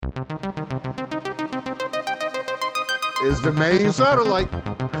Is the main satellite.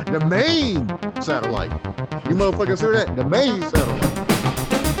 The main satellite. You motherfuckers hear that? The main satellite.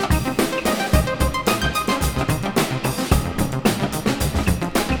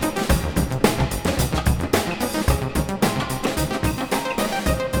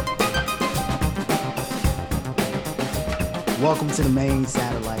 Welcome to the main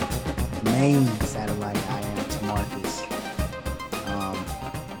satellite. Main satellite. I am Tamarcus.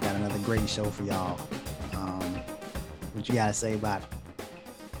 Got another great show for y'all. What you gotta say about it?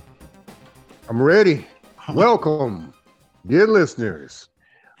 I'm ready. Welcome, dear listeners.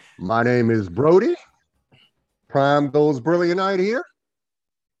 My name is Brody. Prime goes brilliant night here.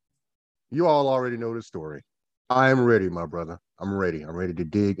 You all already know the story. I am ready, my brother. I'm ready. I'm ready to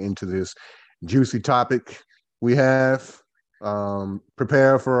dig into this juicy topic we have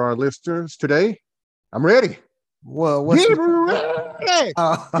prepared for our listeners today. I'm ready. Well, Get ready.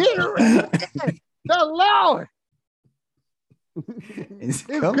 Get ready. The Lord. It's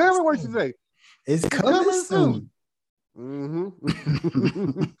coming. What you say? It's coming soon.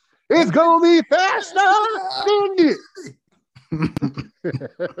 Mm-hmm. It's gonna be faster than this.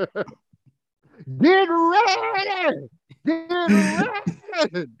 Get ready. Get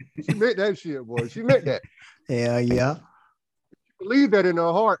ready. She meant that shit, boy. She meant that. Hell yeah. Believe that in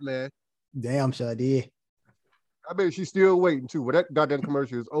her heart, man. Damn sure did. I bet she's still waiting too. Well, that goddamn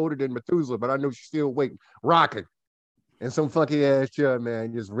commercial is older than Methuselah, but I know she's still waiting, rocking. And some funky ass chair,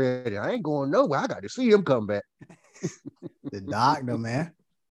 man, just ready. I ain't going nowhere. I got to see him come back. The doctor, man.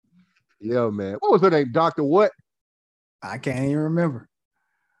 Yeah, man. What was her name? Dr. What? I can't even remember.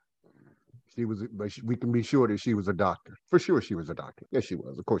 She was, but we can be sure that she was a doctor. For sure she was a doctor. Yes, she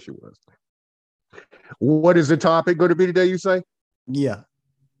was. Of course she was. What is the topic going to be today, you say? Yeah.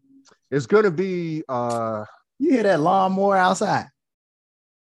 It's going to be... You hear that lawnmower outside?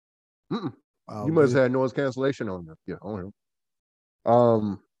 Mm-mm. Oh, you must good. have noise cancellation on you. Yeah, on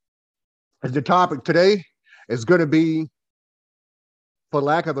him. The topic today is going to be, for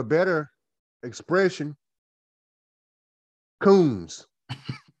lack of a better expression, coons.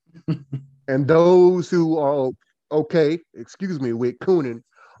 And those who are okay, with cooning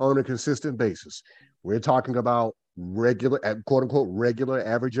on a consistent basis. We're talking about regular, quote unquote, regular,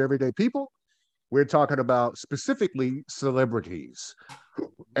 average, everyday people. We're talking about specifically celebrities.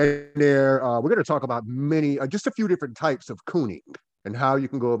 And we're going to talk about many, just a few different types of cooning and how you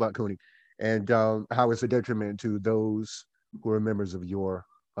can go about cooning and how it's a detriment to those who are members of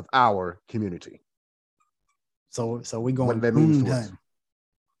our community. So we going Coon hunting.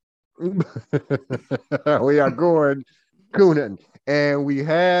 We are going coon hunting, and we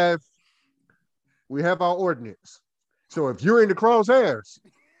have our ordinance. So if you're in the crosshairs,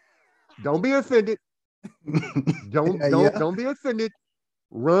 don't be offended. Don't be offended.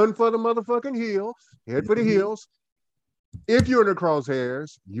 Run for the motherfucking hills. Head for the hills. If you're in the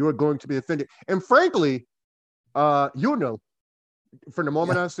crosshairs, you're going to be offended. And frankly, you'll know. From the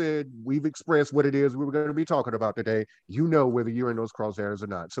moment I said we've expressed what it is we were going to be talking about today, you know whether you're in those crosshairs or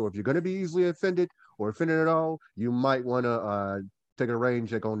not. So if you're going to be easily offended or offended at all, you might want to take a rain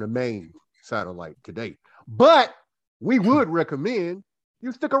check on the main satellite today. But we would recommend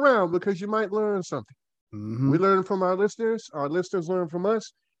you stick around because you might learn something. Mm-hmm. We learn from our listeners learn from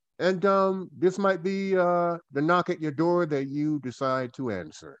us, and this might be the knock at your door that you decide to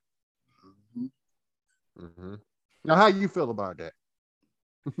answer. Mm-hmm. Mm-hmm. Now, how you feel about that?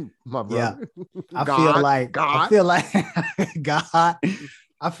 My brother. Yeah.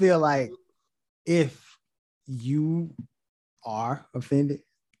 I feel like if you are offended,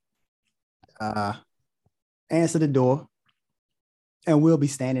 answer the door, and we'll be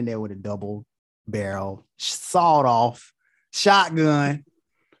standing there with a double barrel, sawed off shotgun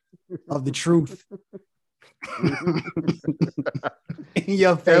of the truth in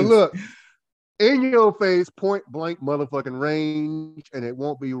your face. And look, in your face, point blank motherfucking range, and it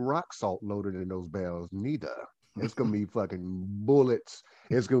won't be rock salt loaded in those barrels neither. It's gonna be fucking bullets.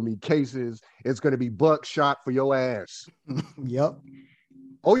 It's gonna be cases. It's gonna be buckshot for your ass. Yep.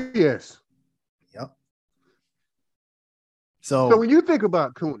 Oh yes. Yep. So when you think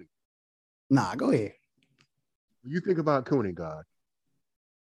about cooning, go ahead. When you think about cooning, God,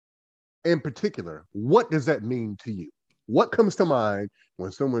 in particular, what does that mean to you? What comes to mind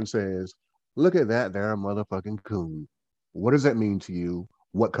when someone says, "Look at that, there, motherfucking coon"? What does that mean to you?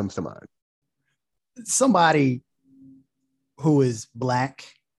 What comes to mind? Somebody who is Black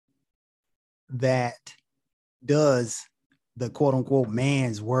that does the quote unquote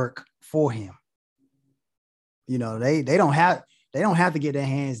man's work for him. You know, they don't have to get their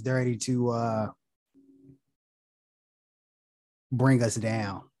hands dirty to bring us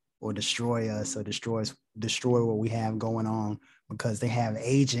down. or destroy us or destroy what we have going on, because they have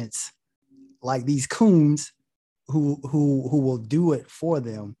agents like these coons who will do it for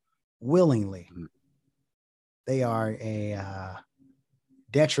them willingly. Mm-hmm. They are a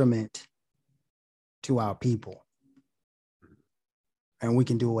detriment to our people, and we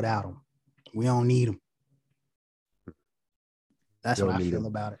can do without them. We don't need them. That's what I feel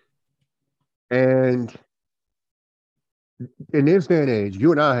about it. And in this day and age,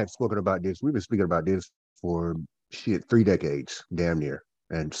 you and I have spoken about this. We've been speaking about this for 3 decades, damn near,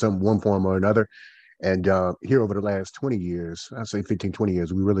 and one form or another. And here over the last 20 years, I'd say 15, 20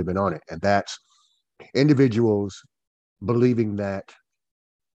 years, we've really been on it. And that's individuals believing that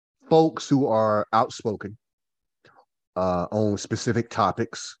folks who are outspoken on specific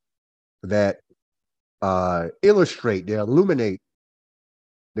topics that illustrate, they illuminate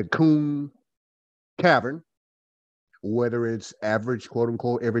the Coon Cavern, whether it's average, quote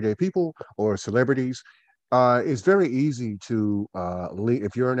unquote, everyday people or celebrities, it's very easy to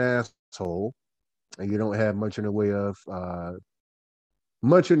if you're an asshole and you don't have much in the way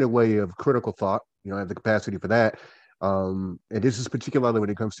of critical thought, you don't have the capacity for that. And this is particularly when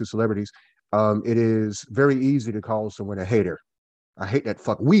it comes to celebrities. It is very easy to call someone a hater.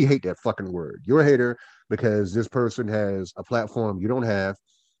 We hate that fucking word. You're a hater because this person has a platform you don't have,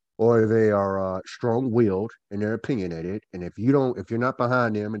 or they are strong-willed in their opinion at it. And if you're not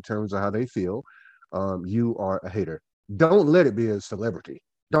behind them in terms of how they feel, you are a hater. Don't let it be a celebrity.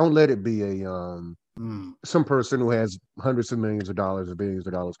 Don't let it be some person who has hundreds of millions of dollars or billions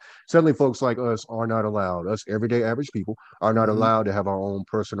of dollars. Suddenly, folks like us are not allowed. Us everyday average people are not allowed to have our own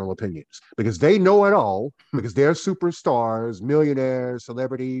personal opinions, because they know it all, because they're superstars, millionaires,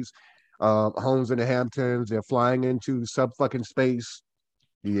 celebrities, homes in the Hamptons. They're flying into sub-fucking space,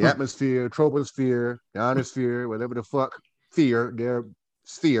 the atmosphere, troposphere, the ionosphere, whatever the fuck their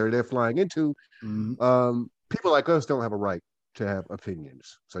sphere they're flying into. People like us don't have a right to have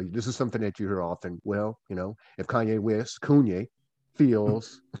opinions. So this is something that you hear often. Well, if Kanye West, Kanye,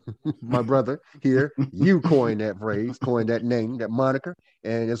 feels, my brother here, you coined that phrase, coined that name, that moniker,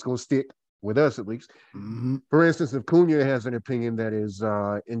 and it's going to stick with us at least. For instance, if Kanye has an opinion that is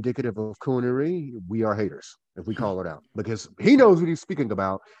indicative of coonery, we are haters if we call it out, because he knows what he's speaking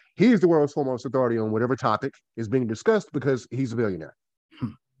about. He's the world's foremost authority on whatever topic is being discussed because he's a billionaire.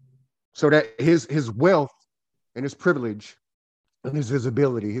 So that his wealth and his privilege and his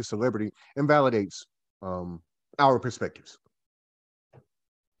visibility, his celebrity, invalidates our perspectives.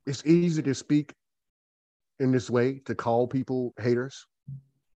 It's easy to speak in this way, to call people haters,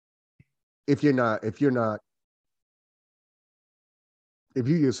 if you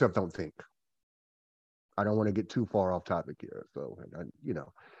yourself don't think. I don't want to get too far off topic here. So,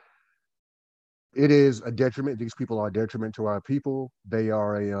 it is a detriment. These people are a detriment to our people. They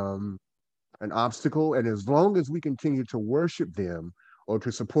are an obstacle. And as long as we continue to worship them or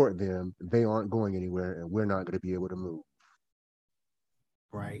to support them, they aren't going anywhere, and we're not going to be able to move.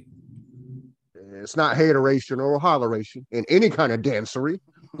 Right. It's not hateration or holleration in any kind of dancery,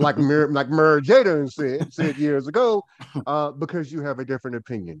 like Mary Jada said years ago, because you have a different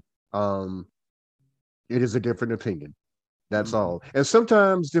opinion. It is a different opinion. That's all. And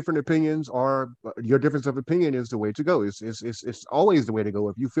sometimes different opinions your difference of opinion is the way to go. It's always the way to go.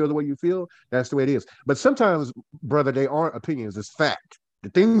 If you feel the way you feel, that's the way it is. But sometimes, brother, they aren't opinions. It's fact. The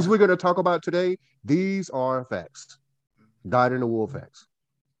things we're going to talk about today, these are facts. Dyed in the wool facts.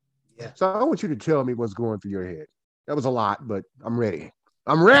 Yeah. So I want you to tell me what's going through your head. That was a lot, but I'm ready.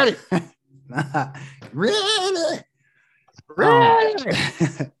 I'm ready. Ready.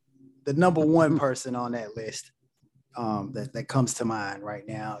 The number one person on that list that comes to mind right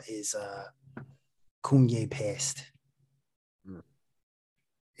now is Kanye Pest.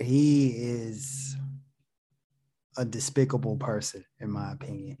 He is a despicable person, in my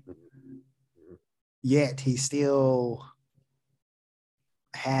opinion. Yet he still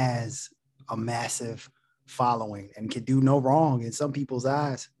has a massive following and can do no wrong in some people's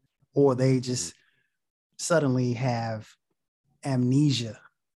eyes, or they just suddenly have amnesia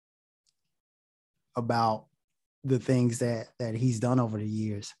about the things that he's done over the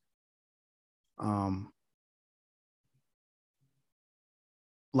years.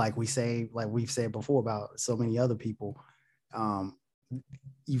 Like we've said before about so many other people,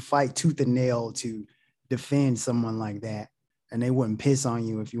 you fight tooth and nail to defend someone like that, and they wouldn't piss on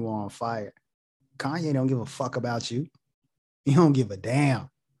you if you were on fire. Kanye don't give a fuck about you. He don't give a damn.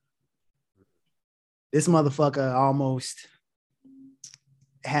 This motherfucker almost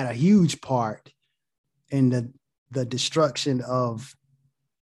had a huge part in the destruction of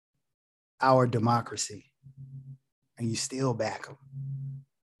our democracy, and you still back him.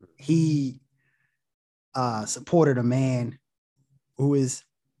 he supported a man who is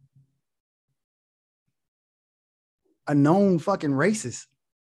a known fucking racist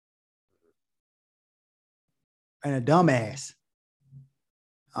and a dumbass.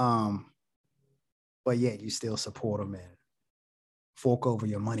 But yet you still support him and fork over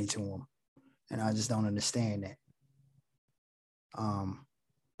your money to him. And I just don't understand that.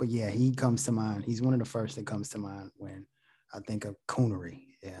 But yeah, he comes to mind. He's one of the first that comes to mind when I think of coonery.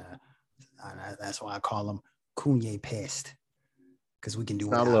 Yeah. That's why I call him Kanye Pest. Because we can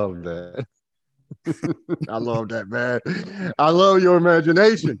do it. I love that. I love that, man. I love your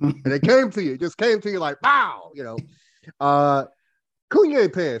imagination. And it came to you. It just came to you like, wow, you know.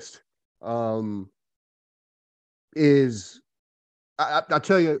 Kanye Pest is, I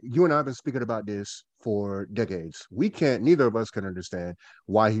tell you, you and I have been speaking about this for decades. Neither of us can understand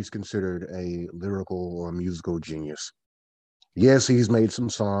why he's considered a lyrical or musical genius. Yes, he's made some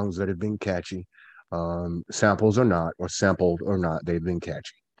songs that have been catchy. Sampled or not, they've been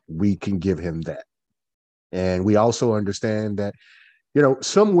catchy. We can give him that. And we also understand that, you know,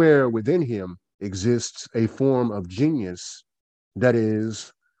 somewhere within him exists a form of genius that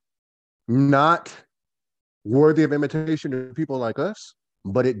is not worthy of imitation to people like us,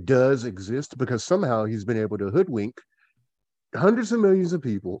 but it does exist because somehow he's been able to hoodwink hundreds of millions of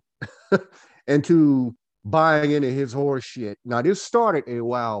people into buying into his horse shit. Now, this started a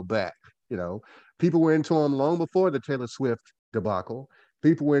while back, you know. People were into him long before the Taylor Swift debacle.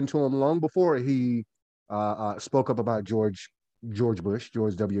 People were into him long before he spoke up about George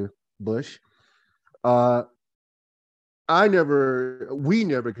W. Bush. We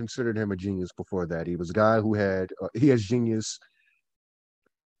never considered him a genius before that. He was a guy who he has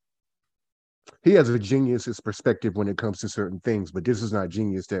a genius's perspective when it comes to certain things, but this is not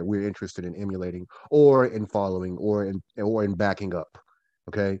genius that we're interested in emulating or in following or in backing up.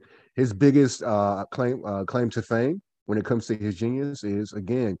 Okay, his biggest claim to fame when it comes to his genius is,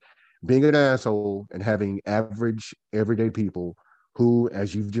 again, being an asshole and having average everyday people who,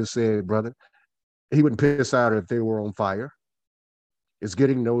 as you've just said, brother, he wouldn't piss out if they were on fire. It's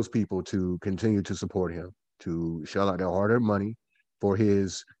getting those people to continue to support him, to shell out their hard-earned money for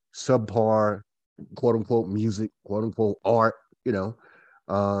his subpar, quote unquote, music, quote unquote, art, you know.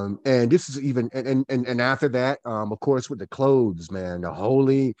 And this is even, and after that, of course, with the clothes, man, the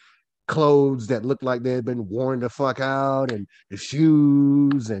holy clothes that look like they had been worn the fuck out, and the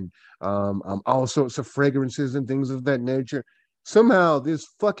shoes, and all sorts of fragrances and things of that nature. Somehow, this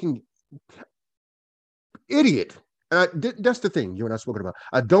fucking idiot. That's the thing you and I spoken about.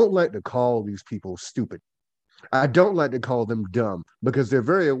 I don't like to call these people stupid. I don't like to call them dumb because they're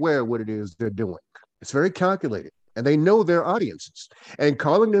very aware of what it is they're doing. It's very calculated and they know their audiences. And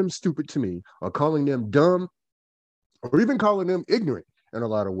calling them stupid to me, or calling them dumb, or even calling them ignorant in a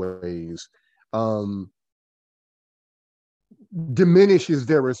lot of ways, diminishes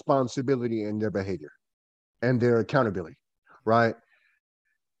their responsibility and their behavior and their accountability, right?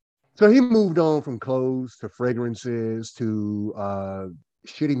 So he moved on from clothes to fragrances to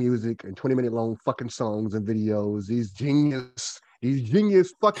shitty music and 20-minute long fucking songs and videos, these genius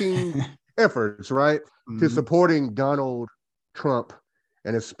fucking efforts, right? Mm-hmm. To supporting Donald Trump,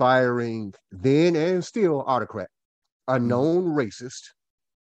 an aspiring then and still autocrat, a known racist,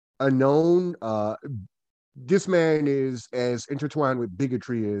 a known, this man is as intertwined with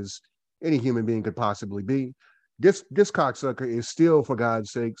bigotry as any human being could possibly be. This cocksucker is still, for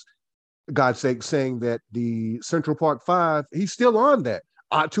God's sake, saying that the Central Park Five, he's still on that,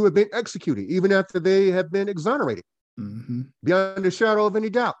 ought to have been executed, even after they have been exonerated, beyond a shadow of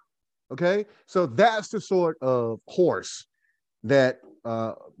any doubt. Okay? So that's the sort of horse that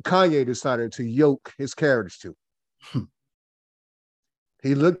Kanye decided to yoke his carriage to.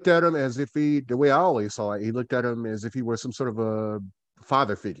 He looked at him as if the way I always saw it, he looked at him as if he were some sort of a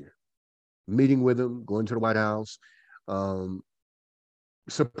father figure, meeting with him, going to the White House,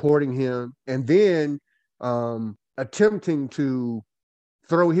 supporting him, and then attempting to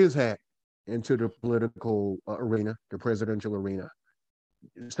throw his hat into the political arena, the presidential arena.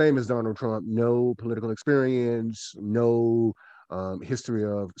 Same as Donald Trump, no political experience, no history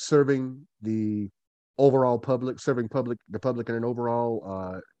of serving the overall public, serving the public in an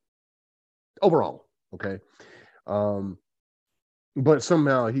overall, okay? But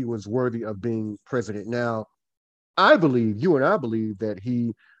somehow he was worthy of being president. Now, you and I believe that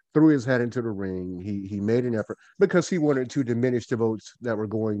he threw his hat into the ring. He made an effort because he wanted to diminish the votes that were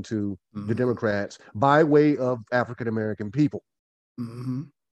going to the Democrats by way of African-American people.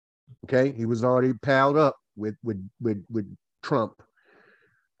 Okay, he was already palled up with Trump,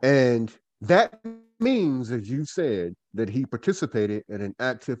 and that means, as you said, that he participated in an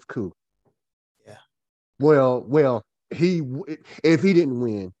active coup. Yeah. Well, he if he didn't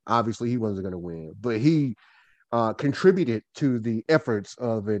win, obviously he wasn't going to win, but he contributed to the efforts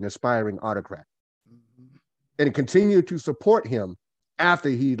of an aspiring autocrat Mhm. and continued to support him after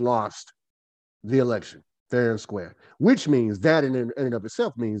he lost the election fair and square, which means that in and of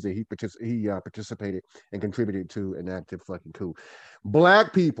itself means that he participated and contributed to an active fucking coup.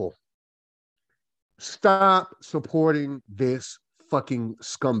 Black people, stop supporting this fucking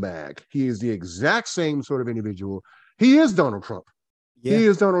scumbag. He is the exact same sort of individual. He is Donald Trump. Yeah. He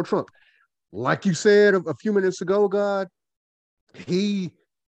is Donald Trump. Like you said a few minutes ago, God, he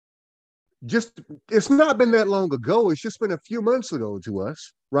just, it's not been that long ago. It's just been a few months ago to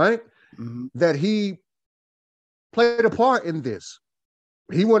us, right? Mm-hmm. That he played a part in this.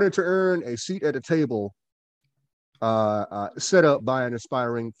 He wanted to earn a seat at the table set up by an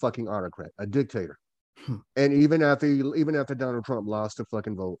aspiring fucking autocrat, a dictator. And even after Donald Trump lost the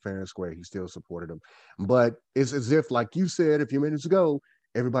fucking vote fair and square, he still supported him. But it's as if, like you said a few minutes ago,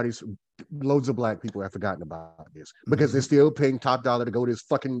 everybody's loads of black people have forgotten about this because they're still paying top dollar to go to his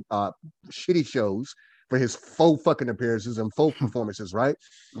fucking shitty shows for his faux fucking appearances and faux performances, right?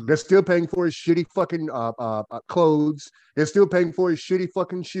 They're still paying for his shitty fucking clothes. They're still paying for his shitty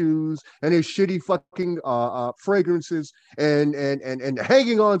fucking shoes and his shitty fucking fragrances and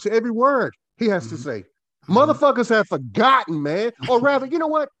hanging on to every word he has to say. Motherfuckers have forgotten, man. Or rather, you know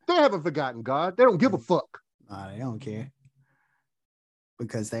what? They haven't forgotten, God. They don't give a fuck. Nah, they don't care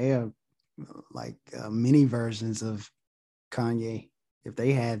because they are like mini versions of Kanye. If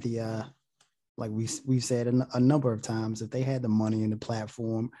they had the like we've said a number of times, if they had the money and the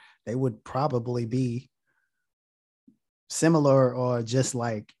platform, they would probably be similar or just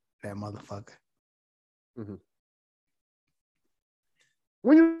like that motherfucker. Mm-hmm.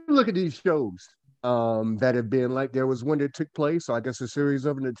 When you look at these shows that have been, like, there was one that took place, so I guess a series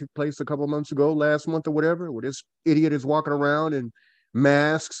of them that took place a couple months ago, last month or whatever, where this idiot is walking around in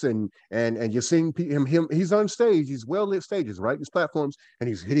masks and you're seeing him he's on stage, he's well lit stages, right, these platforms, and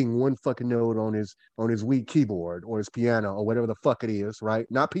he's hitting one fucking note on his Wii keyboard or his piano or whatever the fuck it is, right?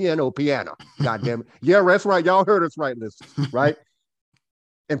 Not piano, god damn it. Yeah, that's right, y'all heard us right, listen, right?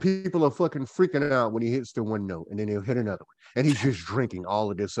 And people are fucking freaking out when he hits the one note, and then he'll hit another one. And he's just drinking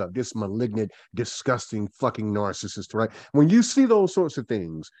all of this up, this malignant, disgusting fucking narcissist, right? When you see those sorts of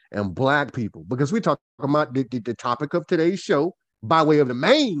things, and black people, because we talk about the topic of today's show, by way of the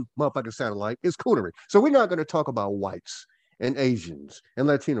main motherfucking satellite, is coonery. So we're not going to talk about whites and Asians and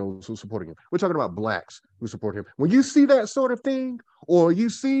Latinos who supporting him. We're talking about blacks who support him. When you see that sort of thing, or you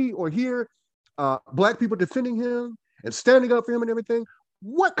see or hear black people defending him and standing up for him and everything,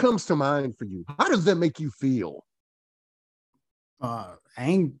 what comes to mind for you? How does that make you feel?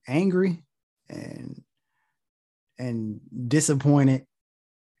 Angry and disappointed,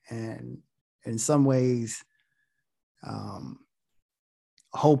 and in some ways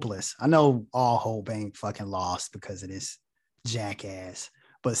hopeless. I know all hope ain't fucking lost because of this jackass,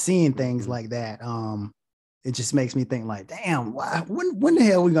 but seeing things like that, it just makes me think like, damn, why, when the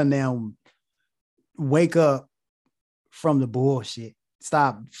hell are we gonna now wake up from the bullshit?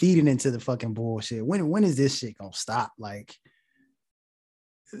 Stop feeding into the fucking bullshit. When is this shit gonna stop? Like,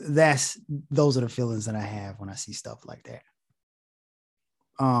 those are the feelings that I have when I see stuff like that.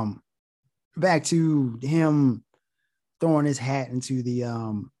 Back to him throwing his hat into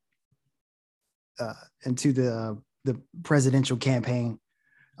the presidential campaign.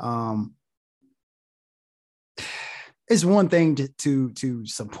 It's one thing to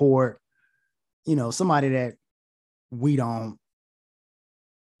support, somebody that we don't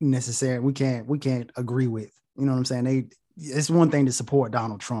necessarily, we can't agree with. You know what I'm saying? It's one thing to support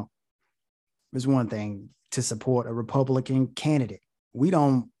Donald Trump. It's one thing to support a Republican candidate. We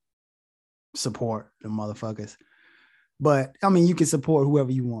don't support the motherfuckers. But I mean, you can support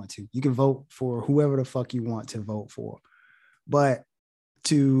whoever you want to. You can vote for whoever the fuck you want to vote for. But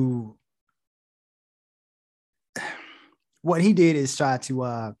what he did is try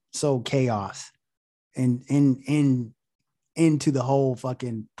to sow chaos into the whole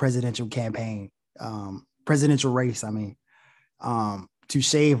fucking presidential campaign, presidential race. I mean, to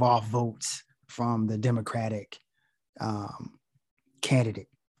shave off votes from the Democratic candidate.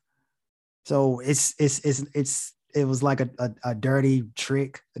 So it was like a dirty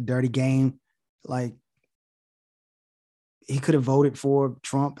trick, a dirty game. Like, he could have voted for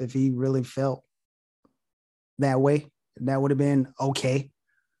Trump if he really felt that way. That would have been okay.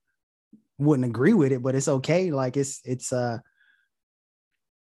 Wouldn't agree with it, but it's okay. Like, it's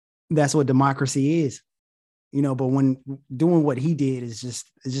that's what democracy is. But when doing what he did it's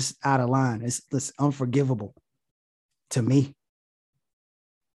just out of line. It's unforgivable to me.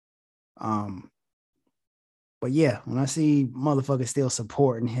 But yeah, when I see motherfuckers still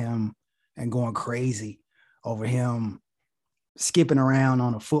supporting him and going crazy over him skipping around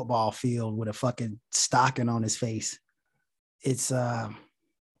on a football field with a fucking stocking on his face, it's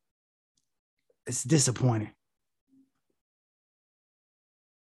disappointing.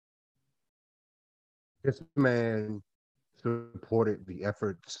 This man supported the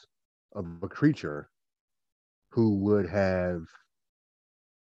efforts of a creature who would have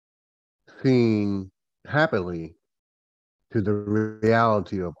seen happily to the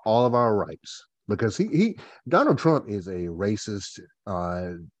reality of all of our rights, because he Donald Trump is a racist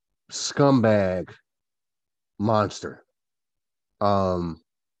scumbag monster.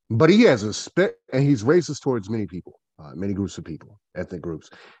 But he has and he's racist towards many people, many groups of people, ethnic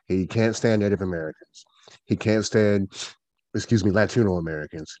groups. He can't stand Native Americans. He can't stand, Latino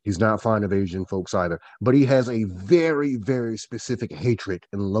Americans. He's not fond of Asian folks either. But he has a very, very specific hatred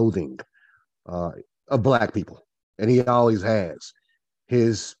and loathing of Black people, and he always has.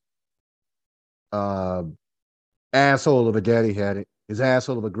 His asshole of a daddy had it. His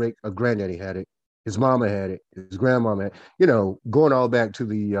asshole of a granddaddy had it. His mama had it. His grandmama had it. Going all back to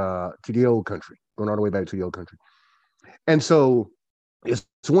the old country, going all the way back to the old country. And so it's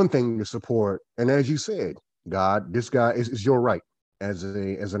one thing to support, and as you said, God, this guy is your right as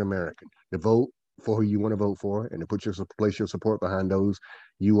an American to vote for who you want to vote for, and to place your support behind those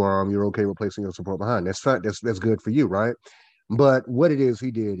you're okay with placing your support behind. That's fine. That's good for you, right? But what it is he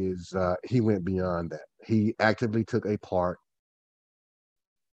did is he went beyond that. He actively took a part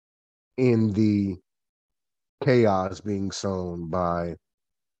in the chaos being sown by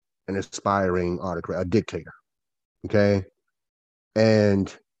an aspiring autocrat, a dictator. Okay.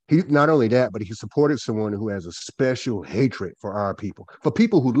 And he not only that, but he supported someone who has a special hatred for our people, for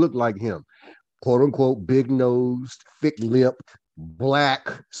people who look like him, quote unquote, big nosed, thick lipped, black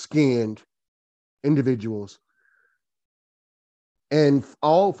skinned individuals, and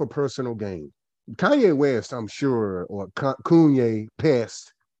all for personal gain. Kanye West, I'm sure, or Kanye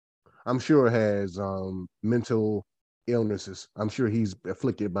Pest, I'm sure has mental illnesses. I'm sure he's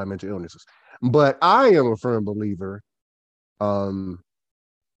afflicted by mental illnesses. But I am a firm believer. I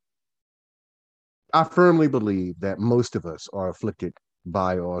firmly believe that most of us are afflicted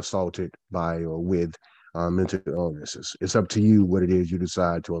by or assaulted by or with mental illnesses. It's up to you what it is you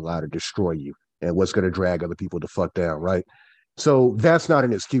decide to allow to destroy you and what's going to drag other people the fuck down, right? So that's not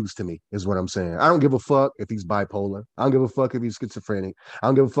an excuse to me, is what I'm saying. I don't give a fuck if he's bipolar. I don't give a fuck if he's schizophrenic. I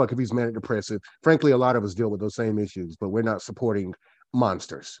don't give a fuck if he's manic depressive. Frankly, a lot of us deal with those same issues, but we're not supporting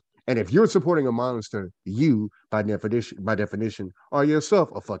monsters. And if you're supporting a monster, you, by definition, are yourself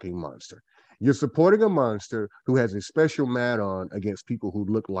a fucking monster. You're supporting a monster who has a special mat on against people who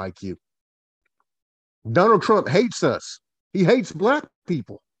look like you. Donald Trump hates us. He hates Black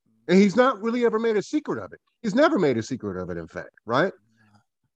people. And he's not really ever made a secret of it. He's never made a secret of it, in fact, right?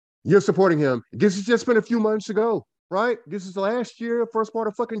 You're supporting him. This has just been a few months ago, right? This is last year, first part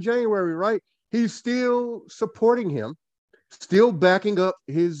of fucking January, right? He's still supporting him, still backing up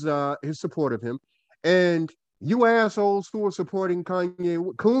his support of him. And you assholes who are supporting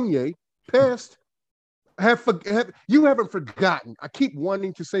Kanye Pest, you haven't forgotten. I keep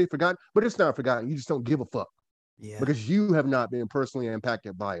wanting to say forgotten, but it's not forgotten. You just don't give a fuck. Yeah. Because you have not been personally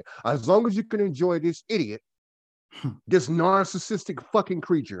impacted by it. As long as you can enjoy this idiot, this narcissistic fucking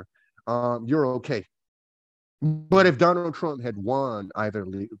creature, you're okay. But if Donald Trump had won either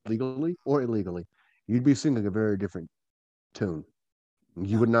legally or illegally, you'd be singing a very different tune.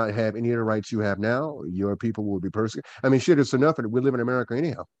 You would not have any of the rights you have now. Your people would be persecuted. I mean, shit, it's enough that we live in America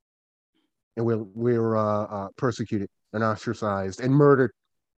anyhow. And we're persecuted and ostracized and murdered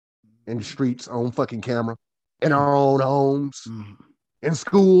in the streets on fucking camera. In our own homes, in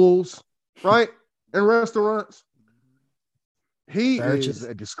schools, right? In restaurants. Churches. Is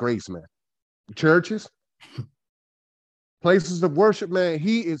a disgrace, man. Churches, places of worship, man.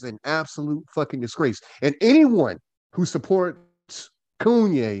 He is an absolute fucking disgrace. And anyone who supports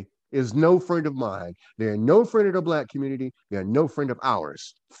Kanye is no friend of mine. They're no friend of the Black community. They're no friend of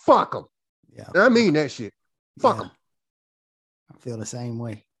ours. Fuck them. Yeah. And I mean that shit. Fuck them. I feel the same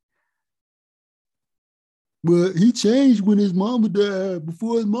way. But he changed when his mama died.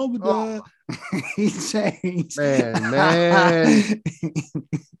 Before his mama died, he changed. Man.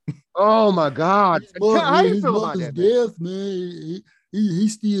 Oh my God! How you feel about that? Death, man.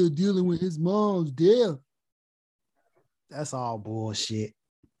 He's still dealing with his mom's death. That's all bullshit.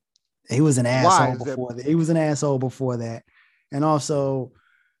 He was an asshole before that. He was an asshole before that, and also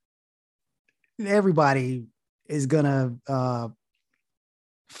everybody is gonna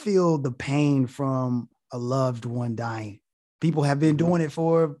feel the pain from a loved one dying. People have been doing it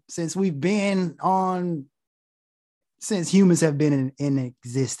since humans have been in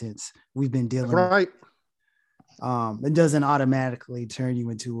existence. We've been dealing right. with it. Doesn't automatically turn you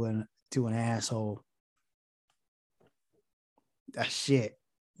into an asshole. Shit.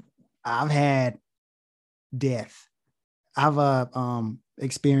 I've had death. I've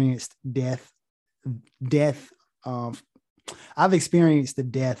experienced death. I've experienced the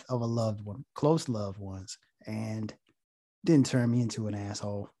death of a loved one, close loved ones, and didn't turn me into an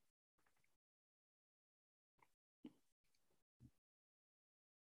asshole.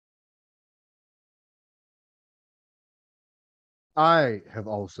 I have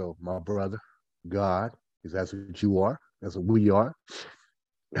also, my brother, God, because that's what you are, that's what we are,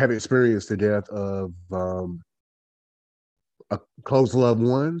 have experienced the death of close loved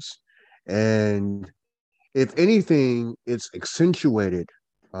ones. And if anything, it's accentuated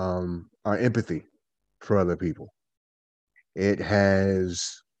our empathy for other people. It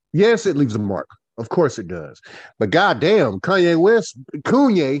has, yes, it leaves a mark. Of course it does. But goddamn, Kanye West,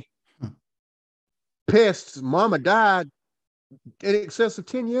 Kanye, Pest's mama died in excess of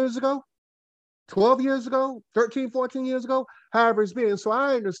 10 years ago, 12 years ago, 13, 14 years ago, however it's been. So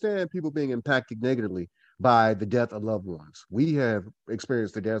I understand people being impacted negatively by the death of loved ones. We have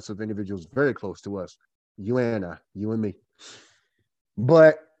experienced the deaths of individuals very close to us, you and I, you and me.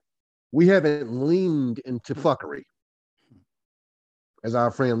 But we haven't leaned into fuckery, as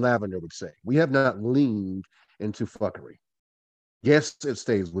our friend Lavender would say. We have not leaned into fuckery. Yes, it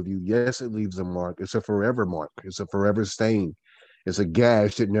stays with you. Yes, it leaves a mark. It's a forever mark. It's a forever stain. It's a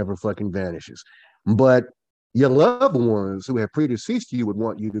gash that never fucking vanishes. But your loved ones who have predeceased you would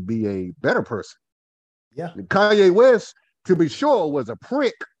want you to be a better person. Yeah. Kanye West, to be sure, was a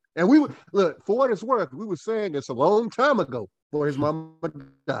prick. And we would look, for what it's worth, we were saying this a long time ago before his mama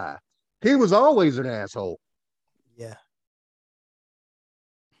died. He was always an asshole. Yeah.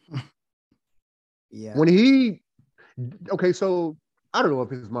 Yeah. When he, okay, so I don't know if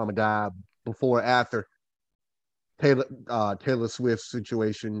his mama died before or after Taylor Swift's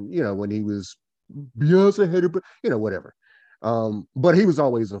situation, you know, when he was Beyonce hated, you know, whatever. But he was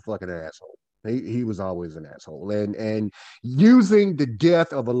always a fucking asshole. He was always an asshole. And using the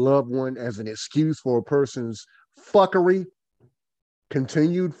death of a loved one as an excuse for a person's fuckery,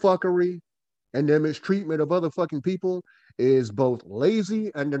 continued fuckery, and their mistreatment of other fucking people is both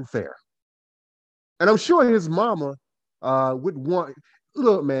lazy and unfair. And I'm sure his mama would want.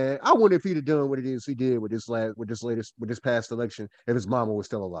 Look, man, I wonder if he'd have done what it is he did with this past election if his mama was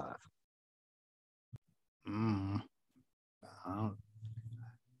still alive.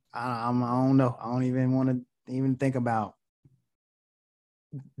 I don't know. I don't even want to even think about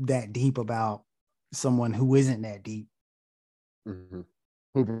that deep about someone who isn't that deep. Mm-hmm.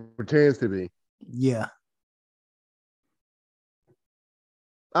 Who pretends to be. Yeah.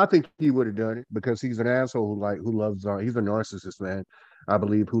 I think he would have done it because he's an asshole who loves he's a narcissist, man. I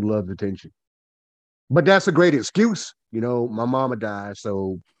believe who loves attention. But that's a great excuse. You know, my mama died,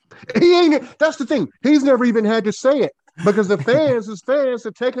 so he ain't. That's the thing. He's never even had to say it because his fans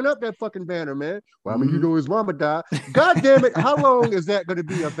are taking up that fucking banner, man. Well, I mean, you know, his mama died. God damn it! How long is that going to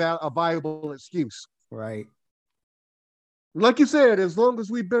be a viable excuse? Right. Like you said, as long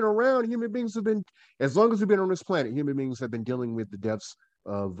as we've been around, human beings have been. As long as we've been on this planet, human beings have been dealing with the deaths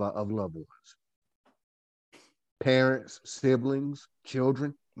of loved ones, parents, siblings,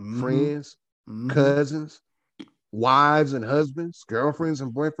 children, friends, cousins, wives and husbands, girlfriends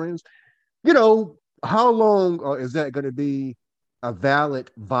and boyfriends. You know, how long is that going to be a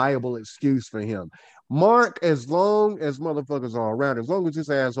valid, viable excuse for him? Mark, as long as motherfuckers are around, as long as this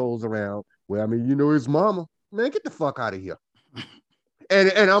asshole's around, well, I mean, you know, his mama, man, get the fuck out of here.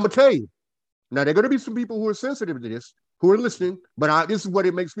 And I'm going to tell you, now there are going to be some people who are sensitive to this, who are listening, but this is what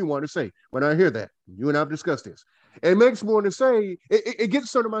it makes me want to say when I hear that. You and I have discussed this. It makes me want to say, it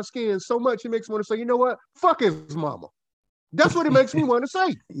gets under my skin so much, it makes me want to say, you know what? Fuck his mama. That's what it makes me want to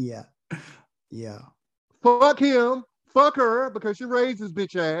say. Yeah. Yeah. Fuck him. Fuck her because she raised his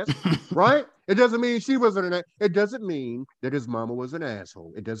bitch ass, right? It doesn't mean she wasn't it doesn't mean that his mama was an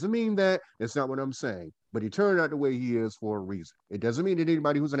asshole. It doesn't mean that. That's not what I'm saying. But he turned out the way he is for a reason. It doesn't mean that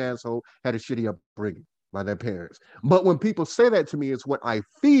anybody who's an asshole had a shitty upbringing by their parents. But when people say that to me, it's what I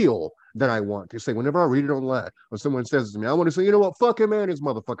feel that I want to say. Whenever I read it online or someone says it to me, I want to say, you know what? Fuck him and his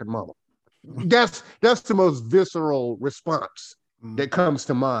motherfucking mama. That's the most visceral response that comes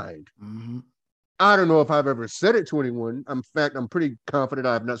to mind. I don't know if I've ever said it to anyone. In fact, I'm pretty confident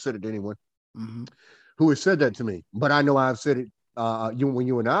I have not said it to anyone who has said that to me. But I know I've said it when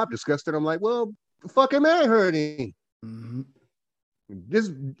you and I have discussed it. I'm like, well, fucking marry her any. Mm-hmm.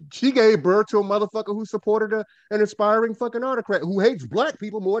 This she gave birth to a motherfucker who supported an inspiring fucking autocrat who hates black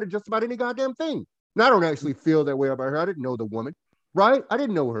people more than just about any goddamn thing. And I don't actually feel that way about her. I didn't know the woman, right? I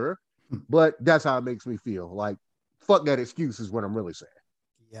didn't know her, but that's how it makes me feel. Like, fuck that excuse is what I'm really saying.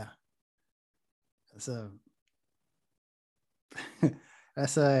 Yeah, that's a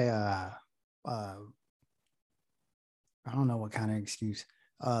that's a I don't know what kind of excuse.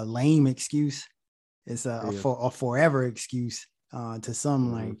 Lame excuse. It's a forever excuse. To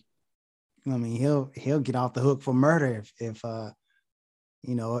some, like, I mean, he'll get off the hook for murder if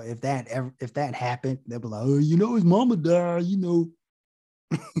you know, if that happened, they'll be like, oh, you know, his mama died, you know.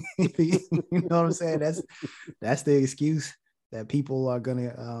 You know what I'm saying? That's the excuse that people are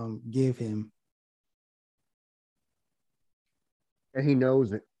gonna give him. And he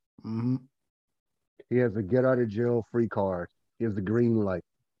knows it. Mm-hmm. He has a get out of jail free card. He has the green light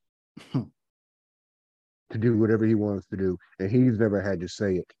to do whatever he wants to do. And he's never had to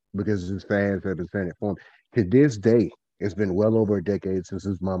say it because his fans have been saying it for him. To this day, it's been well over a decade since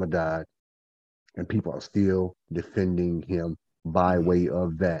his mama died, and people are still defending him by way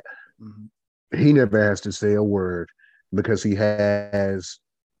of that. Mm-hmm. He never has to say a word because he has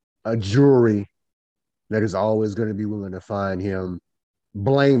a jury that is always going to be willing to find him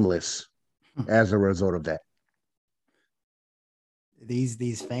blameless as a result of that.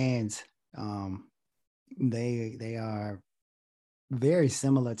 These fans, they are very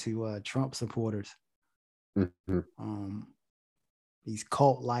similar to Trump supporters. Mm-hmm. These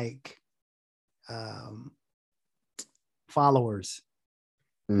cult-like followers.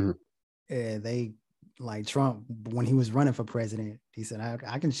 Mm-hmm. They like Trump when he was running for president. He said,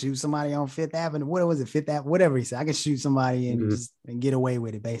 "I can shoot somebody on Fifth Avenue. What was it, Fifth Avenue? Whatever he said, I can shoot somebody and just get away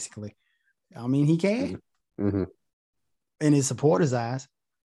with it." Basically, I mean, he can in his supporters' eyes,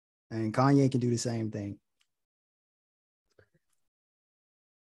 and Kanye can do the same thing.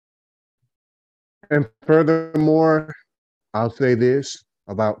 And furthermore, I'll say this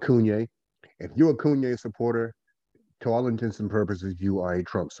about Kanye. If you're a Kanye supporter, to all intents and purposes, you are a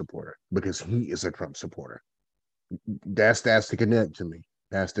Trump supporter because he is a Trump supporter. That's the connect to me.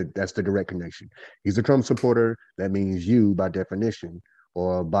 That's the direct connection. He's a Trump supporter. That means you, by definition,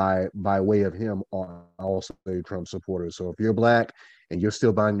 or by way of him, are also a Trump supporter. So if you're black and you're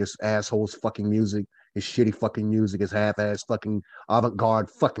still buying this asshole's fucking music, his shitty fucking music, his half-ass fucking avant-garde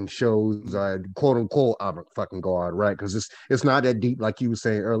fucking shows, quote unquote avant-fucking-garde, right? Because it's not that deep, like you were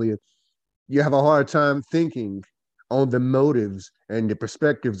saying earlier. You have a hard time thinking on the motives and the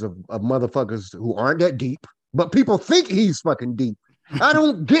perspectives of motherfuckers who aren't that deep, but people think he's fucking deep. I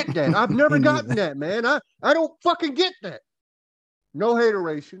don't get that. I've never gotten that, man. I don't fucking get that. No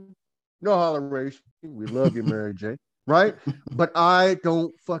hateration, no holleration. We love you, Mary J. Right? But I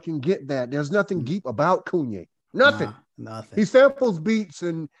don't fucking get that. There's nothing deep about Kanye. Nothing. Nothing. He samples beats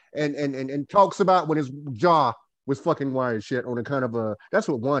and talks about when his jaw was fucking wired shit on a kind of a, that's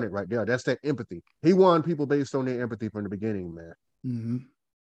what won it right there. That's that empathy. He won people based on their empathy from the beginning, man. Mm-hmm.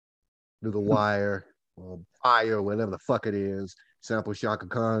 Do the wire or fire, whatever the fuck it is, sample Shaka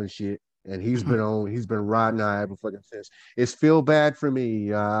Khan shit. And he's been riding high ever fucking since. It's feel bad for me.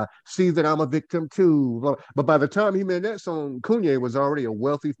 See that I'm a victim too. But by the time he made that song, Kanye was already a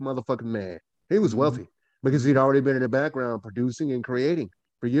wealthy motherfucking man. He was wealthy because he'd already been in the background producing and creating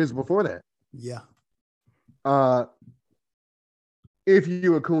for years before that. Yeah. If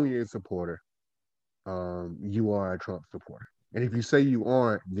you're a Kanye supporter, you are a Trump supporter. And if you say you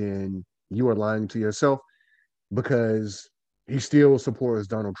aren't, then you are lying to yourself because he still supports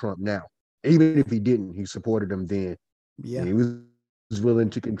Donald Trump now. Even if he didn't, he supported him then. Yeah. And he was willing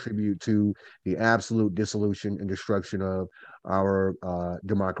to contribute to the absolute dissolution and destruction of our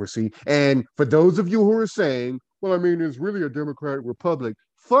democracy. And for those of you who are saying, well, I mean, it's really a democratic republic.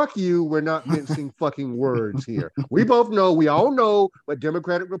 Fuck you. We're not mincing fucking words here. We all know what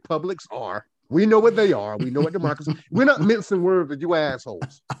democratic republics are. We know what they are. We know what democracy. We're not mincing words with you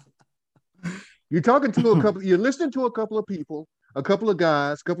assholes. You're talking to you're listening to a couple of people, a couple of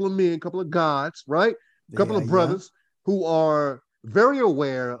guys, a couple of men, a couple of gods, right? A couple of brothers who are very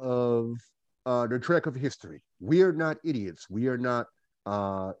aware of the trek of history. We are not idiots. We are not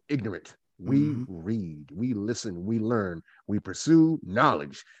ignorant. We read, we listen, we learn, we pursue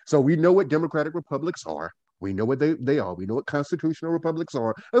knowledge. So we know what democratic republics are. We know what they are. We know what constitutional republics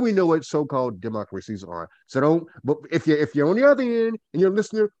are, and we know what so-called democracies are. So don't. But if you're on the other end and you're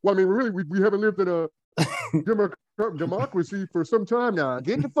listening, well, I mean, really, we haven't lived in a democracy for some time now.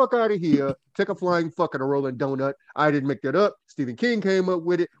 Get the fuck out of here. Take a flying fucking a rolling donut. I didn't make that up. Stephen King came up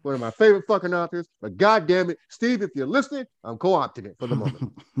with it. One of my favorite fucking authors. But goddamn it, Steve, if you're listening, I'm co-opting it for the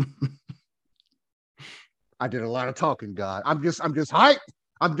moment. I did a lot of talking, God. I'm just hyped.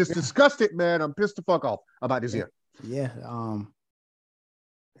 I'm just disgusted, man. I'm pissed the fuck off about this here. Yeah.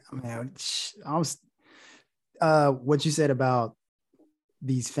 Man, I was what you said about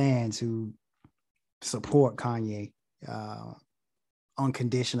these fans who support Kanye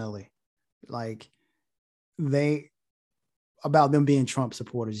unconditionally, like about them being Trump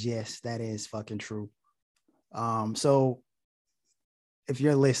supporters. Yes, that is fucking true. So if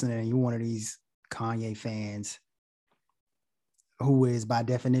you're listening and you're one of these Kanye fans who is by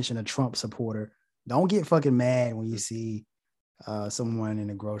definition a Trump supporter, don't get fucking mad when you see someone in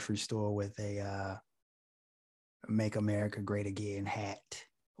the grocery store with a Make America Great Again hat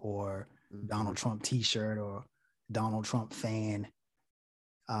or Donald Trump t-shirt or Donald Trump fan.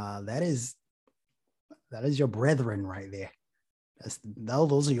 That is your brethren right there.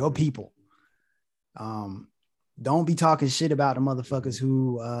 Those are your people. Don't be talking shit about the motherfuckers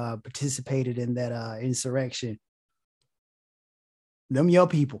who participated in that insurrection. Them your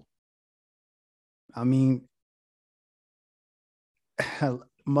people. I mean,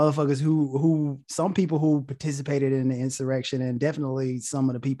 motherfuckers who some people who participated in the insurrection, and definitely some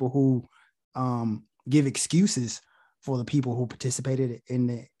of the people who give excuses for the people who participated in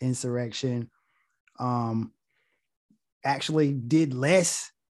the insurrection actually did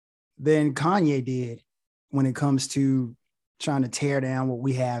less than Kanye did when it comes to trying to tear down what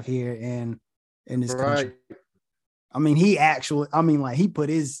we have here in this country. I mean, he put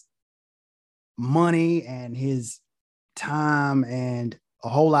his money and his time and a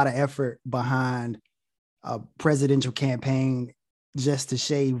whole lot of effort behind a presidential campaign just to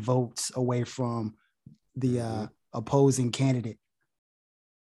shave votes away from the opposing candidate.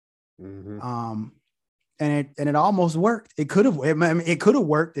 And it almost worked. It could have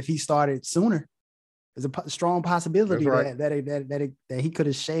worked if he started sooner. There's a strong possibility that he could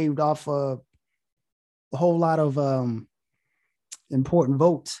have shaved off a whole lot of important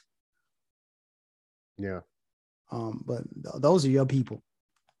votes. Yeah. But those are your people.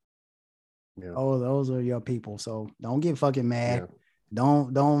 Yeah. Oh, those are your people. So don't get fucking mad. Yeah.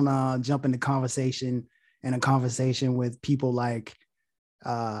 Don't jump in a conversation with people like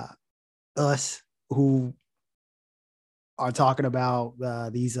us who are talking about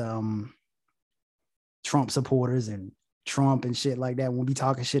these Trump supporters and Trump and shit like that. We'll be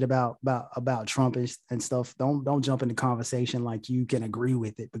talking shit about Trump and stuff. Don't jump in the conversation like you can agree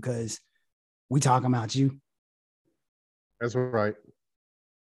with it because we talking about you. That's right.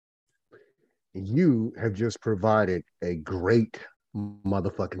 You have just provided a great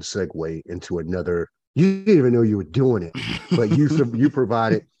motherfucking segue into another. You didn't even know you were doing it, but you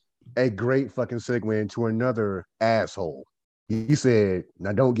provided a great fucking segue into another asshole. You said,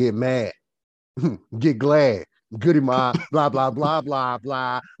 "Now don't get mad, get glad." Goody Mob, blah blah blah blah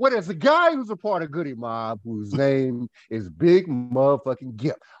blah. Well, there's a guy who's a part of Goody Mob whose name is Big Motherfucking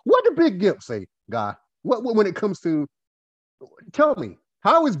Gimp. What did Big Gimp say, guy? What when it comes to? Tell me,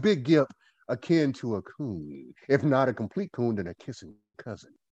 how is Big Gimp akin to a coon? If not a complete coon, then a kissing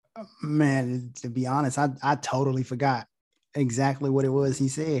cousin. Man, to be honest, I totally forgot exactly what it was he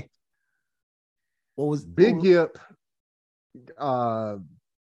said. What was Big Gimp?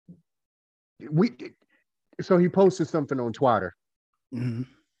 So he posted something on Twitter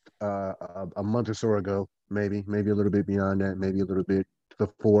a month or so ago, maybe a little bit beyond that, maybe a little bit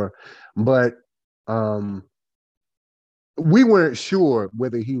before, but we weren't sure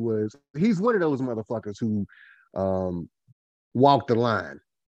whether he's one of those motherfuckers who walked the line.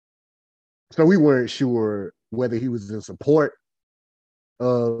 So we weren't sure whether he was in support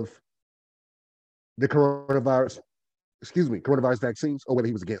of the coronavirus vaccines, or whether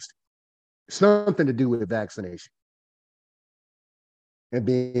he was against it. Something to do with vaccination and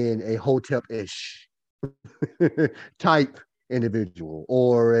being a hotep-ish type individual,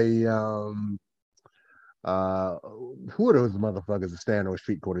 or a who are those motherfuckers that stand on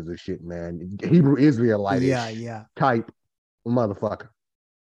street corners and shit, man? Hebrew Israelite-ish type motherfucker.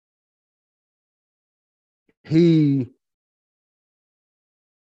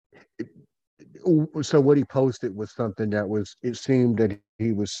 So what he posted was something that it seemed that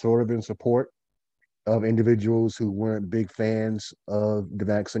he was sort of in support of individuals who weren't big fans of the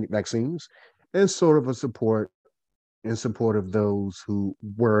vaccines, and sort of in support of those who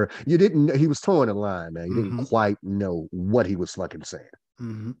were. He was towing a line, man. You didn't quite know what he was fucking saying.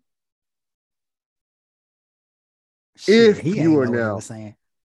 If you were now saying,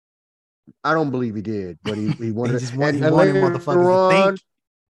 I don't believe he did, but he wanted he wanted motherfuckers to think.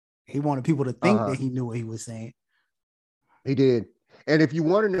 He wanted people to think that he knew what he was saying. He did. And if you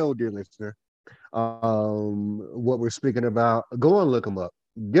want to know, dear listener, what we're speaking about, go and look him up.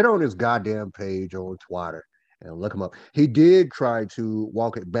 Get on his goddamn page on Twitter and look him up. He did try to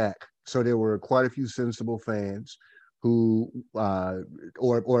walk it back. So there were quite a few sensible fans who,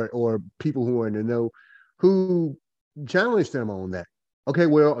 or people who are in the know, who challenged him on that. Okay,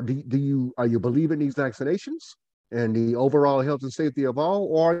 well, are you believing these vaccinations and the overall health and safety of all,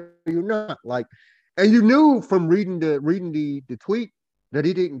 or are you not? Like, and you knew from reading the tweet that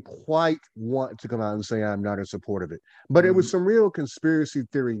he didn't quite want to come out and say I'm not in support of it, but it was some real conspiracy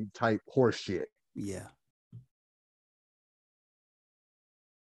theory type horse shit. Yeah.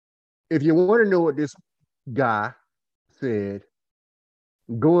 If you want to know what this guy said,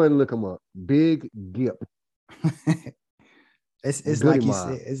 go and look him up. Big Gip. It's like you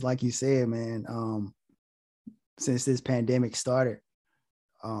said, it's like you said, man. Since this pandemic started,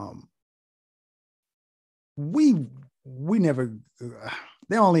 we never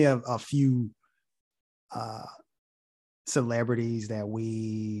there are only a few celebrities that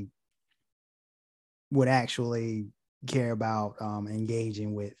we would actually care about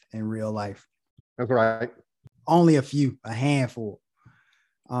engaging with in real life. That's right. Only a few, a handful.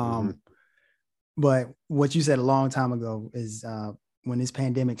 But what you said a long time ago is when this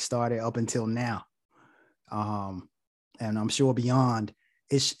pandemic started up until now, and I'm sure beyond,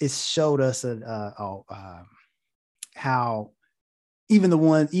 it showed us how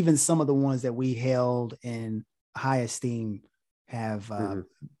even some of the ones that we held in high esteem have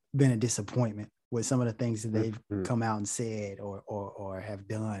been a disappointment with some of the things that they've come out and said or have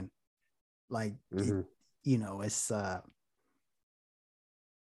done. Like, it's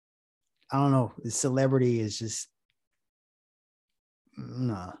I don't know. Celebrity is just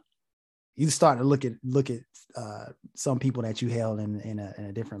nah. You start to look at some people that you held in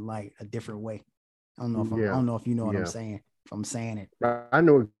a different light, a different way. I don't know if you know what I'm saying. If I'm saying it, I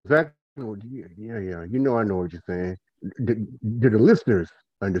know exactly what. Yeah. You know, I know what you're saying. Do the listeners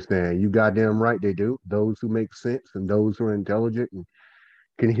understand? You goddamn right they do. Those who make sense and those who are intelligent and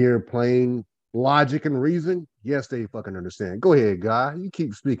can hear plain logic and reason. Yes, they fucking understand. Go ahead, guy. You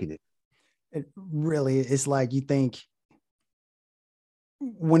keep speaking it. It really, it's like you think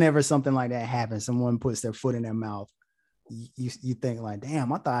whenever something like that happens, someone puts their foot in their mouth, you think like,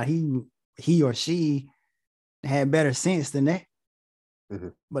 damn, I thought he or she had better sense than that.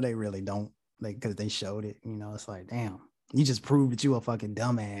 But they really don't, like, because they showed it. It's like, damn, you just proved that you a fucking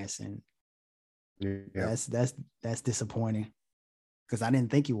dumbass, and that's disappointing. Because I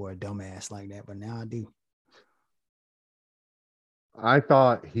didn't think you were a dumbass like that, but now I do. I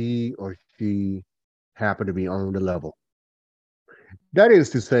thought he or she happened to be on the level. That is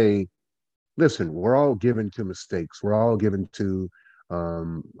to say, listen, we're all given to mistakes. We're all given to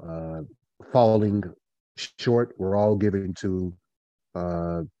falling short. We're all given to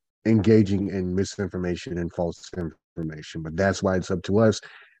engaging in misinformation and false information. But that's why it's up to us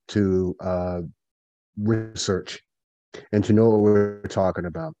to research and to know what we're talking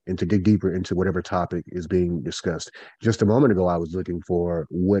about and to dig deeper into whatever topic is being discussed. Just a moment ago, I was looking for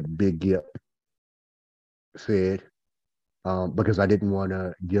what Big Gip said because I didn't want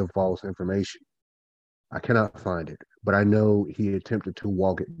to give false information. I cannot find it, but I know he attempted to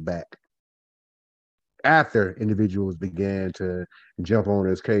walk it back after individuals began to jump on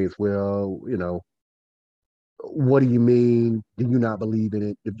his case. Well, what do you mean? Do you not believe in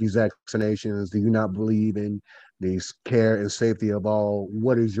it? These vaccinations? Do you not believe in these care and safety of all?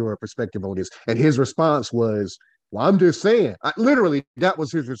 What is your perspective on this? And his response was, well, I'm just saying. Literally, that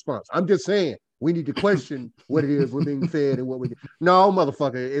was his response. I'm just saying. We need to question what it is we're being fed and what we. No,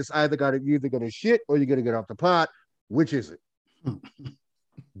 motherfucker, it's you're either gonna shit or you're gonna get off the pot. Which is it?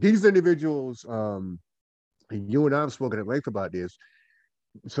 These individuals, and you and I have spoken at length about this.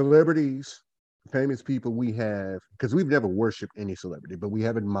 Celebrities, famous people we have, because we've never worshipped any celebrity, but we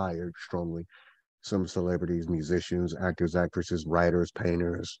have admired strongly some celebrities, musicians, actors, actresses, writers,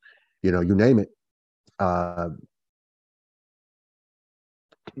 painters, you name it.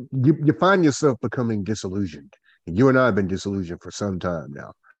 You find yourself becoming disillusioned. And you and I have been disillusioned for some time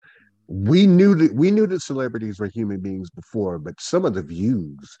now. We knew that celebrities were human beings before, but some of the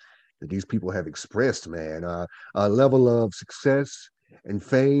views that these people have expressed, man, a level of success and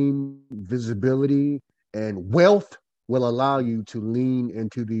fame, visibility, and wealth will allow you to lean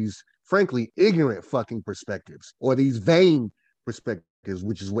into these, frankly, ignorant fucking perspectives or these vain perspectives,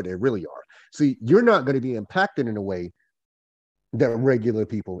 which is what they really are. See, you're not going to be impacted in a way that regular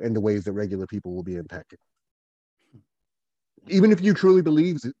people, in the ways that regular people will be impacted. Even if you truly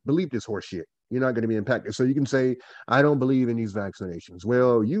believe this horse shit, you're not going to be impacted. So you can say, I don't believe in these vaccinations.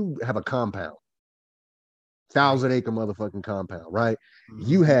 Well, you have a compound. 1,000-acre motherfucking compound, right?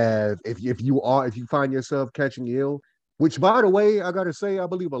 You have, if you find yourself catching ill, Which, by the way, I gotta say, I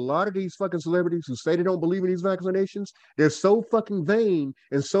believe a lot of these fucking celebrities who say they don't believe in these vaccinations, they're so fucking vain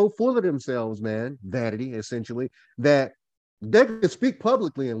and so full of themselves, man, vanity essentially, that they can speak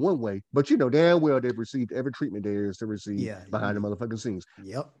publicly in one way, but you know damn well they've received every treatment there is to receive Yeah. behind the motherfucking scenes.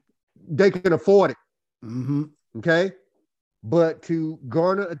 Yep. They can afford it, Mm-hmm. okay? But to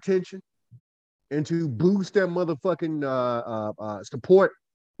garner attention and to boost their motherfucking support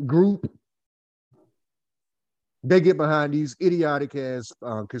group, they get behind these idiotic ass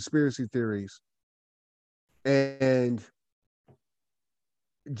conspiracy theories and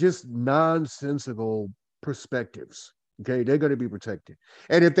just nonsensical perspectives. Okay, they're going to be protected,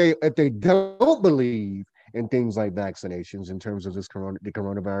 and if they don't believe in things like vaccinations in terms of the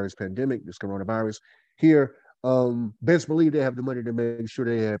coronavirus pandemic, this coronavirus here, best believe they have the money to make sure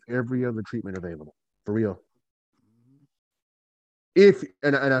they have every other treatment available for real. If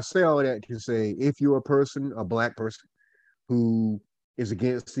and I say all that to say, if you're a person, a black person who is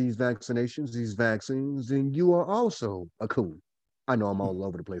against these vaccinations, these vaccines, then you are also a coon. I know I'm all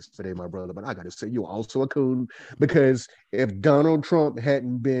over the place today, my brother, but I got to say you're also a coon because if Donald Trump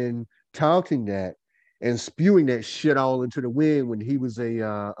hadn't been talking that and spewing that shit all into the wind when he was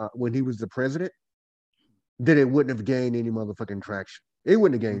the president, then it wouldn't have gained any motherfucking traction. It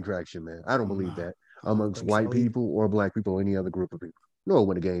wouldn't have gained traction, man. I don't believe Nah, that I don't amongst think so white either. people or black people or any other group of people. No, it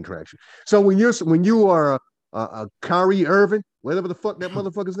wouldn't have gained traction. So when you are a Kyrie Irving, whatever the fuck that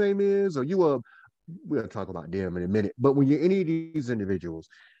motherfucker's name is, or you are, we'll talk about them in a minute. But when you're any of these individuals,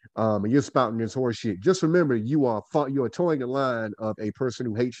 and you're spouting this horse shit, just remember you are towing the line of a person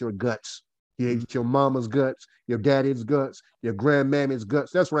who hates your guts. He hates your mama's guts, your daddy's guts, your grandmammy's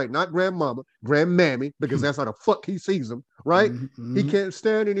guts. That's right, not grandmama, grandmammy, because that's how the fuck he sees them, right? He Mm-hmm. can't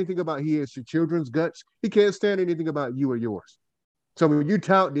stand anything about he hates your children's guts. He can't stand anything about you or yours. So when you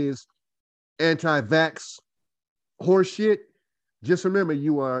tout this anti-vax horse shit, just remember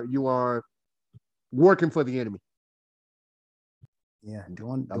you are working for the enemy. Yeah,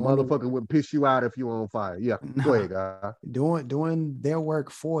 doing A doing the motherfucker work. would piss you out if you were on fire. Yeah, go Nah, ahead, guy. doing their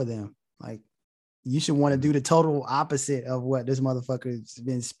work for them. Like you should want to do the total opposite of what this motherfucker's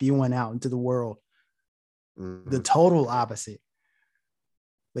been spewing out into the world. The Mm-hmm. total opposite.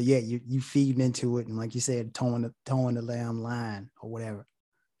 But yeah, you feeding into it, and like you said, towing the lamb line or whatever.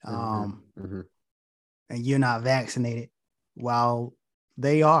 Mm-hmm. Um, Mm-hmm. and you're not vaccinated, while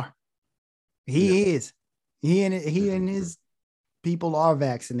they are. Yeah. He is. He and Mm-hmm. his people are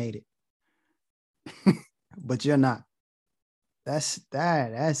vaccinated, but you're not. That's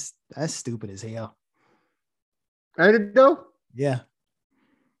stupid as hell. Ain't it though? Yeah,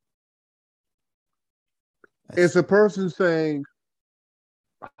 It's that's a person saying,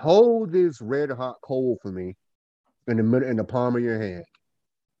 "Hold this red hot coal for me in the palm of your hand,"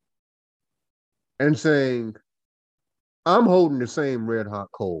 and saying, "I'm holding the same red hot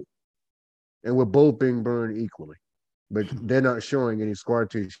coal, and we're both being burned equally." But they're not showing any scar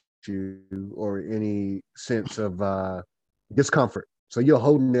tissue or any sense of discomfort. So you're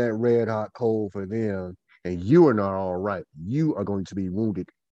holding that red hot coal for them, and you are not all right. You are going to be wounded.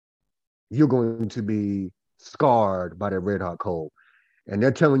 You're going to be scarred by that red hot coal. And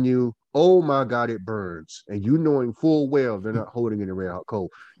they're telling you, oh my God, it burns. And you knowing full well they're not holding any red hot coal.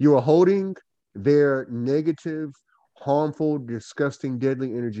 You are holding their negative, harmful, disgusting,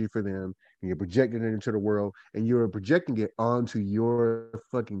 deadly energy for them. And you're projecting it into the world and you're projecting it onto your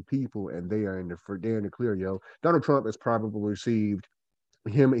fucking people. And they're in the clear, yo. Donald Trump has probably received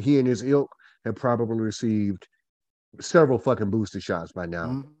he and his ilk have probably received several fucking booster shots by now.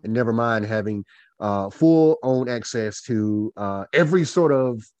 mm, And never mind having full on access to every sort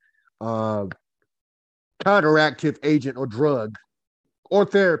of uh, counteractive agent or drug or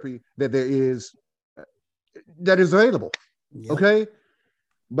therapy that is available. yep. Okay,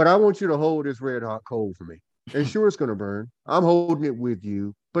 but I want you to hold this red hot coal for me. And sure, it's gonna burn. I'm holding it with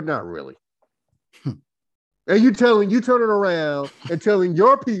you, but not really. And you turning around and telling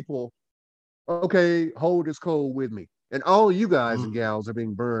your people, okay, hold this coal with me. And all of you guys and Mm, gals are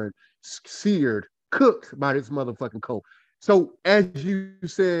being burned, seared, cooked by this motherfucking coal. So, as you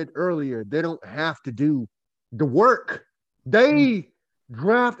said earlier, they don't have to do the work. mm, They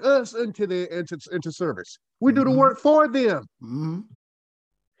draft us into service. We do the mm, work for them. mm,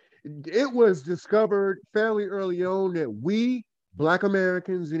 It was discovered fairly early on that we, Black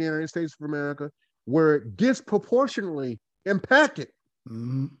Americans in the United States of America, were disproportionately impacted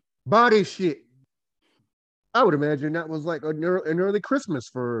mm. by this shit. I would imagine that was like an early Christmas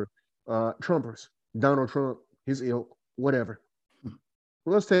for Trumpers, Donald Trump, his ilk, whatever.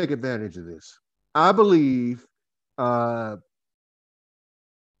 Well, let's take advantage of this. I believe uh,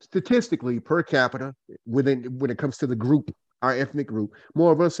 statistically per capita, when it comes to the group, our ethnic group,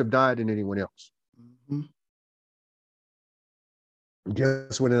 more of us have died than anyone else. Mhm.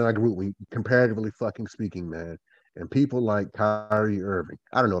 Just within our group, we comparatively fucking speaking, man. And people like Kyrie Irving.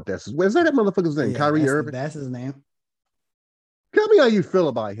 I don't know if that's is that motherfucker's name, Yeah, Kyrie Irving. that's his name. Tell me how you feel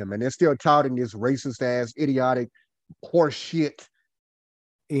about him, and they're still touting this racist ass, idiotic, horse shit,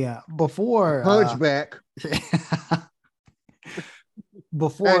 Yeah, before hunchback.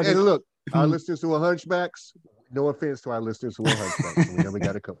 before And look, our the listeners who are hunchbacks, no offense to our listeners who are hunchbacks. We never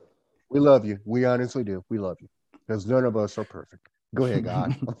got a couple. We love you. We honestly do. We love you. Because none of us are perfect. Go ahead,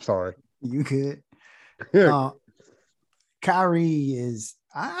 God. I'm sorry. you could. Kyrie is,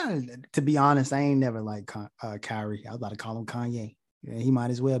 to be honest, I ain't never liked Kyrie. I was about to call him Kanye. Yeah, he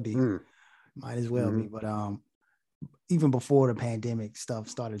might as well be. Might as well be. But even before the pandemic stuff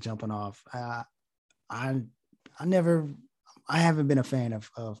started jumping off, I haven't been a fan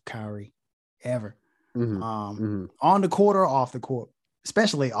of Kyrie ever. On the court or off the court,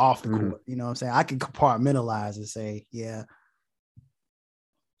 especially off the court. You know what I'm saying? I can compartmentalize and say, yeah,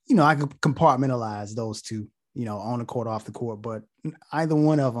 I could compartmentalize those two, on the court, off the court, but either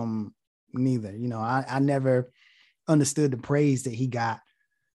one of them, neither. I never understood the praise that he got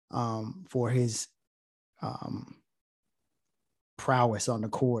for his prowess on the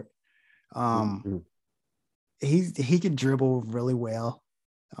court. He can dribble really well.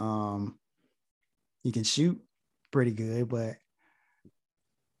 He can shoot pretty good, but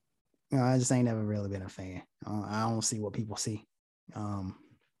I just ain't never really been a fan. I don't see what people see.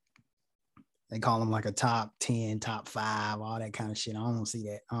 They call him like a top 10, top 5, all that kind of shit. I don't see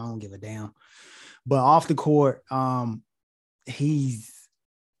that. I don't give a damn. But off the court, he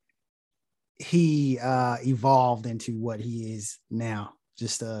evolved into what he is now.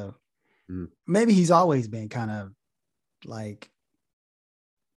 Just maybe he's always been kind of like,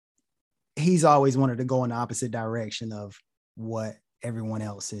 he's always wanted to go in the opposite direction of what everyone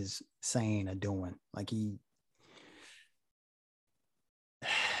else is saying or doing. Like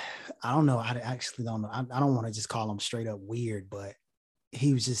I don't know. I actually don't know. I don't want to just call him straight up weird, but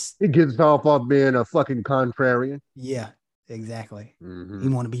he was just. He gets off being a fucking contrarian. Yeah, exactly. He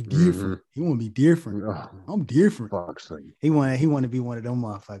want to be different. He want to be different. Oh, I'm different. He want to be one of them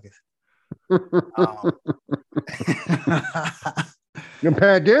motherfuckers. The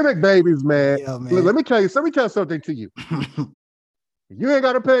pandemic babies, man. Yeah, man. Let me tell something to you. You ain't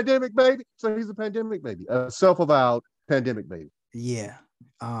got a pandemic baby, so he's a pandemic baby, a self-avowed pandemic baby. Yeah.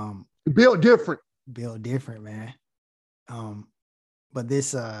 Built different, man. But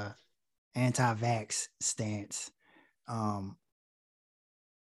this anti-vax stance,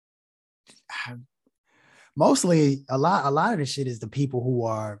 mostly a lot of the shit is the people who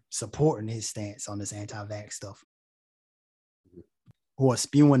are supporting his stance on this anti-vax stuff, who are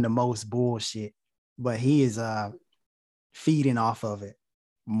spewing the most bullshit, but he is feeding off of it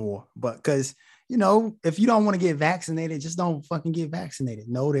more. But because if you don't want to get vaccinated, just don't fucking get vaccinated.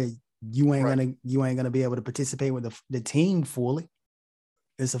 Know that you ain't gonna be able to participate with the team fully.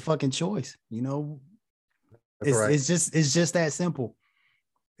 It's a fucking choice, It's just that simple.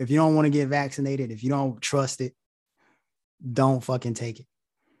 If you don't want to get vaccinated, if you don't trust it, don't fucking take it.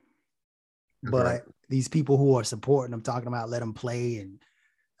 But these people who are supporting them, talking about let them play and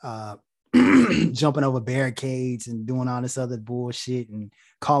jumping over barricades and doing all this other bullshit and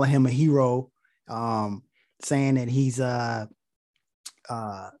calling him a hero, saying that he's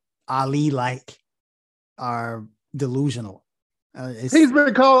Ali-like, are delusional. He's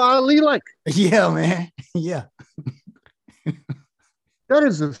been called Ali-like. Yeah, man. Yeah. That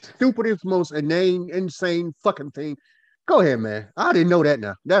is the stupidest, most inane, insane fucking thing. Go ahead, man. I didn't know that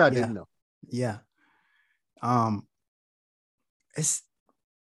now. That I didn't know. Yeah. It's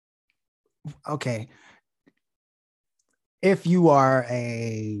okay. If you are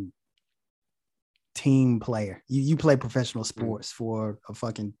a team player, you play professional sports for a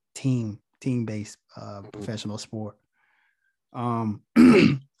fucking team-based professional sport. I'm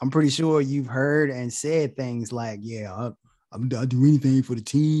pretty sure you've heard and said things like, yeah, I'll do anything for the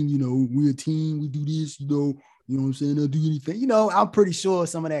team. We're a team. We do this, you know what I'm saying? I'll do anything. I'm pretty sure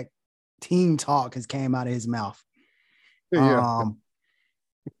some of that team talk has came out of his mouth. Yeah.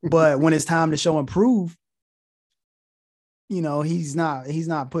 But when it's time to show and prove, he's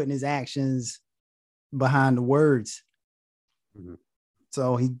not putting his actions behind the words.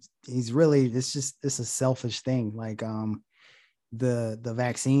 So he's really, it's a selfish thing. Like, the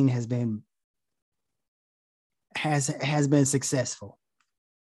vaccine has been successful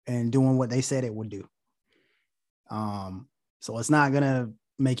in doing what they said it would do. So it's not gonna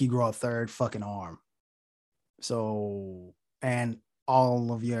make you grow a third fucking arm. So, and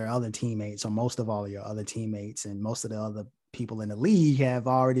all of your other teammates, or most of all of your other teammates, and most of the other people in the league have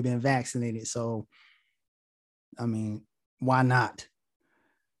already been vaccinated. So, I mean, why not?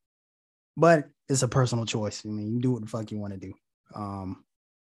 But it's a personal choice. I mean, you do what the fuck you want to do.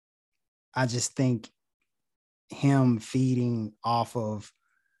 I just think him feeding off of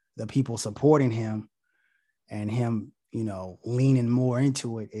the people supporting him and him, you know, leaning more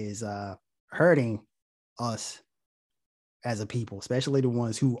into it is hurting us as a people, especially the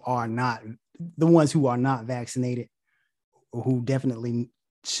ones who are not vaccinated, or who definitely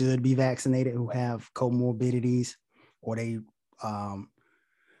should be vaccinated, who have comorbidities, or they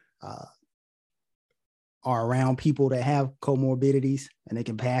are around people that have comorbidities and they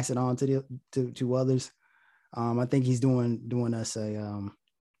can pass it on to others. I think he's doing us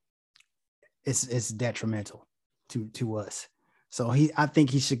it's detrimental to us. So I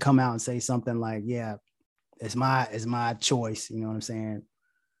think he should come out and say something like, yeah, it's my choice. You know what I'm saying?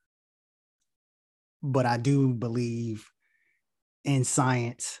 But I do believe in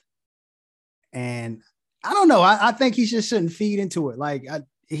science, and I don't know. I think he just shouldn't feed into it. Like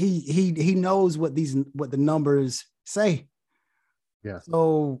he knows what the numbers say. Yeah.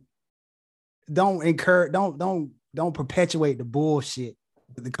 So don't perpetuate the bullshit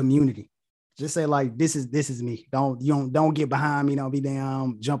with the community. Just say like, this is me. Don't get behind me. Don't be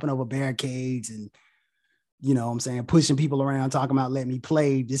down jumping over barricades and, you know what I'm saying, pushing people around, talking about let me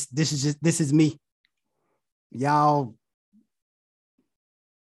play. This is me. Y'all,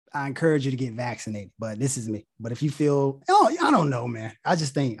 I encourage you to get vaccinated, but this is me. But if you feel, I don't know, man. I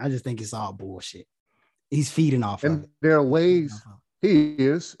just think it's all bullshit. He's feeding off of it. There are ways he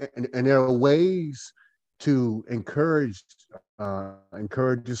is, and there are ways to encourage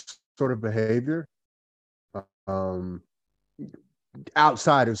this sort of behavior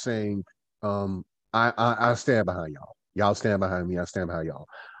outside of saying, I stand behind y'all. Y'all stand behind me. I stand behind y'all.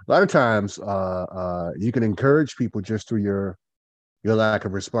 A lot of times, you can encourage people just through your lack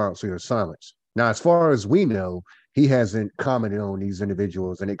of response or your silence. Now, as far as we know, he hasn't commented on these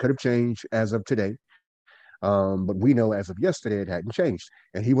individuals, and it could have changed as of today. But we know as of yesterday, it hadn't changed.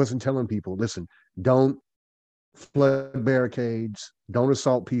 And he wasn't telling people, listen, don't flood barricades, don't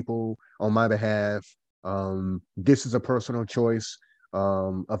assault people on my behalf. This is a personal choice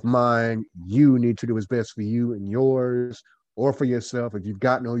of mine. You need to do what's best for you and yours, or for yourself if you've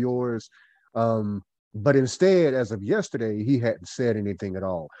got no yours. But instead, as of yesterday, he hadn't said anything at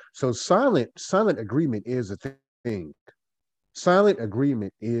all. So silent agreement is a thing. Silent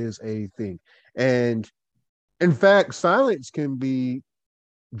agreement is a thing. And in fact, silence can be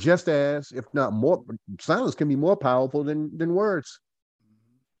just as, if not more, silence can be more powerful than words.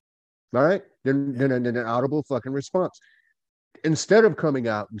 All right? Than an audible fucking response. Instead of coming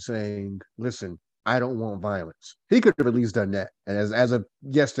out and saying, listen, I don't want violence. He could have at least done that. And as of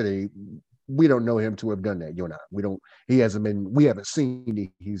yesterday, we don't know him to have done that. You and I. We haven't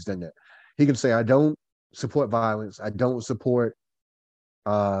seen he's done that. He can say, I don't support violence. I don't support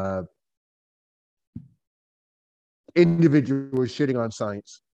individuals shitting on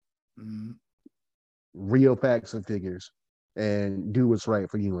science, real facts and figures, and do what's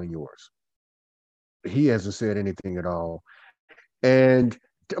right for you and yours. He hasn't said anything at all. And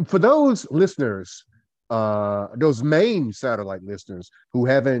for those listeners, those main satellite listeners who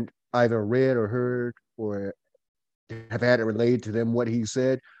haven't either read or heard or have had it relayed to them what he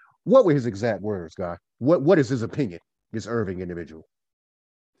said, what were his exact words, Guy? What is his opinion, this Irving individual?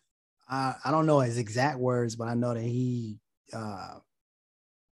 I don't know his exact words, but I know that he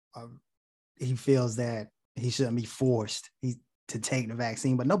feels that he shouldn't be forced to take the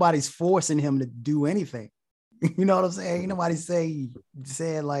vaccine, but nobody's forcing him to do anything. You know what I'm saying? Nobody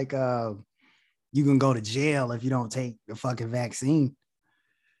said like you can go to jail if you don't take the fucking vaccine.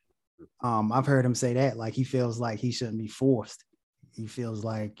 I've heard him say that, like he feels like he shouldn't be forced. He feels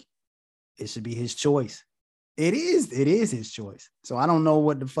like it should be his choice. It is his choice. So I don't know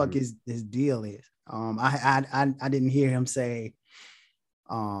what the fuck his deal is. I didn't hear him say,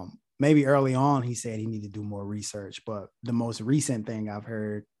 maybe early on he said he needed to do more research, but the most recent thing I've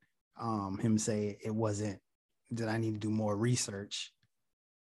heard him say, it wasn't that I need to do more research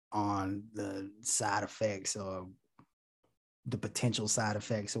on the side effects or the potential side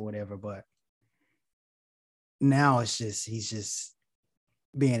effects or whatever, but now it's just, he's just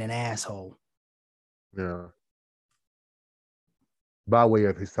being an asshole. Yeah. By way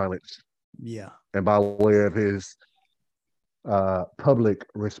of his silence. Yeah. And by way of his public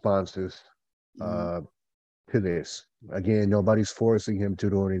responses to this. Again, nobody's forcing him to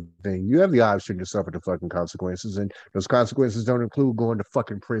do anything. You have the option to suffer the fucking consequences, and those consequences don't include going to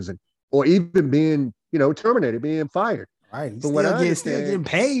fucking prison or even being, terminated, being fired. Right. From what I Still understand, getting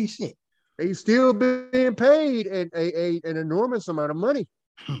paid. Shit. he's still being paid an enormous amount of money.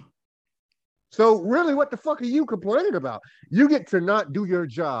 So really, what the fuck are you complaining about? You get to not do your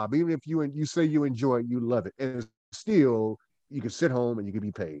job, even if you say you enjoy it, you love it, and still you can sit home and you can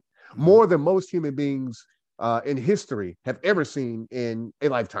be paid more than most human beings in history have ever seen in a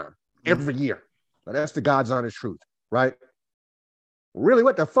lifetime, every year. But that's the God's honest truth, right? Really,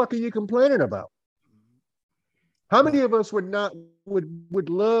 what the fuck are you complaining about? How many of us would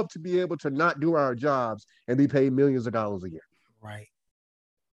love to be able to not do our jobs and be paid millions of dollars a year? Right.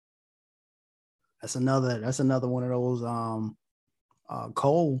 That's another one of those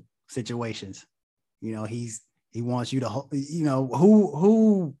Cole situations. You know, he wants you to, you know,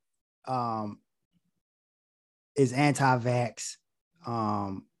 who is anti-vax,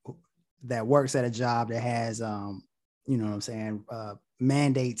 that works at a job that has you know what I'm saying,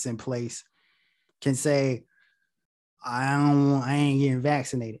 mandates in place, can say, I ain't getting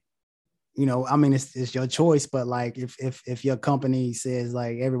vaccinated. You know, I mean, it's your choice, but like if your company says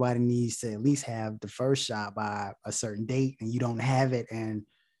like everybody needs to at least have the first shot by a certain date and you don't have it, and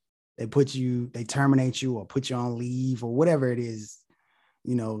they terminate you or put you on leave or whatever it is,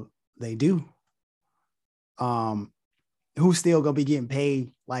 you know, they do. Who's still gonna be getting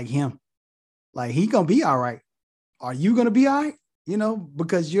paid like him? Like, he gonna be all right. Are you gonna be all right? You know,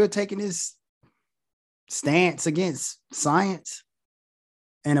 because you're taking this stance against science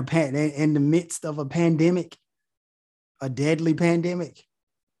in the midst of a pandemic, a deadly pandemic.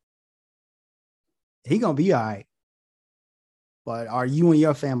 He gonna be all right. But are you and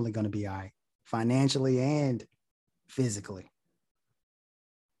your family gonna be all right, financially and physically?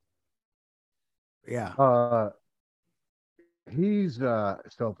 Yeah. He's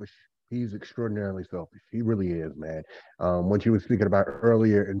selfish. He's extraordinarily selfish. He really is, man. What you were speaking about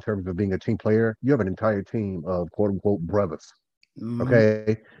earlier in terms of being a team player, you have an entire team of quote unquote brothers,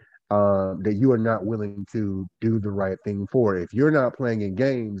 okay, that you are not willing to do the right thing for. If you're not playing in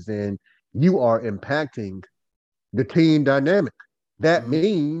games, then you are impacting the team dynamic. That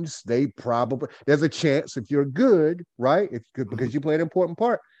means there's a chance if you're good, right? If because you play an important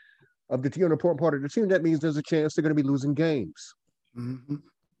part of the team, an important part of the team, that means there's a chance they're going to be losing games.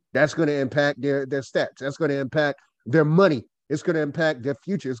 That's going to impact their stats. That's going to impact their money. It's going to impact their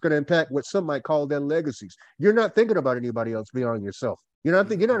future. It's going to impact what some might call their legacies. You're not thinking about anybody else beyond yourself. You're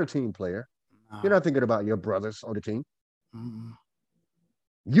not a team player. You're not thinking about your brothers on the team.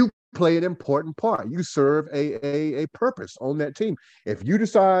 You play an important part. You serve a purpose on that team. If you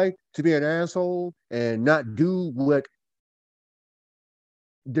decide to be an asshole and not do what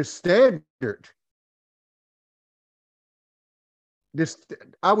the standard,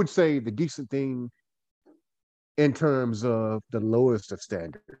 I would say the decent thing in terms of the lowest of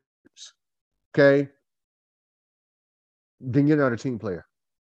standards, okay, then you're not a team player.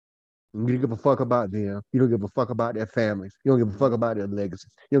 You don't give a fuck about them. You don't give a fuck about their families. You don't give a fuck about their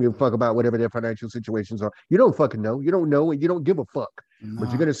legacies. You don't give a fuck about whatever their financial situations are. You don't fucking know. You don't know, and you don't give a fuck. But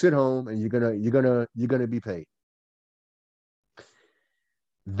you're gonna sit home and you're gonna be paid.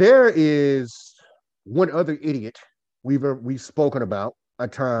 There is one other idiot we've spoken about a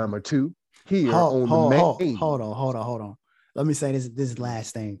time or two here on the main. Hold on. Let me say this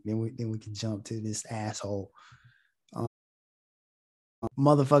last thing, then we can jump to this asshole.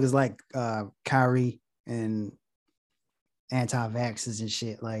 Motherfuckers like Kyrie and anti-vaxxers and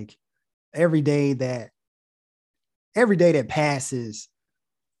shit. Like, every day that passes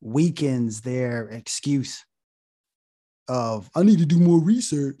weakens their excuse of, I need to do more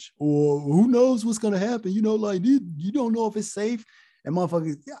research, or who knows what's gonna happen. You know, like, you don't know if it's safe. And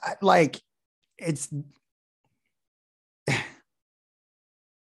motherfuckers, like, it's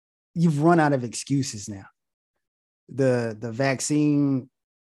you've run out of excuses now. The vaccine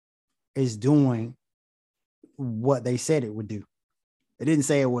is doing what they said it would do. It didn't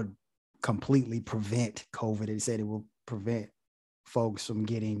say it would completely prevent COVID. It said it will prevent folks from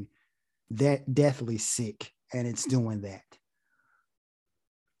getting deathly sick, and it's doing that.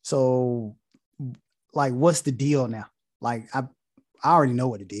 So, like, what's the deal now? Like, I already know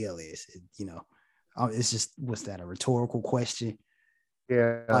what the deal is. You know, it's just, what's that, a rhetorical question?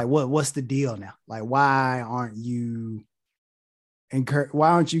 Yeah. Like, what's the deal now? Like, why aren't you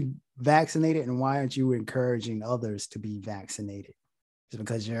vaccinated, and why aren't you encouraging others to be vaccinated? It's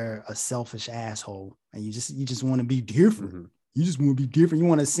because you're a selfish asshole and you just want to be different. You just want to be different. You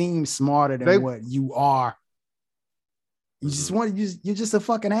want to seem smarter than what you are. You just want to you're just a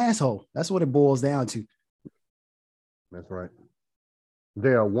fucking asshole. That's what it boils down to. That's right. They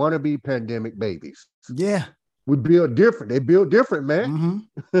are wannabe pandemic babies. Yeah. We build different. They build different, man.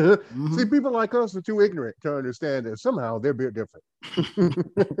 Mm-hmm. See, Mm-hmm. people like us are too ignorant to understand that somehow they're built different.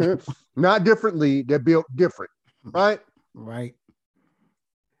 Not differently, they're built different, right? Right.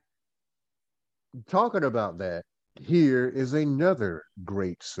 Talking about that, here is another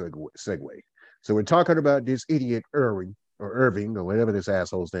great segue. So we're talking about this idiot Irving or whatever this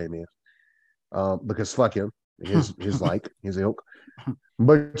asshole's name is, because fuck him, his ilk.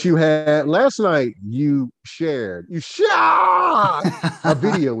 But you had last night. You shot a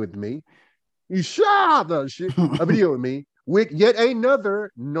video with me. You shot a video with me with yet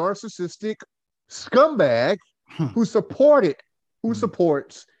another narcissistic scumbag who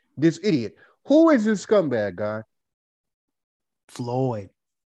supports this idiot. Who is this scumbag guy? Floyd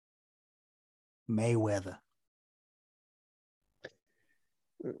Mayweather.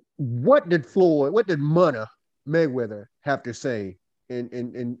 What did Munna Mayweather have to say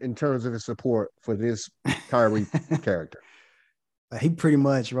in terms of his support for this Kyrie character? He pretty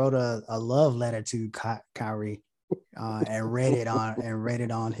much wrote a love letter to Kyrie and read it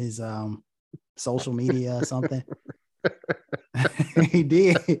on his social media or something. He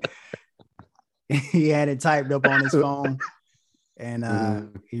did. He had it typed up on his phone,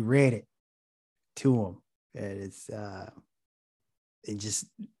 and he read it to him. And it's just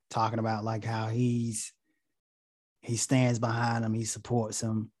talking about like how he stands behind him, he supports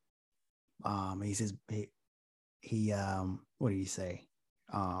him. He says he what did he say?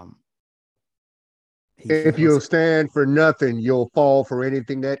 If you'll stand for nothing, you'll fall for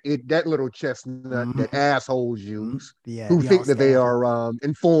anything that little chestnut that assholes use, who think that they are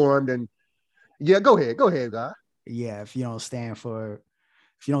informed. And yeah, go ahead, guy. Yeah, if you don't stand for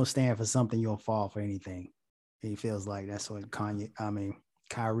something, you'll fall for anything. He feels like that's what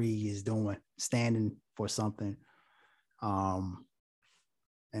Kyrie is doing, standing for something. And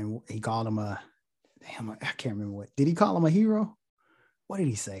he called him I can't remember what. Did he call him a hero? What did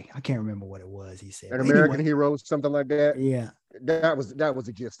he say? I can't remember what it was. He said an American hero, something like that. Yeah, that was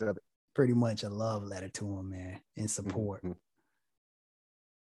the gist of it. Pretty much a love letter to him, man, in support. Mm-hmm.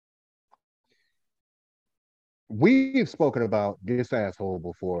 We've spoken about this asshole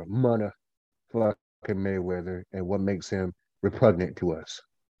before, Munna fucking Mayweather, and what makes him repugnant to us.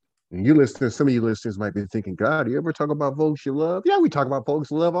 And some of you listeners might be thinking, God, do you ever talk about folks you love? Yeah, we talk about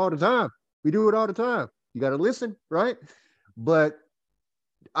folks you love all the time. We do it all the time. You got to listen, right? But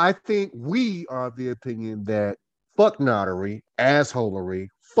I think we are of the opinion that fucknottery, assholery,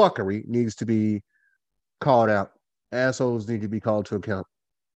 fuckery needs to be called out. Assholes need to be called to account.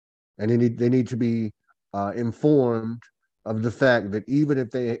 And they need to be informed of the fact that even if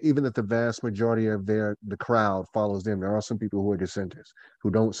the vast majority of the crowd follows them, there are some people who are dissenters, who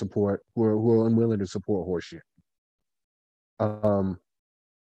are unwilling to support horseshit.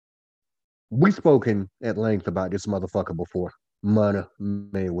 We've spoken at length about this motherfucker before, Munna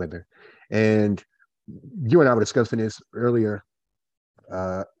Mayweather, and you and I were discussing this earlier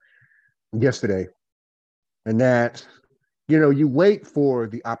yesterday, and that you wait for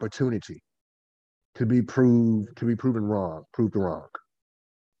the opportunity to be proven wrong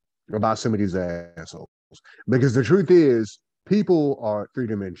about some of these assholes. Because the truth is, people are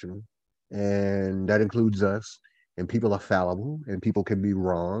three-dimensional, and that includes us, and people are fallible, and people can be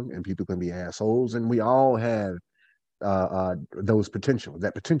wrong, and people can be assholes, and we all have those potential.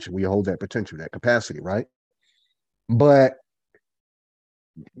 We hold that potential, that capacity, right? But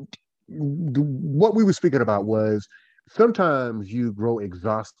what we were speaking about was sometimes you grow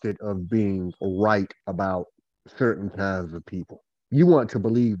exhausted of being right about certain kinds of people. You want to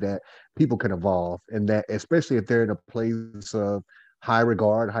believe that people can evolve, and that, especially if they're in a place of high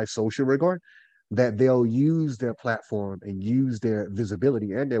regard, high social regard, that they'll use their platform and use their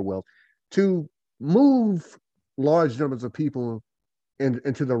visibility and their wealth to move large numbers of people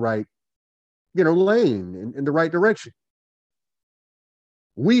into the right, lane, in the right direction.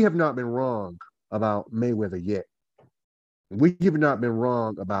 We have not been wrong about Mayweather yet. We have not been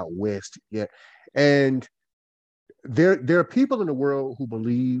wrong about West yet. And there are people in the world who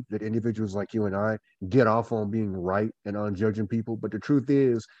believe that individuals like you and I get off on being right and on judging people. But the truth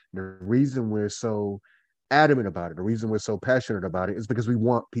is, the reason we're so adamant about it, the reason we're so passionate about it, is because we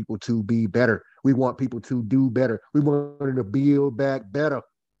want people to be better. We want people to do better. We want them to build back better.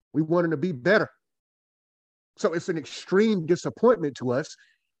 We want them to be better. So it's an extreme disappointment to us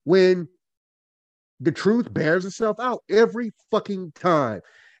when the truth bears itself out every fucking time.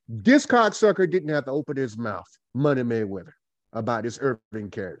 This cocksucker didn't have to open his mouth, Money Mayweather, about this Irving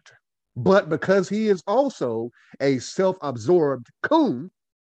character. But because he is also a self-absorbed coon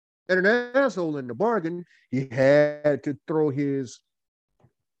and an asshole in the bargain, he had to throw his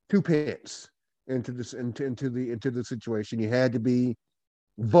 2 pence into the situation. He had to be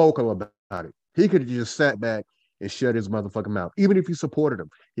vocal about it. He could have just sat back and shut his motherfucking mouth. Even if he supported him,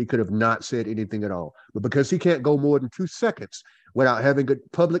 he could have not said anything at all. But because he can't go more than 2 seconds without having good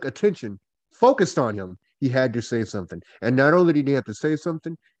public attention focused on him, he had to say something. And not only did he have to say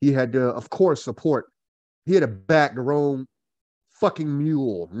something, he had to, of course, support. He had to back the wrong fucking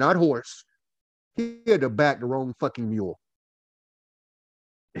mule, not horse. He had to back the wrong fucking mule.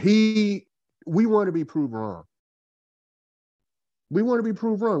 We want to be proved wrong. We want to be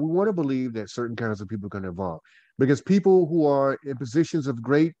proved wrong. We want to believe that certain kinds of people can evolve because people who are in positions of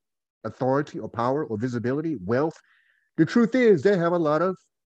great authority or power or visibility, wealth, the truth is they have a lot of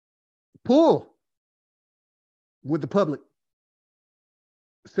pull with the public.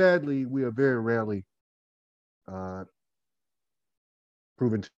 Sadly, we are very rarely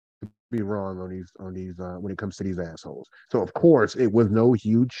proven to be wrong on these when it comes to these assholes. So of course, it was no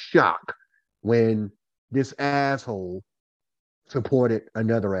huge shock when this asshole supported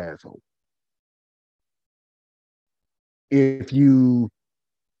another asshole. If you,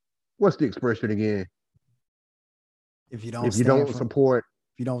 what's the expression again? If you don't if you don't support,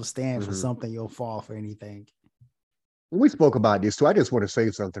 if you don't stand for something, you'll fall for anything. We spoke about this too. I just want to say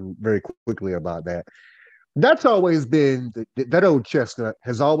something very quickly about that. That's always been that old chestnut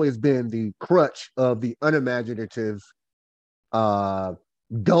has always been the crutch of the unimaginative, dull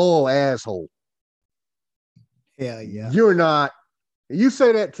asshole. Hell yeah. You're not. You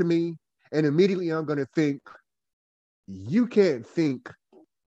say that to me, and immediately I'm going to think you can't think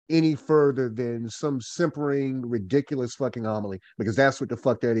any further than some simpering, ridiculous fucking homily, because that's what the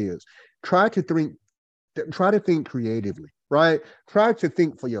fuck that is. Try to think creatively, right? Try to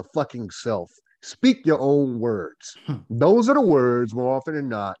think for your fucking self. Speak your own words. Those are the words, more often than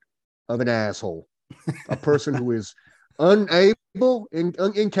not, of an asshole, a person who is unable and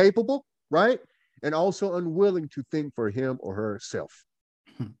incapable, right? And also unwilling to think for him or herself.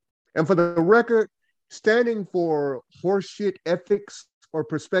 And for the record, standing for horseshit ethics or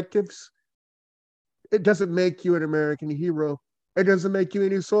perspectives, it doesn't make you an American hero. It doesn't make you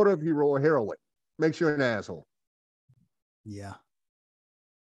any sort of hero or heroine. Makes you an asshole. Yeah.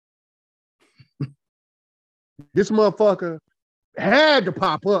 This motherfucker had to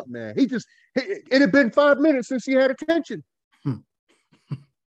pop up, man. It had been 5 minutes since he had attention.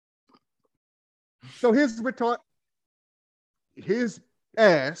 So his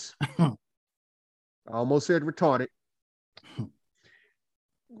ass, I almost said retarded.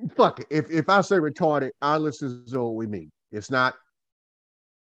 Fuck it. If I say retarded, our listeners know what we mean. It's not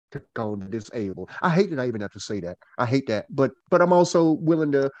on disabled. I hate that I even have to say that. I hate that. But I'm also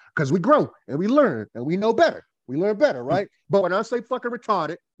willing to, because we grow and we learn and we know better. We learn better, right? But when I say fucking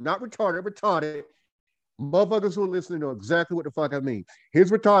retarded, not retarded, motherfuckers who are listening know exactly what the fuck I mean.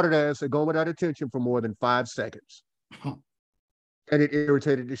 His retarded ass had gone without attention for more than 5 seconds. And it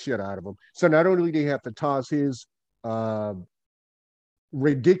irritated the shit out of him. So not only did he have to toss his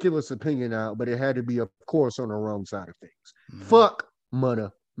ridiculous opinion out, but it had to be, of course, on the wrong side of things. Fuck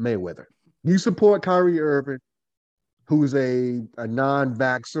Mayweather. You support Kyrie Irving, who's a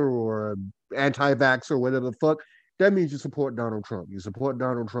non-vaxxer or anti-vaxxer, whatever the fuck. That means you support Donald Trump. You support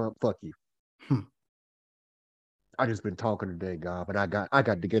Donald Trump, fuck you. I just been talking today, God, but I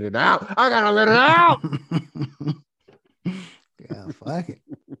got to get it out. I gotta let it out. Yeah, fuck it.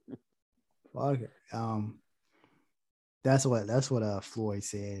 Fuck it. That's what Floyd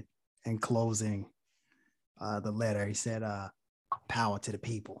said in closing the letter. He said, power to the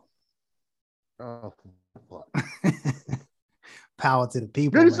people. Oh, fuck. Power to the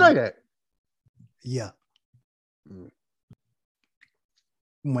people. Did he say that? Yeah.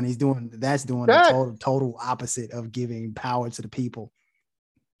 When he's doing the total opposite of giving power to the people.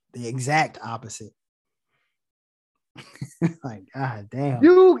 The exact opposite. Like, God damn.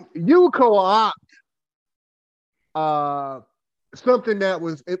 You co-opt something that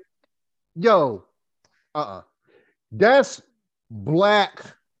was that's black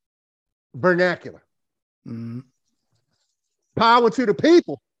vernacular. Power to the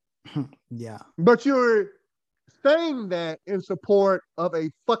people. Yeah. But you're saying that in support of a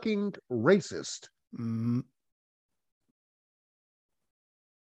fucking racist.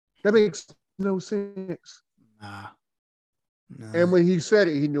 That makes no sense. Nah. And when he said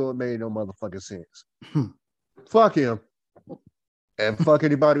it, he knew it made no motherfucking sense. Fuck him. And fuck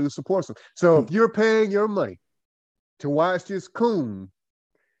anybody who supports him. So if you're paying your money to watch this coon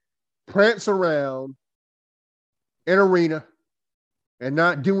prance around an arena and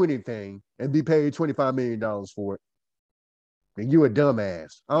not do anything and be paid $25 million for it, then you a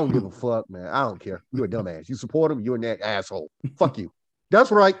dumbass. I don't give a fuck, man. I don't care. You're a dumbass. You support him, you're an asshole. Fuck you.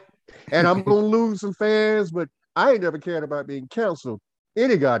 That's right. And I'm gonna lose some fans, but I ain't never cared about being canceled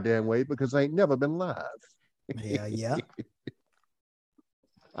any goddamn way because I ain't never been live. Yeah.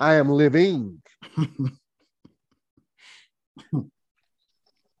 I am living.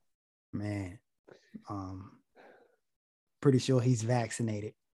 Man, pretty sure he's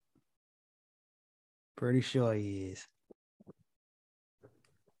vaccinated. Pretty sure he is.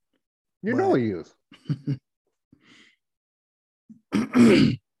 You know he is.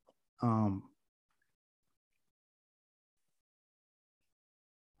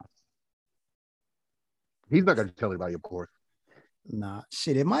 He's not gonna tell anybody, of course. Nah,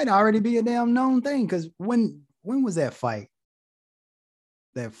 shit, it might already be a damn known thing. Because when was that fight?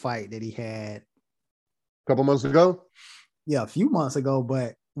 That fight that he had a couple months ago? Yeah, a few months ago.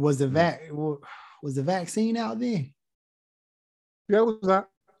 But was the vaccine out then? Yeah, it was out.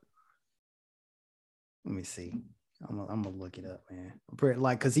 Let me see. I'm gonna look it up, man.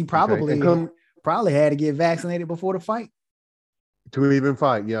 Because he probably had to get vaccinated before the fight. To even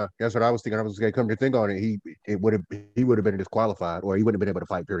fight, yeah, that's what I was thinking. I was going to come to think on it. He would have been disqualified, or he wouldn't have been able to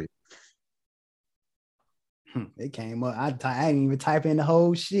fight. Period. It came up. I didn't even type in the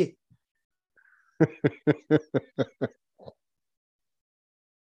whole shit.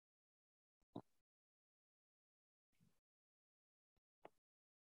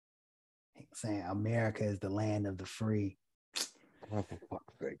 Saying America is the land of the free. Oh, for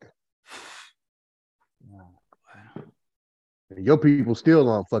fuck's sake. Wow. Your people still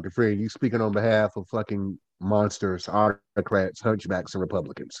aren't fucking free. You speaking on behalf of fucking monsters, autocrats, hunchbacks, and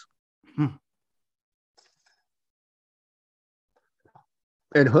Republicans.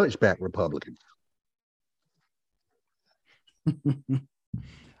 And hunchback Republicans.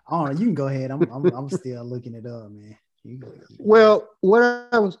 Oh, you can go ahead. I'm still looking it up, man. Well, what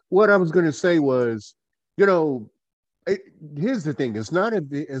I was going to say was, here's the thing. It's not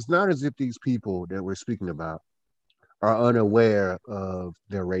as if these people that we're speaking about are unaware of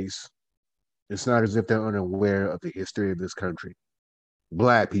their race. It's not as if they're unaware of the history of this country.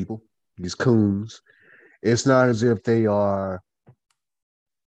 Black people, these coons. It's not as if they are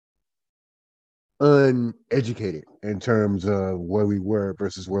uneducated in terms of where we were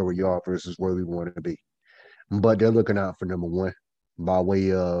versus where we are versus where we want to be. But they're looking out for number one by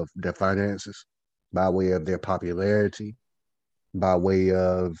way of their finances, by way of their popularity, by way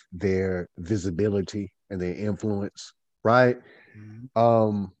of their visibility and their influence, right?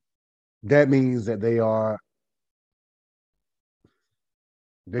 Mm-hmm. That means that they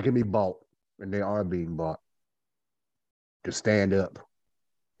can be bought, and they are being bought to stand up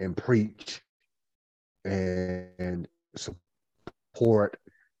and preach and support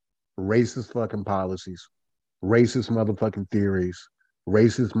racist fucking policies, racist motherfucking theories,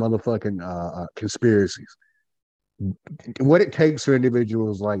 racist motherfucking conspiracies. What it takes for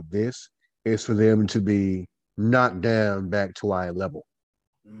individuals like this is for them to be knocked down back to our level,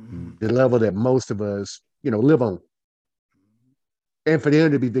 the level that most of us, live on, and for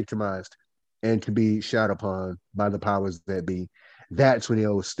them to be victimized and to be shot upon by the powers that be. That's when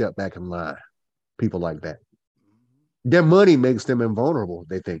they'll step back in line. People like that. Their money makes them invulnerable,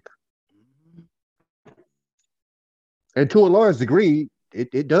 they think. And to a large degree,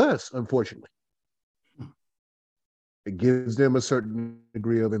 it does, unfortunately. It gives them a certain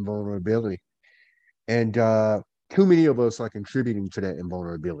degree of invulnerability. And too many of us are contributing to that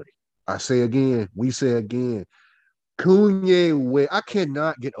invulnerability. I say again, we say again, Kanye, I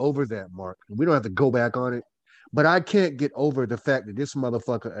cannot get over that, Mark. We don't have to go back on it, but I can't get over the fact that this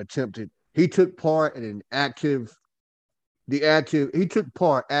motherfucker he took part in he took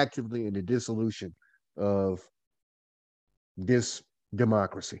part actively in the dissolution of this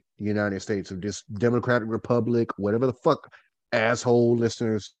democracy, the United States, of this democratic republic, whatever the fuck asshole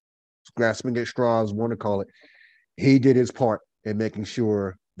listeners grasping at straws want to call it. He did his part in making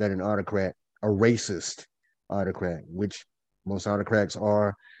sure that an autocrat, a racist autocrat, which most autocrats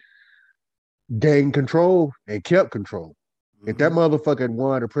are, gained control and kept control. If that motherfucker had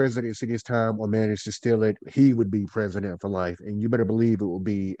won the presidency this time or managed to steal it, he would be president for life. And you better believe it will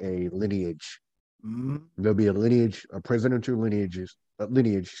be a lineage. There'll be a presidential lineage, of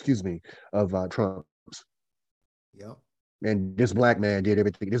Trump's. Yep. And this black man did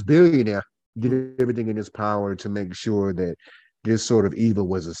everything. This billionaire did everything in his power to make sure that this sort of evil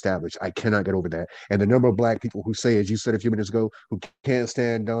was established. I cannot get over that. And the number of black people who say, as you said a few minutes ago, who can't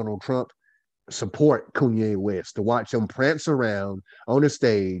stand Donald Trump, support Kanye West, to watch him prance around on a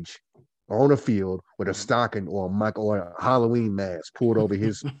stage or on a field with a stocking or a Halloween mask pulled over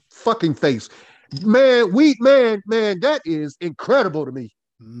his fucking face. Man, that is incredible to me.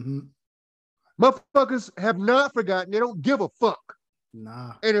 Motherfuckers have not forgotten. They don't give a fuck.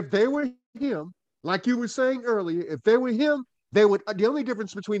 Nah. And if they were him, like you were saying earlier, if they were him, they would. The only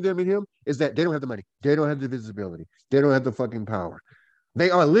difference between them and him is that they don't have the money, they don't have the visibility, they don't have the fucking power. They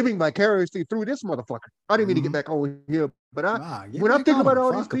are living vicariously through this motherfucker. I didn't mean to get back on here, but Nah, get when I back think on about them.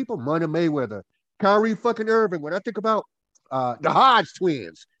 all these Fuck them. people, Money Mayweather, Kyrie fucking Irving, when I think about the Hodge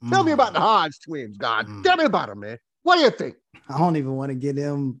twins, tell me about the Hodge twins, God. Tell me about them, man. What do you think? I don't even want to give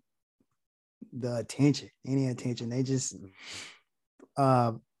them the attention, any attention. They just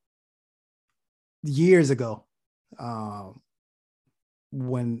years ago,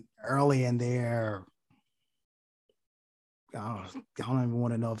 when early in their I don't even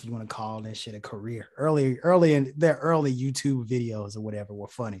want to know if you want to call that shit a career. Early in their early YouTube videos or whatever were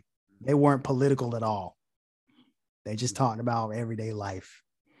funny. They weren't political at all. They just talked about everyday life.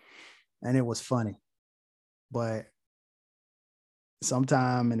 And it was funny. But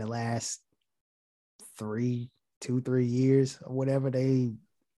sometime in the last 3 years or whatever, they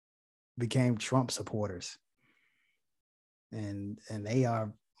became Trump supporters. And they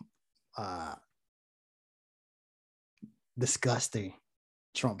are disgusting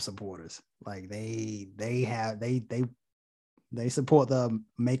Trump supporters. Like they support the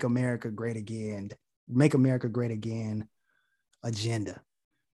Make America Great Again agenda.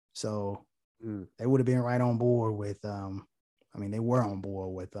 So they would have been right on board with they were on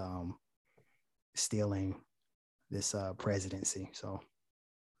board with stealing this presidency. So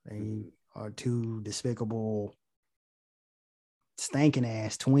they are two despicable stinking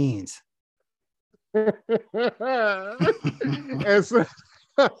ass twins. and, so,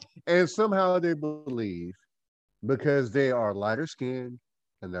 and somehow they believe, because they are lighter skinned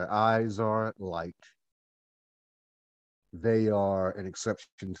and their eyes are light, they are an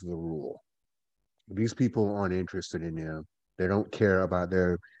exception to the rule. These people aren't interested in them. They don't care about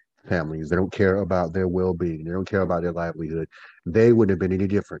their families. They don't care about their well-being. They don't care about their livelihood. They wouldn't have been any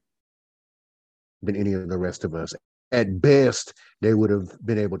different than any of the rest of us. At best, they would have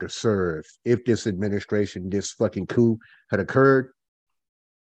been able to serve if this administration, this fucking coup had occurred,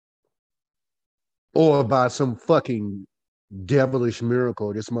 or by some fucking devilish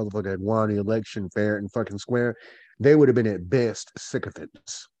miracle, this motherfucker had won the election fair and fucking square. They would have been at best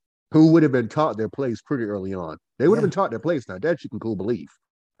sycophants who would have been taught their place pretty early on. They would have been taught their place. Now that you can cool believe,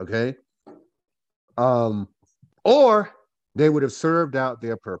 okay? Or they would have served out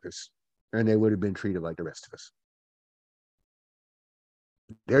their purpose and they would have been treated like the rest of us.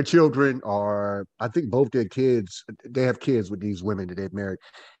 Their children are, I think both their kids, they have kids with these women that they've married.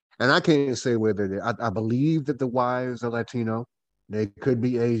 And I can't say whether I believe that the wives are Latino. They could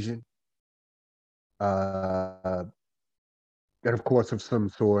be Asian. And of course, of some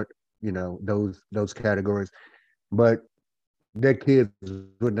sort, those categories. But their kids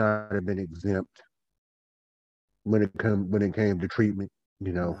would not have been exempt when it came to treatment,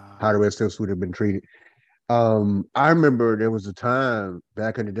 how the rest of us would have been treated. I remember there was a time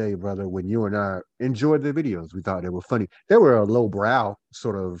back in the day, brother, when you and I enjoyed the videos. We thought they were funny. They were a lowbrow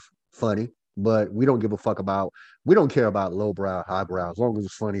sort of funny, but we don't give a fuck about, we don't care about lowbrow, highbrow. As long as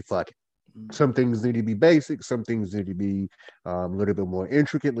it's funny, fuck it. Some things need to be basic. Some things need to be a little bit more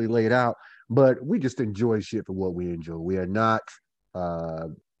intricately laid out, but we just enjoy shit for what we enjoy. We are not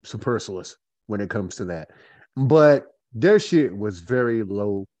superfluous when it comes to that. But their shit was very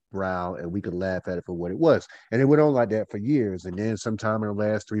low brow and we could laugh at it for what it was. And it went on like that for years. And then sometime in the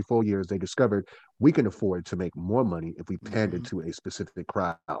last 3-4 years, they discovered we can afford to make more money if we pandered to a specific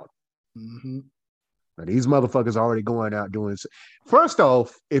crowd. Now, these motherfuckers already going out doing. First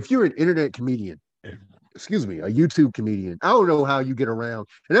off, if you're an internet comedian, a YouTube comedian, I don't know how you get around.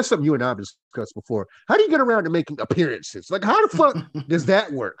 And that's something you and I have discussed before. How do you get around to making appearances? Like, how the fuck does that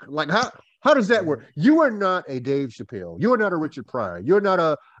work? Like, how does that work? You are not a Dave Chappelle. You are not a Richard Pryor. You're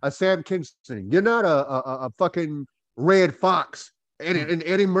not a Sam Kinison. You're not a fucking Red Fox and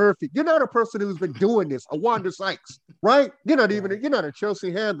Eddie Murphy. You're not a person who's been doing this, a Wanda Sykes, right? You're not a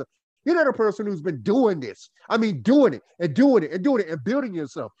Chelsea Handler. You're not a person who's been doing this. I mean, doing it and doing it and doing it and building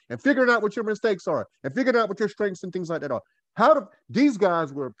yourself and figuring out what your mistakes are and figuring out what your strengths and things like that are. These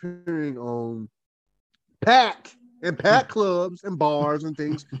guys were appearing on packed clubs and bars and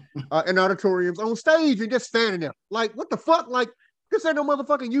things and auditoriums on stage and just standing there. Like, what the fuck? Like, this ain't no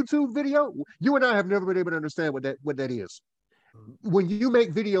motherfucking YouTube video. You and I have never been able to understand what that is. When you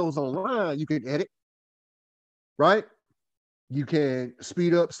make videos online, you can edit, right? You can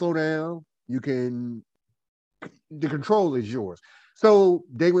speed up, slow down. The control is yours. So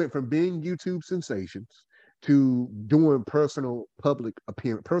they went from being YouTube sensations to doing personal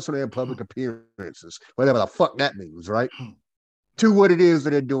and public appearances, whatever the fuck that means, right? To what it is that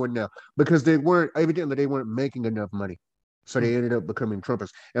they're doing now, because evidently they weren't making enough money So they ended up becoming Trumpers.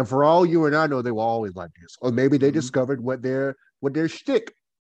 And for all you and I know, they were always like this. Or maybe they discovered what their shtick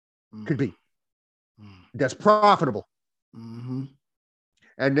could be. That's profitable. And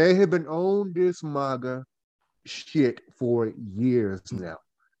they have been on this MAGA shit for years now.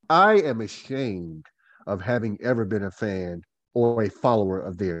 I am ashamed of having ever been a fan or a follower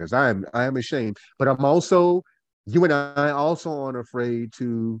of theirs. I am ashamed, but I'm also, you and I also aren't afraid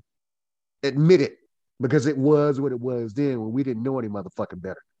to admit it because it was what it was then when we didn't know any motherfucking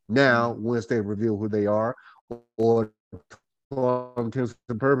better. Now, once they reveal who they are or for all intents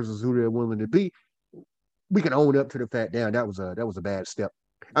and purposes who they're willing to be, we can own up to the fact, damn, that was a bad step.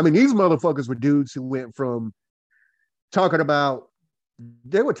 I mean, these motherfuckers were dudes who went from talking about,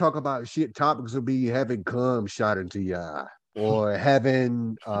 they would talk about shit. Topics would be having cum shot into your eye, or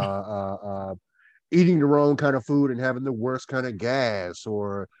having eating the wrong kind of food and having the worst kind of gas,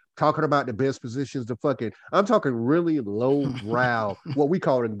 or talking about the best positions to fucking. I'm talking really low brow, what we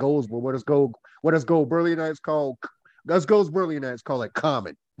call in Goldsboro. What does Goldsboro Nights call? Us Goldsboro Nights call it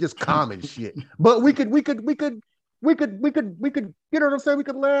common, just common shit. But we could, you know what I'm saying? We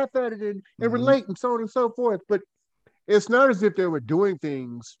could laugh at it and relate and so on and so forth. But it's not as if they were doing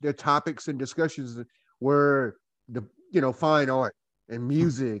things, their topics and discussions were the, fine art and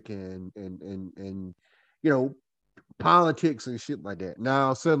music and politics and shit like that.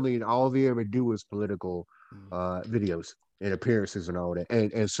 Now suddenly all they ever do is political videos and appearances and all that.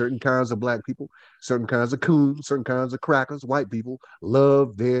 And certain kinds of black people, certain kinds of coons, certain kinds of crackers, white people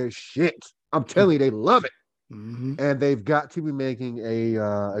love their shit. I'm telling you, they love it. And they've got to be making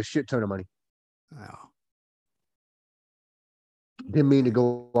a shit ton of money. Wow. Didn't mean to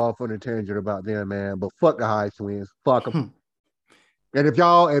go off on a tangent about them, man, but fuck the High Twins. Fuck them. And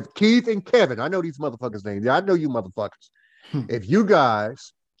if Keith and Kevin, I know these motherfuckers' names. I know you motherfuckers. If you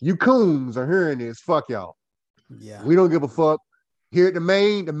guys, you coons are hearing this, fuck y'all. Yeah. We don't give a fuck. Here at the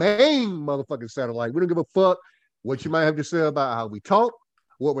main motherfucking satellite, we don't give a fuck what you might have to say about how we talk,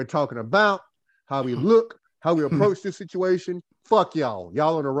 what we're talking about, how we look, how we approach this situation. Fuck y'all.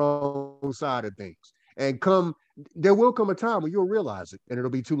 Y'all on the wrong side of things. And there will come a time when you'll realize it and it'll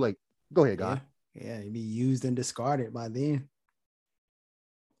be too late. Go ahead, guy. Yeah, it'll be used and discarded by then.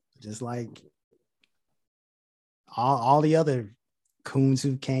 Just like all the other coons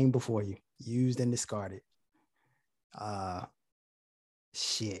who came before you, used and discarded.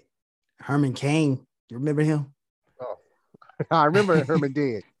 Shit. Herman Cain, you remember him? Oh, I remember Herman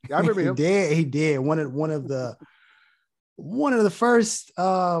dead. I remember him. He did. One of the first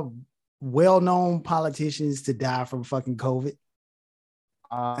well-known politicians to die from fucking COVID.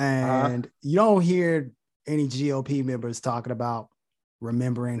 And you don't hear any GOP members talking about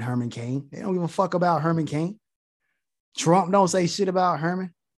remembering Herman Cain. They don't give a fuck about Herman Cain. Trump don't say shit about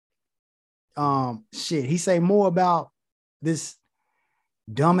Herman. Shit, he say more about this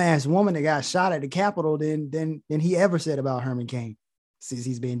dumbass woman that got shot at the Capitol than he ever said about Herman Cain since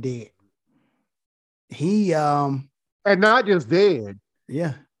he's been dead. He and not just dead.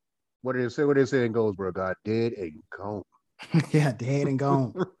 Yeah. What did it say in Goldsboro? God, dead and gone. Yeah, dead and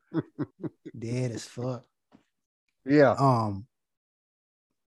gone. Dead as fuck. Yeah.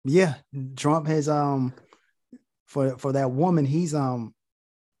 Yeah, Trump has for that woman, he's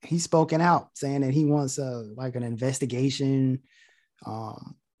spoken out saying that he wants like an investigation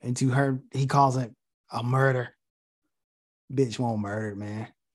into her. He calls it a murder. Bitch won't murder, man.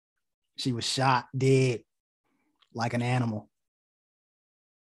 She was shot dead like an animal.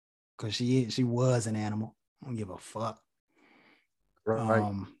 Cause she was an animal. I don't give a fuck.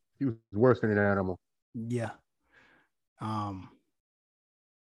 Right. He was worse than an animal. Yeah.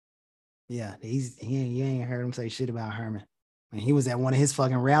 Yeah, he ain't heard him say shit about Herman. And he was at one of his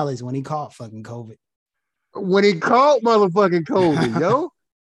fucking rallies when he caught fucking COVID. When he caught motherfucking COVID, yo.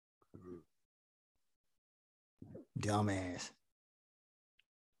 Dumbass.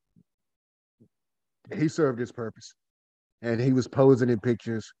 He served his purpose. And he was posing in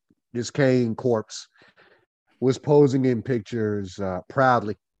pictures. This Cain corpse was posing in pictures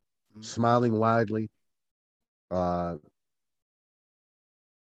proudly, smiling widely,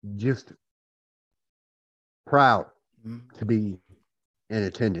 just proud to be in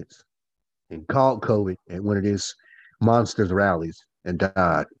attendance, and caught COVID at one of these monsters rallies and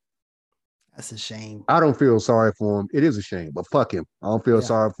died. That's a shame. I don't feel sorry for him. It is a shame, but fuck him. I don't feel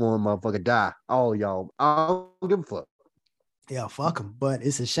sorry for him. Motherfucker, die. All y'all. I don't give a fuck. Yeah, fuck him. But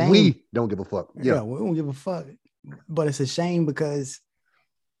it's a shame. We don't give a fuck. Yeah, we don't give a fuck. But it's a shame because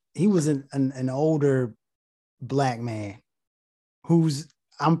he was an older black man who's,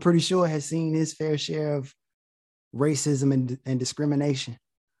 I'm pretty sure, has seen his fair share of racism and discrimination.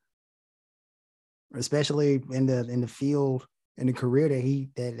 especially in the field, in the career that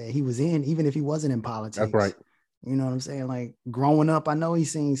he was in, even if he wasn't in politics. That's right. You know what I'm saying? Like growing up, I know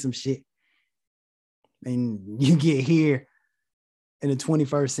he's seen some shit. And you get here in the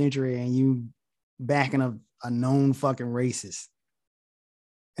 21st century and you backing a known fucking racist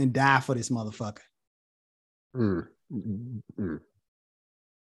and die for this motherfucker.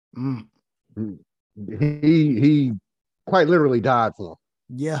 He quite literally died for him.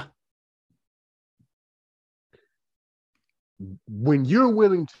 Yeah. When you're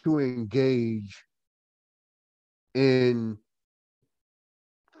willing to engage in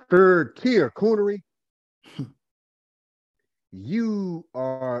third tier coonery, you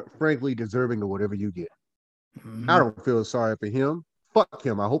are frankly deserving of whatever you get. I don't feel sorry for him. Fuck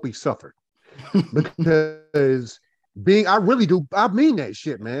him. I hope he suffered. Because I really do. I mean that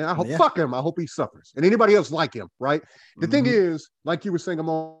shit, man. I hope fuck him. I hope he suffers. And anybody else like him, right? The thing is, like you were saying a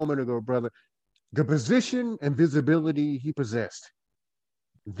moment ago, brother, the position and visibility he possessed,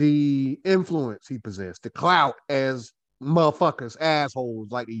 the influence he possessed, the clout, as motherfuckers,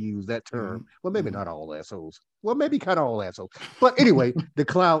 assholes like to use that term. Well, maybe not all assholes. Well, maybe kind of all assholes. But anyway, the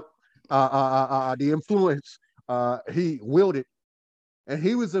clout, the influence, he wielded, and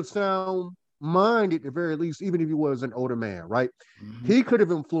he was of sound mind at the very least, even if he was an older man, right? He could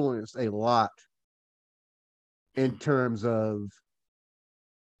have influenced a lot in terms of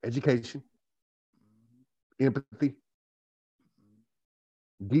education, empathy,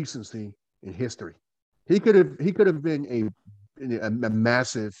 decency, and history. He could have been a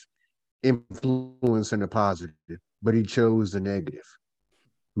massive influence in the positive, but he chose the negative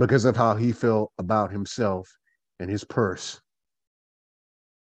because of how he felt about himself and his purse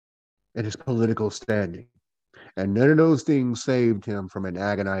and his political standing. And none of those things saved him from an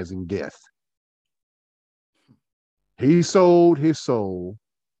agonizing death. He sold his soul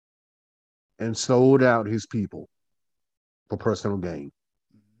and sold out his people for personal gain.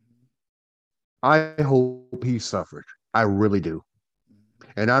 I hope he suffered. I really do.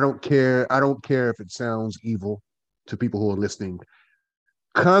 And I don't care if it sounds evil to people who are listening.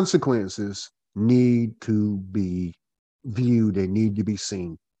 Consequences need to be viewed. They need to be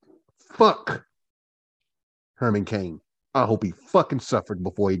seen. Fuck Herman Cain. I hope he fucking suffered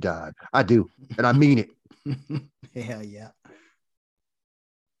before he died. I do. And I mean it. Hell yeah.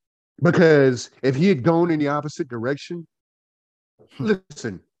 Because if he had gone in the opposite direction,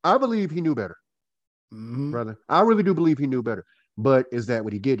 listen, I believe he knew better. Brother. I really do believe he knew better. But is that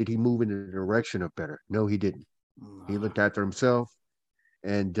what he did? Did he move in the direction of better? No, he didn't. He looked after himself,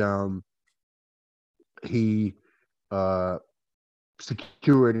 and he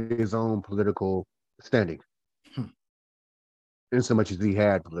secured his own political standing. In so much as he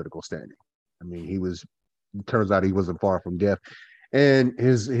had political standing. I mean, turns out he wasn't far from death. And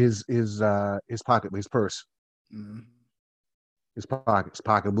his pocket, his purse. His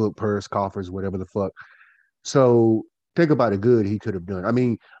pocketbook, purse, coffers, whatever the fuck. So think about the good he could have done. I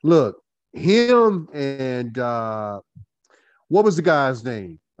mean, look, him and what was the guy's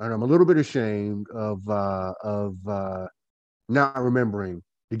name? And I'm a little bit ashamed of not remembering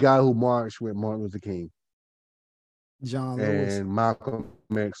the guy who marched with Martin Luther King. John Lewis. And Malcolm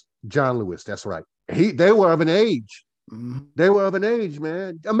X. John Lewis, that's right. They were of an age. They were of an age,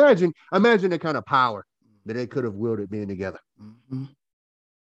 man. Imagine the kind of power that they could have wielded being together.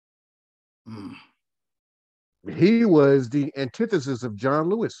 He was the antithesis of John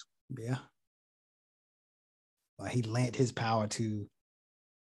Lewis. Yeah. Well, he lent his power to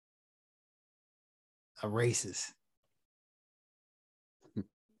a racist.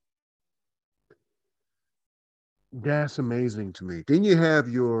 That's amazing to me. Then you have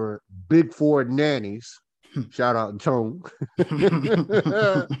your big four nannies. Shout out Tone.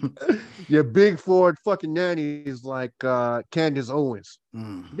 Your big four fucking nannies like Candace Owens.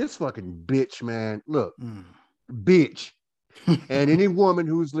 This fucking bitch, man. Look, bitch. And any woman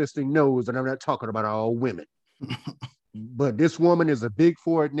who's listening knows that I'm not talking about all women. But this woman is a big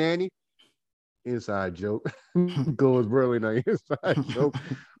four nanny. Inside joke. Goes really nice. Inside joke.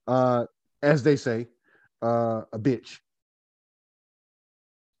 As they say. A bitch.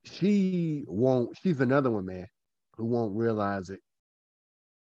 She's another one, man, who won't realize it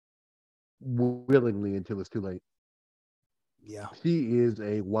willingly until it's too late. Yeah. She is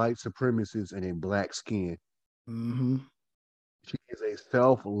a white supremacist in a black skin. She is a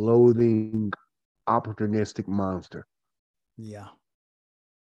self-loathing, opportunistic monster. Yeah.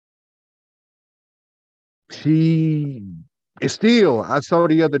 She is still, I saw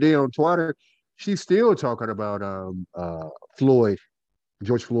the other day on Twitter, she's still talking about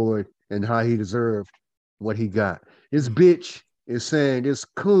George Floyd, and how he deserved what he got. This bitch is saying this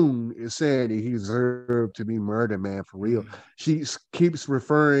coon is saying that he deserved to be murdered, man, for real. She keeps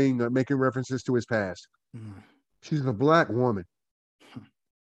referring, making references to his past. She's a black woman.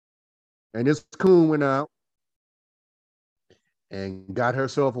 And this coon went out and got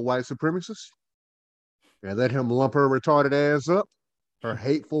herself a white supremacist and let him lump her retarded ass up, her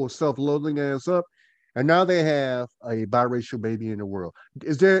hateful, self-loathing ass up. And now they have a biracial baby in the world.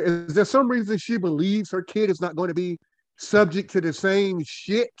 Is there some reason she believes her kid is not going to be subject to the same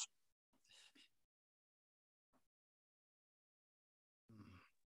shit?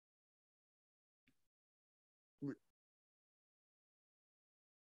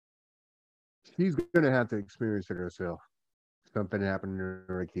 She's going to have to experience it herself. Something happened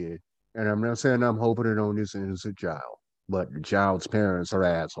to her kid. And I'm not saying I'm hoping it on this innocent child, but the child's parents are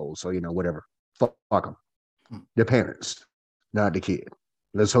assholes. So, whatever. Fuck them. The parents, not the kid.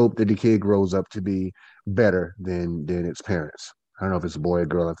 Let's hope that the kid grows up to be better than its parents. I don't know if it's a boy or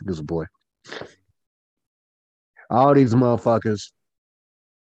girl. I think it's a boy. All these motherfuckers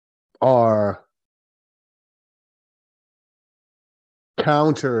are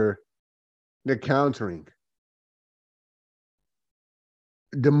countering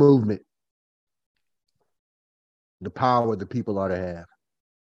the movement, the power the people ought to have.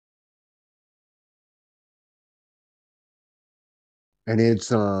 And it's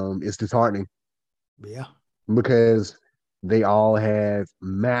disheartening. Yeah. Because they all have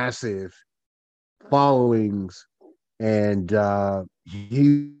massive followings and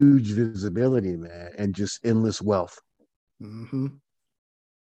huge visibility, man, and just endless wealth.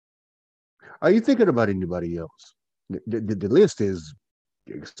 Are you thinking about anybody else? The list is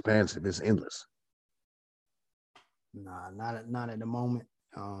expansive. It's endless. Nah, not at the moment.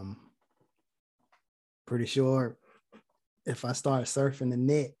 Pretty sure if I start surfing the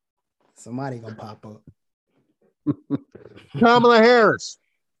net, somebody gonna pop up. Kamala Harris.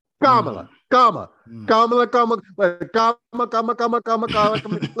 Kamala.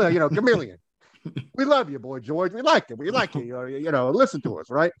 Chameleon. We love you, boy George. We like you. We like you. Listen to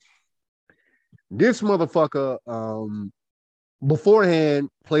us, right? This motherfucker beforehand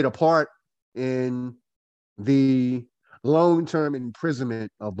played a part in the long-term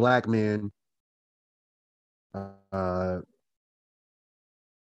imprisonment of black men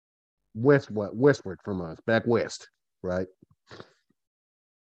westward from us, back west, right?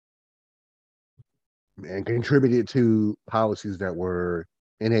 And contributed to policies that were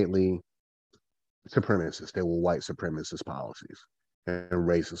innately supremacist. They were white supremacist policies and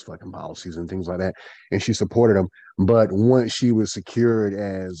racist fucking policies and things like that. And she supported them. But once she was secured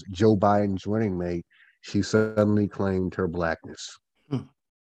as Joe Biden's running mate, she suddenly claimed her blackness.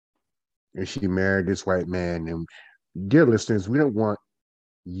 And she married this white man. And dear listeners, we don't want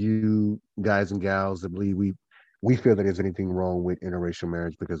you guys and gals to believe we feel that there's anything wrong with interracial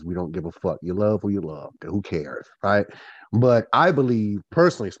marriage because we don't give a fuck. You love who you love. Who cares, right? But I believe,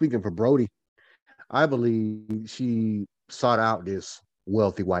 personally, speaking for Brody, I believe she sought out this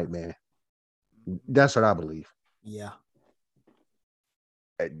wealthy white man. That's what I believe. Yeah.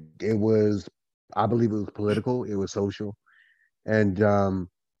 It was, I believe it was political. It was social. And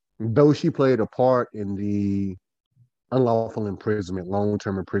though she played a part in the unlawful imprisonment,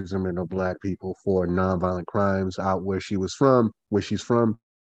 long-term imprisonment of black people for nonviolent crimes out where she's from,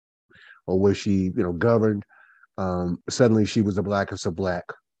 or where she, governed. Suddenly she was the blackest of black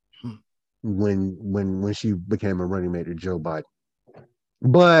when she became a running mate to Joe Biden.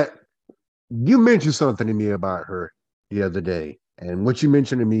 But you mentioned something to me about her the other day, and what you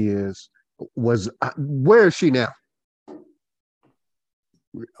mentioned to me was where is she now?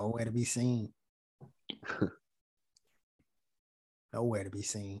 Nowhere to be seen. Nowhere to be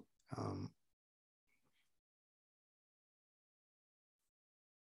seen.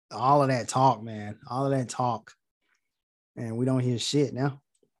 All of that talk, man. All of that talk. And we don't hear shit now.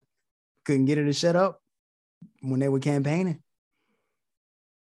 Couldn't get her to shut up when they were campaigning.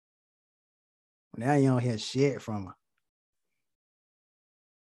 Now you don't hear shit from her.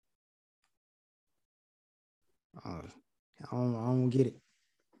 I don't get it.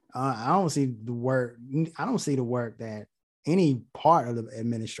 I don't see the work. I don't see the work that any part of the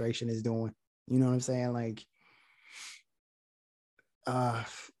administration is doing. You know what I'm saying? Like,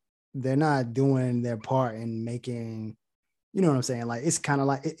 they're not doing their part in making, you know what I'm saying? Like, it's kind of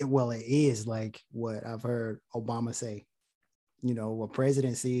like, it is like what I've heard Obama say. A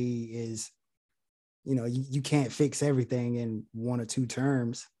presidency is, you can't fix everything in 1 or 2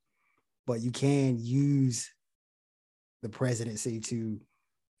 terms, but you can use the presidency to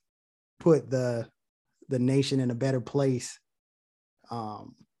put the nation in a better place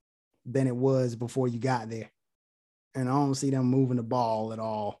than it was before you got there. and I don't see them moving the ball at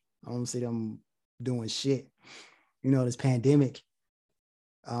all. I don't see them doing shit. This pandemic.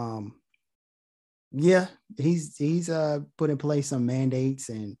 Yeah, he's put in place some mandates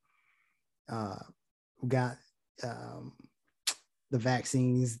and got the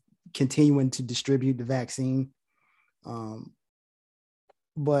vaccines, continuing to distribute the vaccine.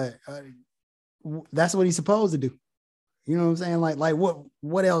 But that's what he's supposed to do. You know what I'm saying? Like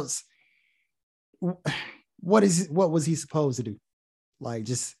what else? What was he supposed to do? Like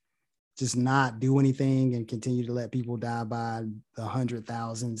just not do anything and continue to let people die by the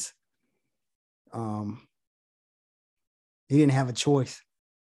 100,000s. He didn't have a choice.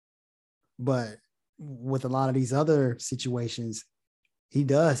 But with a lot of these other situations, he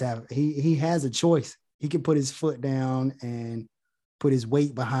has a choice. He can put his foot down and put his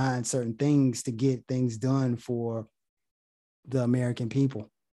weight behind certain things to get things done for the American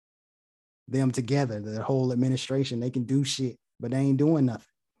people. Them together, the whole administration, they can do shit, but they ain't doing nothing.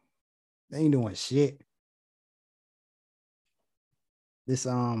 They ain't doing shit. This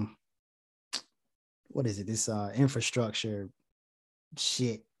what is it? This infrastructure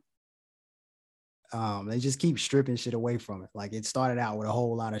shit. They just keep stripping shit away from it. Like it started out with a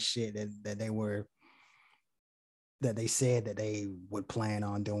whole lot of shit that they said that they would plan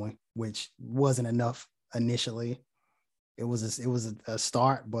on doing, which wasn't enough initially. It was a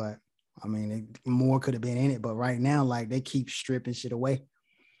start, but I mean, more could have been in it. But right now, like they keep stripping shit away,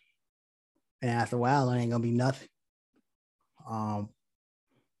 and after a while, it ain't gonna be nothing. But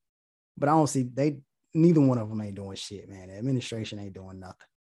I don't see neither one of them ain't doing shit, man. The administration ain't doing nothing.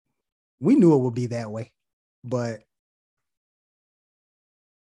 We knew it would be that way, but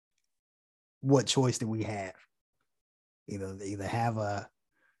what choice do we have? Either have a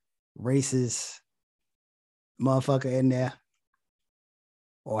racist motherfucker in there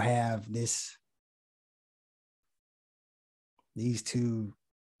or have these two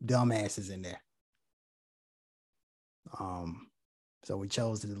dumbasses in there. So we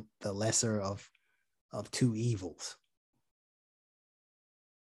chose the lesser of two evils.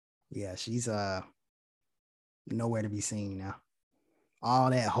 Yeah, she's nowhere to be seen now.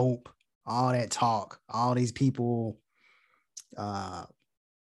 All that hope, all that talk, all these people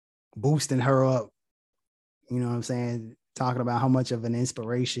boosting her up, you know what I'm saying? Talking about how much of an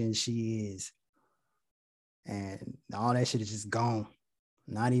inspiration she is. And all that shit is just gone.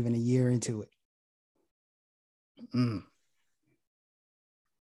 Not even a year into it.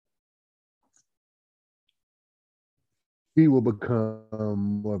 He will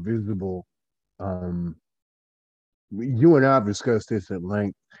become more visible. You and I have discussed this at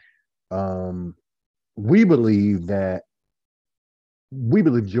length. We believe Joe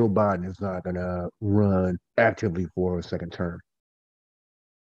Biden is not going to run actively for a second term.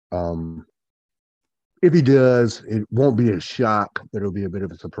 If he does, it won't be a shock, but it'll be a bit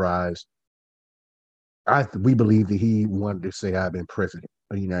of a surprise. We believe that he wanted to say, I've been president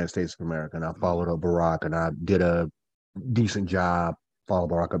of the United States of America, and I followed up Barack, and I did a decent job, followed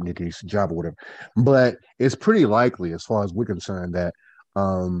Barack up and did a decent job or whatever. But it's pretty likely, as far as we're concerned, that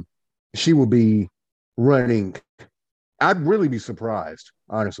she will be running. I'd really be surprised,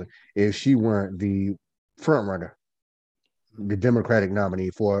 honestly, if she weren't the front runner, the Democratic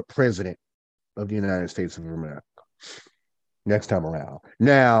nominee for president of the United States of America next time around.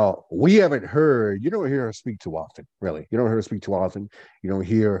 Now, we haven't heard, you don't hear her speak too often, really. You don't hear her speak too often. You don't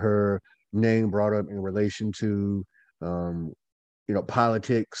hear her name brought up in relation to,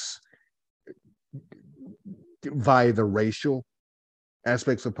 politics via the racial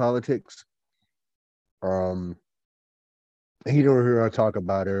aspects of politics. You don't hear her talk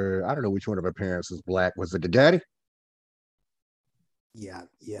about her. I don't know which one of her parents is black. Was it the daddy? Yeah.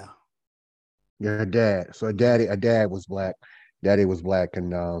 Yeah, her dad. So a dad was black. Daddy was black,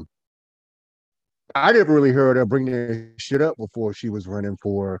 and I never really heard her bring that shit up before she was running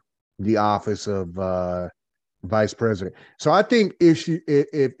for the office of vice president. So I think if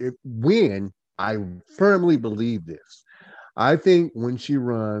when I firmly believe this, I think when she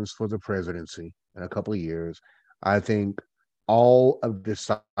runs for the presidency in a couple of years, I think all of the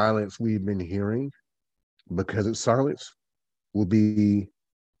silence we've been hearing, because it's silence, will be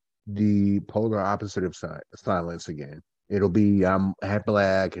the polar opposite of silence again. It'll be I'm half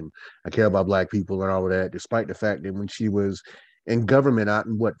black and I care about black people and all of that, despite the fact that when she was in government out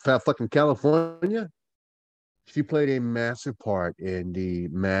in fucking California, she played a massive part in the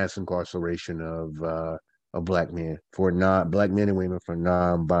mass incarceration of black men black men and women for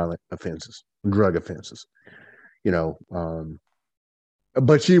non-violent offenses, drug offenses.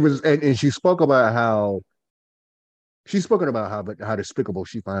 But she was and she spoke about how she's spoken about how despicable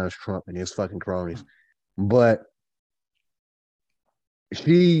she finds Trump and his fucking cronies. But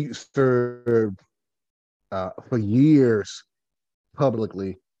She served for years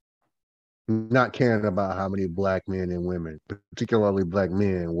publicly, not caring about how many black men and women, particularly black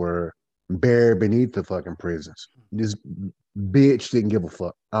men, were buried beneath the fucking prisons. This bitch didn't give a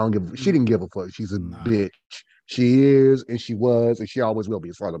fuck. I don't give. She didn't give a fuck. She's a Nah. bitch. She is, and she was, and she always will be,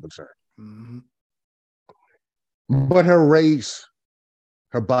 as far as I'm concerned. Mm-hmm. But her race,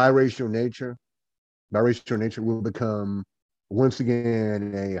 her biracial nature will become once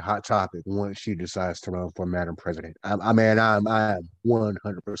again a hot topic once she decides to run for Madam President. I'm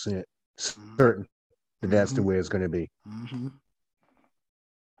 100% certain that that's the Mm-hmm. way it's going to be. Mm-hmm.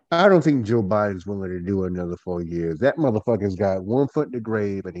 I don't think Joe Biden's willing to do another 4 years. That motherfucker's got one foot in the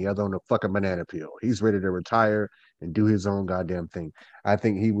grave and the other on the fucking banana peel. He's ready to retire and do his own goddamn thing. I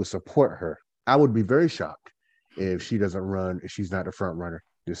think he will support her. I would be very shocked if she doesn't run, if she's not the front runner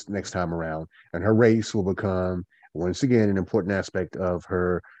this next time around. And her race will become, once again, an important aspect of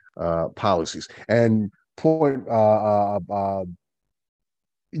her policies. And point,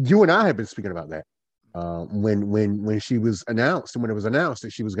 you and I have been speaking about that when she was announced, and when it was announced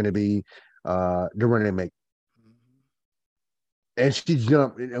that she was going to be the running mate, and she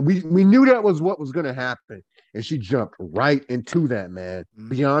jumped, and we knew that was what was going to happen, and she jumped right into that, man,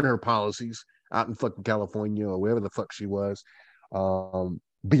 beyond her policies out in fucking California or wherever the fuck she was,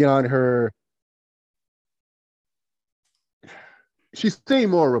 beyond her. She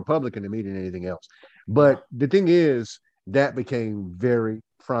seemed more Republican to me than anything else, but the thing is that became very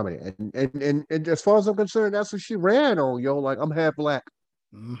prominent, and as far as I'm concerned, that's what she ran on, yo. Like, I'm half black.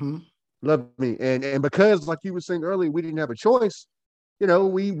 Mm-hmm. Love me. And because, like you were saying earlier, we didn't have a choice,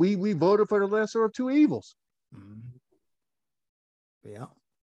 we voted for the lesser of two evils. Mm-hmm. Yeah.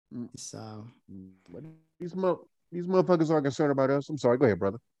 So But these motherfuckers aren't concerned about us. I'm sorry. Go ahead,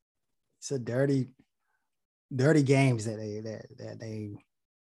 brother. it's a dirty games that they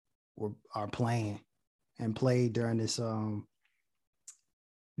are playing and played during this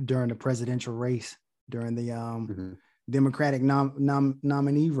during the presidential race, during the Democratic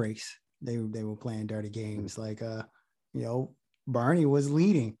nominee race. They were playing dirty games. Like Bernie was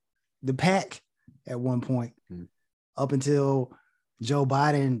leading the pack at one point, up until Joe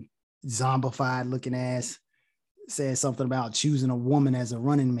Biden, zombified looking ass, said something about choosing a woman as a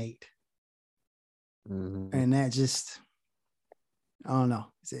running mate. And that just, I don't know.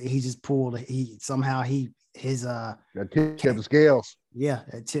 He just pulled. His that tipped the scales. Yeah,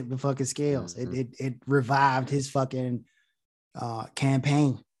 it tipped the fucking scales. It revived his fucking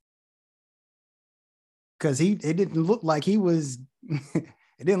campaign, because it didn't look like he was.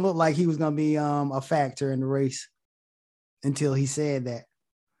 It didn't look like he was gonna be a factor in the race until he said that,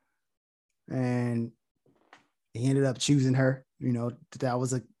 and he ended up choosing her. That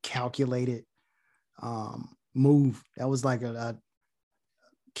was a calculated move. That was like a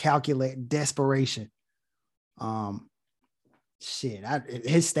calculate desperation.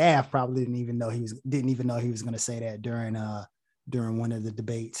 His staff probably didn't even know he was going to say that during one of the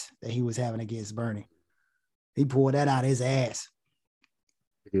debates that he was having against Bernie. He pulled that out of his ass.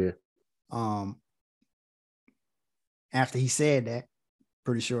 Yeah. After he said that,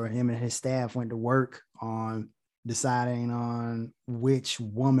 pretty sure him and his staff went to work on deciding on which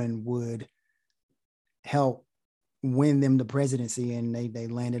woman would help win them the presidency, and they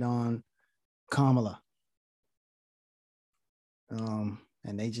landed on Kamala.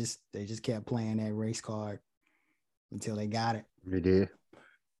 And they just kept playing that race card until they got it. They did.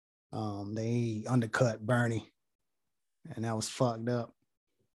 They undercut Bernie, and that was fucked up.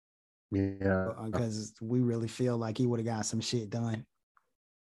 Yeah. Because we really feel like he would have got some shit done.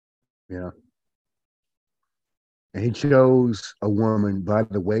 Yeah. And he chose a woman, by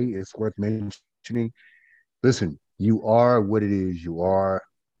the way, it's worth mentioning. Listen, you are what it is you are.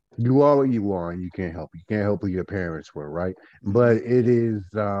 You are what you are, and you can't help it. You can't help who your parents were, right? But it is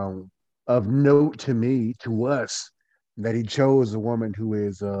of note to us, that he chose a woman who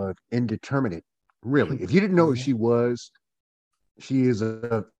is indeterminate. Really, if you didn't know what she was, she is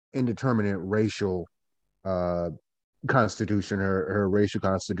a indeterminate racial constitution. Her racial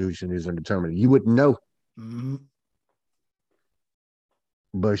constitution is indeterminate. You wouldn't know.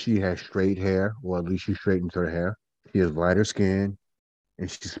 But she has straight hair, or at least she straightens her hair. She has lighter skin, and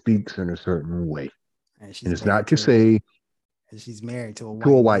she speaks in a certain way. And it's not to say she's married to a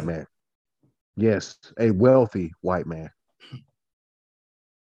white man. Yes, a wealthy white man.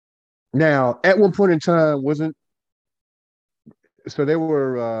 Now, at one point in time, there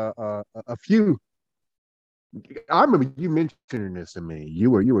were a few. I remember you mentioning this to me.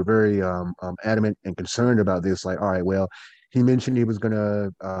 You were very adamant and concerned about this. Like, all right, well, he mentioned he was gonna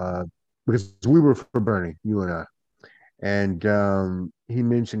because we were for Bernie, you and I, and he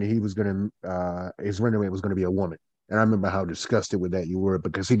mentioned he was gonna his running mate was gonna be a woman. And I remember how disgusted with that you were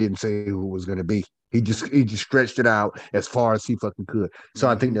because he didn't say who it was gonna be. He just stretched it out as far as he fucking could. So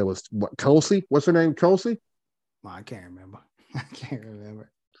I think that was what Tulsi. What's her name? Tulsi? Well, I can't remember. I can't remember.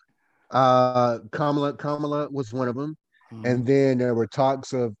 Kamala was one of them. And then there were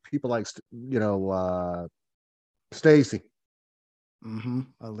talks of people like Stacey.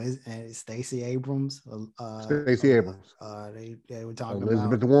 Stacey Abrams. Stacey Abrams. They were talking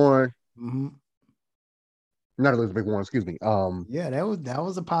Elizabeth about. Warren. Not Elizabeth Warren, excuse me. Yeah, that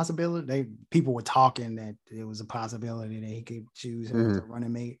was a possibility. People were talking that it was a possibility that he could choose her as a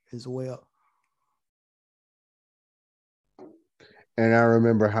running mate as well. And I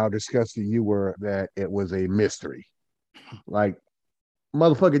remember how disgusted you were that it was a mystery. Like,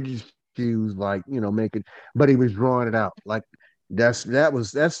 motherfucker just choose, like, make it, but he was drawing it out. Like, that's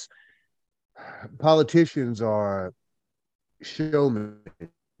politicians are showmen,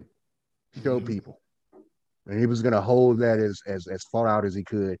 show people. And he was gonna hold that as far out as he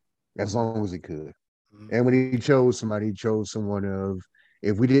could, as long as he could. And when he chose somebody, he chose someone of,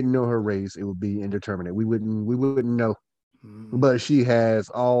 if we didn't know her race, it would be indeterminate. We wouldn't know. But she has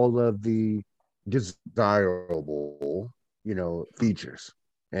all of the desirable, features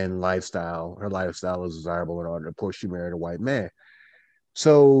and lifestyle. Her lifestyle is desirable in order. Of course, she married a white man.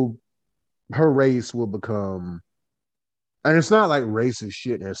 So her race will become, and it's not like racist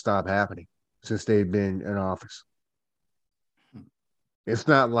shit has stopped happening since they've been in office. It's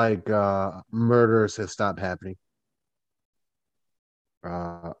not like murders have stopped happening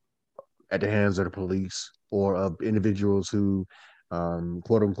at the hands of the police or of individuals who,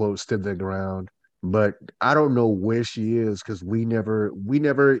 quote unquote, stood their ground. But I don't know where she is because we never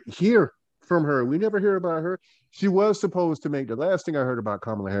hear from her. We never hear about her. She was supposed to make, the last thing I heard about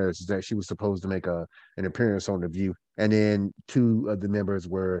Kamala Harris is that she was supposed to make an appearance on The View, and then two of the members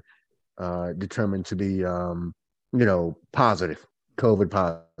were determined to be, positive, COVID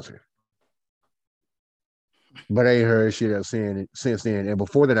positive. But I ain't heard shit else since then. And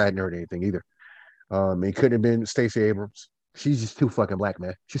before that, I hadn't heard anything either. It couldn't have been Stacey Abrams. She's just too fucking black,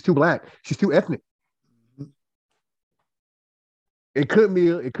 man. She's too black. She's too ethnic. It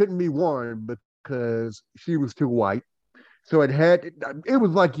couldn't be Warren because she was too white. So it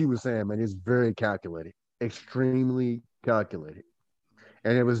was like you were saying, man, it's very calculated, extremely calculated.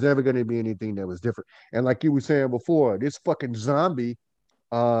 And it was never going to be anything that was different. And like you were saying before, this fucking zombie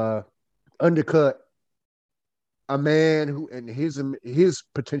undercut a man who, and his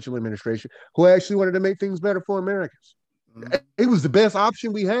potential administration, who actually wanted to make things better for Americans. It was the best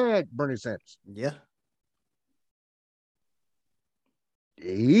option we had, Bernie Sanders. Yeah.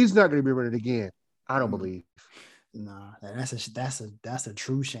 He's not going to be running again. I don't believe. Nah, that's a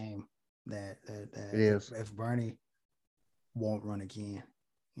true shame that it is. If Bernie won't run again,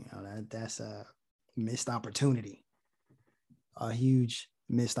 that's a missed opportunity, a huge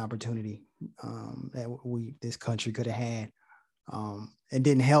missed opportunity that this country could have had. It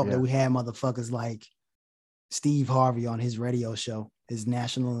didn't help that we had motherfuckers like Steve Harvey on his radio show, his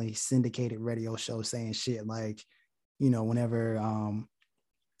nationally syndicated radio show, saying shit like, whenever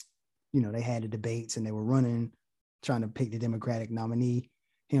they had the debates and they were running, trying to pick the Democratic nominee,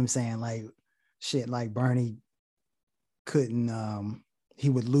 him saying like shit like Bernie couldn't, he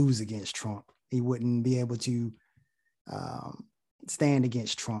would lose against Trump. He wouldn't be able to stand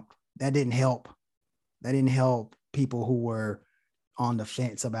against Trump. That didn't help. That didn't help people who were on the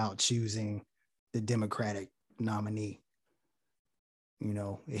fence about choosing the Democratic nominee.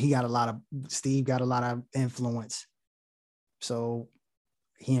 Steve got a lot of influence. So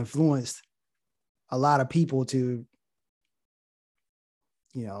he influenced a lot of people to,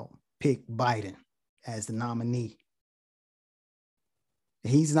 pick Biden as the nominee.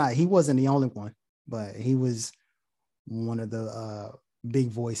 He wasn't the only one, but he was one of the big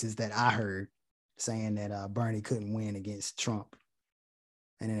voices that I heard saying that Bernie couldn't win against Trump,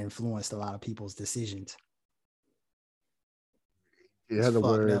 and it influenced a lot of people's decisions. In other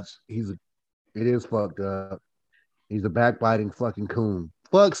words, it is fucked up. He's a backbiting fucking coon.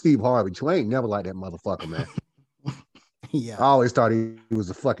 Fuck Steve Harvey. You ain't never like that motherfucker, man. Yeah. I always thought he was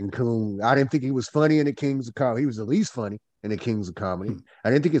a fucking coon. I didn't think he was funny in the Kings of Comedy. He was the least funny in the Kings of Comedy. I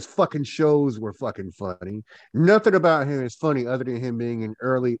didn't think his fucking shows were fucking funny. Nothing about him is funny other than him being in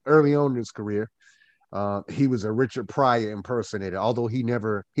early on in his career. He was a Richard Pryor impersonator, although he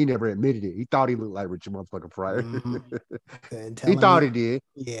never admitted it. He thought he looked like Richard motherfucking Pryor. He thought he did.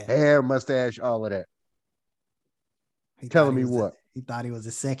 Yeah. Hair, mustache, all of that. Telling me what? He thought he was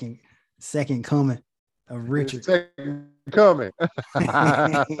the second coming of Richard. Second coming.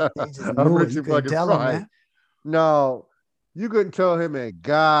 Of Richard fucking Pryor. No, You couldn't tell him a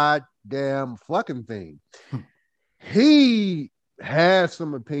goddamn fucking thing. He has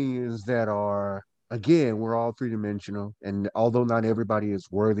some opinions that are, again, we're all three-dimensional, and although not everybody is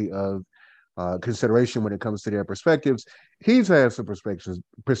worthy of consideration when it comes to their perspectives, he's had some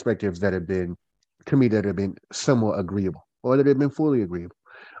perspectives that have been, to me, that have been somewhat agreeable, or that have been fully agreeable.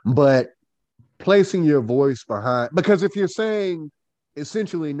 But placing your voice behind, because if you're saying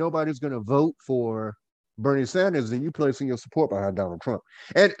essentially nobody's going to vote for Bernie Sanders, then you placing your support behind Donald Trump.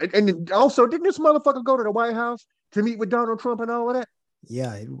 And also, didn't this motherfucker go to the White House to meet with Donald Trump and all of that?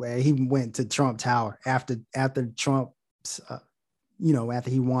 Yeah, he went to Trump Tower after Trump's, after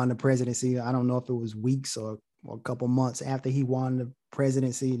he won the presidency. I don't know if it was weeks or a couple months after he won the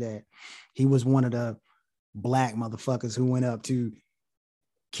presidency, that he was one of the black motherfuckers who went up to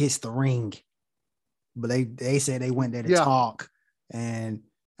kiss the ring. But they said they went there to talk, and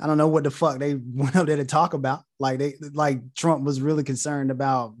I don't know what the fuck they went up there to talk about. Like Trump was really concerned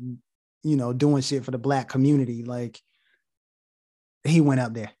about, doing shit for the black community. Like, he went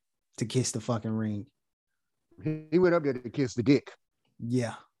up there to kiss the fucking ring. He went up there to kiss the dick.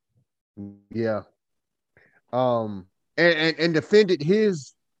 Yeah. Yeah. And defended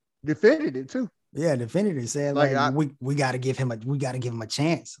it too. Yeah, defended it. Said like we gotta give him a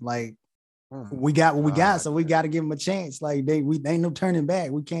chance. Like, we got what we got, so we got to give him a chance. Like, they ain't no turning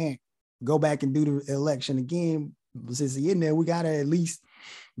back. We can't go back and do the election again. Since he's in there, we got to at least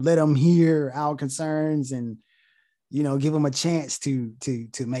let him hear our concerns and, give him a chance to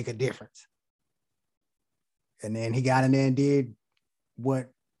make a difference. And then he got in there and did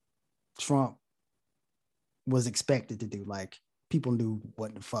what Trump was expected to do. Like, people knew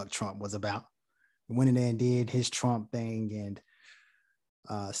what the fuck Trump was about. He went in there and did his Trump thing, and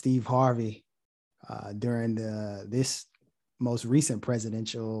Steve Harvey, during this most recent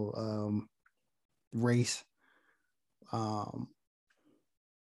presidential race,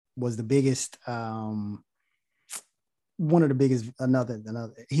 was the biggest, one of the biggest. Another.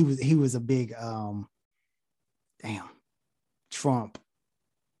 He was a big Trump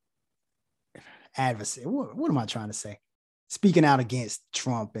adversary. What am I trying to say? Speaking out against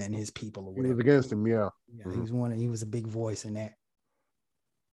Trump and his people or whatever. He was against him, yeah. Yeah, mm-hmm. He was a big voice in that.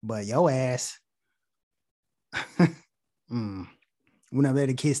 But your ass went up there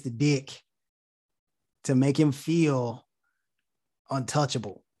to kiss the dick to make him feel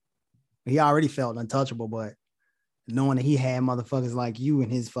untouchable. He already felt untouchable, but knowing that he had motherfuckers like you in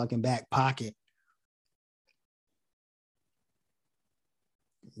his fucking back pocket,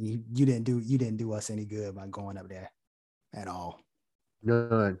 you didn't do us any good by going up there at all.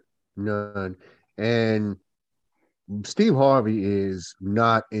 None. And Steve Harvey is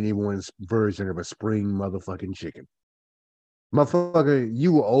not anyone's version of a spring motherfucking chicken. Motherfucker,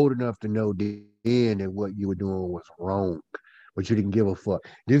 you were old enough to know then that what you were doing was wrong, but you didn't give a fuck.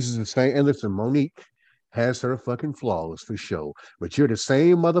 This is the same. And listen, Monique has her fucking flaws for sure, but you're the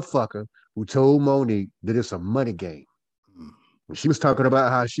same motherfucker who told Monique that it's a money game. When she was talking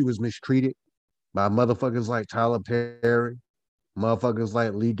about how she was mistreated by motherfuckers like Tyler Perry, motherfuckers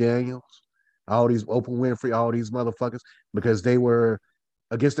like Lee Daniels, all these Oprah Winfrey, all these motherfuckers, because they were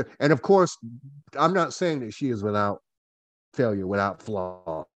against her. And of course, I'm not saying that she is without failure, without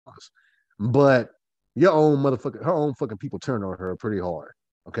flaws, but her own fucking people turned on her pretty hard.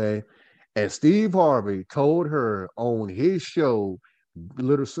 Okay. And Steve Harvey told her on his show,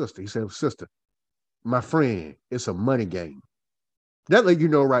 little sister, he said, sister, my friend, it's a money game. That let you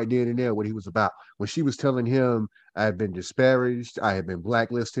know right then and there what he was about. When she was telling him, I have been disparaged, I have been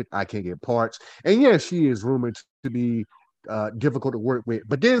blacklisted, I can't get parts. And yes, she is rumored to be difficult to work with.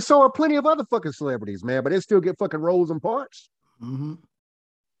 But then so are plenty of other fucking celebrities, man. But they still get fucking roles and parts. Mm-hmm.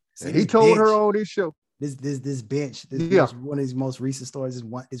 And he told her on his show. This bitch, one of his most recent stories is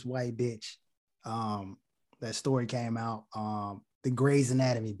white bitch. That story came out. The Grey's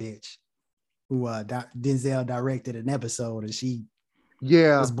Anatomy bitch, who Denzel directed an episode, and she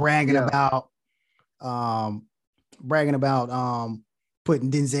was bragging about putting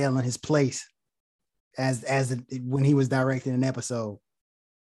Denzel in his place as when he was directing an episode.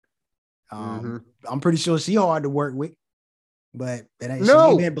 I'm pretty sure she hard to work with, but she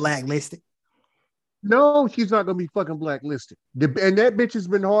ain't been blacklisted. No, she's not gonna be fucking blacklisted. And that bitch has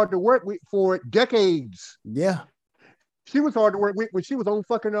been hard to work with for decades. Yeah, she was hard to work with when she was on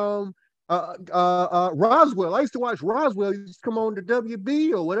fucking Roswell. I used to watch Roswell. It used to come on to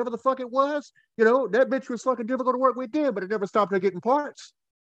WB or whatever the fuck it was. You know, that bitch was fucking difficult to work with then, but it never stopped her getting parts.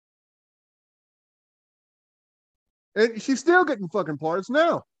 And she's still getting fucking parts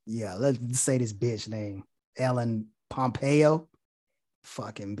now. Yeah, let's say this bitch name. Ellen Pompeo.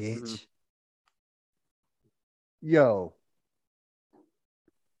 Fucking bitch. Yo,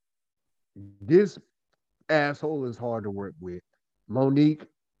 This asshole is hard to work with. Monique,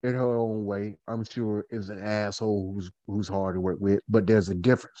 in her own way, I'm sure is an asshole who's hard to work with, but there's a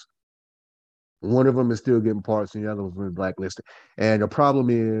difference. One of them is still getting parts, and the other one's been blacklisted. And the problem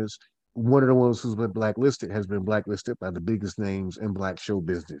is, one of the ones who's been blacklisted has been blacklisted by the biggest names in black show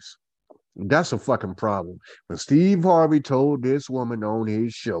business. That's a fucking problem. When Steve Harvey told this woman on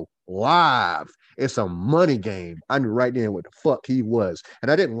his show live, it's a money game. I knew right then what the fuck he was. And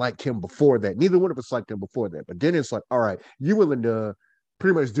I didn't like him before that. Neither one of us liked him before that. But then it's like, all right, you willing to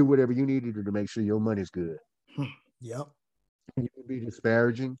pretty much do whatever you need to do to make sure your money's good. Yep. You will be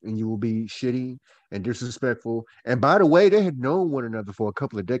disparaging and you will be shitty and disrespectful. And by the way, they had known one another for a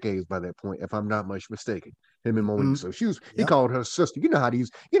couple of decades by that point, if I'm not much mistaken. Him and Monique. So he called her sister. You know how these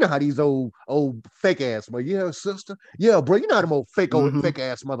old fake ass, but yeah, sister. Yeah, bro. You know how them old fake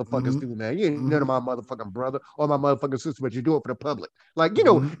ass motherfuckers do, man. You ain't none of my motherfucking brother or my motherfucking sister, but you do it for the public. Like,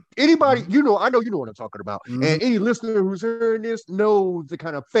 anybody, I know you know what I'm talking about. And any listener who's hearing this knows the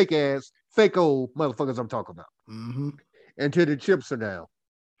kind of fake ass, fake old motherfuckers I'm talking about. Until the chips are down.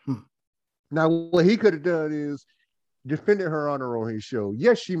 Now, what he could have done is defended her honor on his show.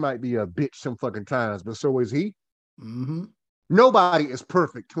 Yes, she might be a bitch some fucking times, but so is he. Nobody is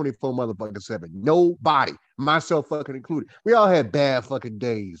perfect 24 motherfucking 7. Nobody, myself fucking included. We all had bad fucking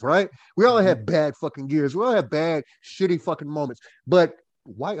days, right? We all had bad fucking years. We all had bad, shitty fucking moments. But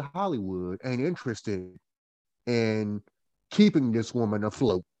white Hollywood ain't interested in keeping this woman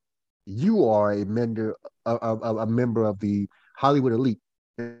afloat. You are a member of the Hollywood elite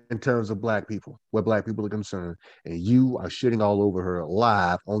in terms of black people, where black people are concerned, and you are shitting all over her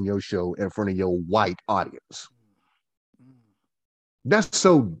live on your show in front of your white audience. That's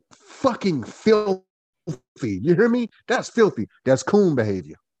so fucking filthy. You hear me? That's filthy. That's coon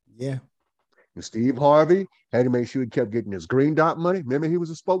behavior. Yeah. And Steve Harvey had to make sure he kept getting his Green Dot money. Remember, he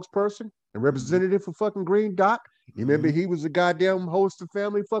was a spokesperson and representative for fucking Green Dot. You remember he was a goddamn host of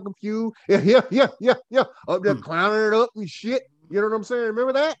Family fucking Feud? Yeah. Up there clowning it up and shit. You know what I'm saying?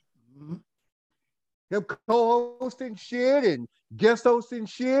 Remember that? Him co-hosting shit and guest hosting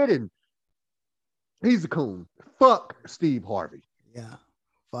shit, and he's a coon. Fuck Steve Harvey. Yeah.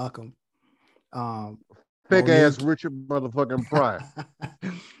 Fuck him. Fake ass Richard motherfucking Pryor.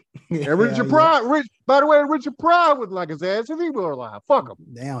 And Richard Pryor, by the way, Richard Pryor would like his ass if he were alive. Fuck him.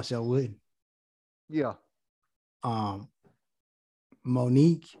 Damn, sure would. Yeah.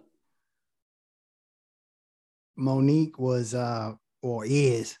 Monique was or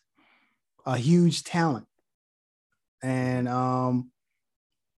is a huge talent and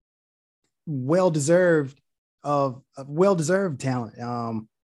well-deserved talent,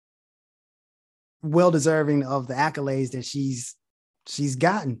 well-deserving of the accolades that she's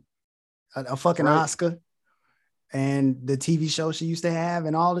gotten, a fucking Oscar and the TV show she used to have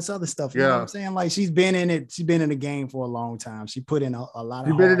and all this other stuff. You know what I'm saying? Like, she's been in the game for a long time. She put in a lot of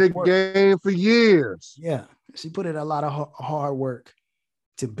She's been in the game for years. Yeah. She put in a lot of hard work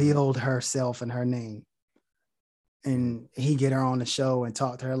to build herself and her name. And he get her on the show and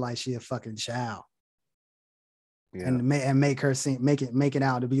talk to her like she a fucking child. Yeah. And make her make it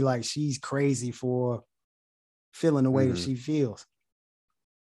out to be like she's crazy for feeling the way that she feels.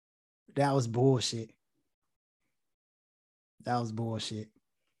 That was bullshit. He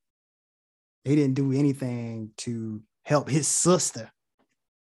didn't do anything to help his sister,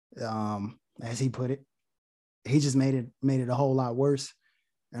 as he put it. He just made it a whole lot worse.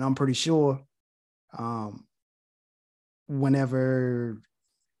 And I'm pretty sure whenever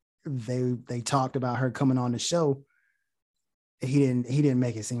they talked about her coming on the show, he didn't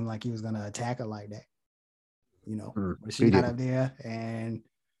make it seem like he was gonna attack her like that. But she got up there and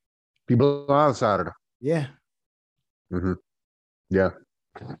he blindsided her. Yeah. Yeah.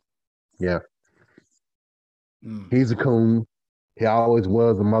 He's a coon. He always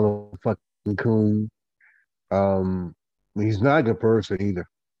was a motherfucking coon. He's not a good person either.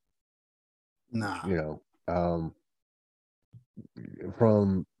 Nah.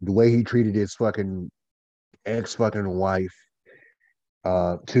 From the way he treated his fucking ex-fucking wife,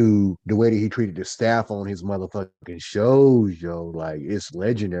 to the way that he treated the staff on his motherfucking shows, like, it's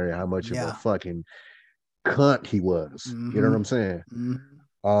legendary how much of a fucking cunt he was. You know what I'm saying?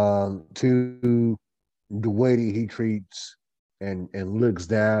 To the way that he treats and looks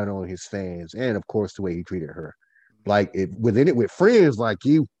down on his fans, and of course the way he treated her. Like, with friends like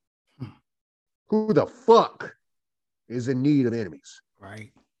you, who the fuck is in need of enemies?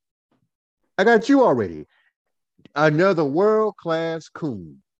 Right. I got you already. Another world-class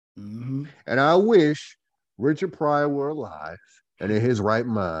coon. And I wish Richard Pryor were alive and in his right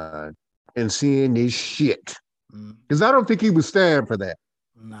mind and seeing this shit. Because I don't think he would stand for that.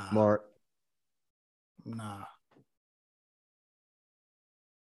 Nah. Mark. Nah.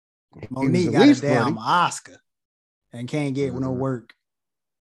 He was Monique at got a least damn funny. Oscar and can't get no work.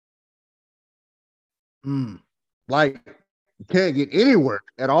 Like, can't get any work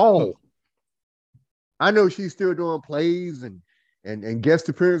at all. I know she's still doing plays and guest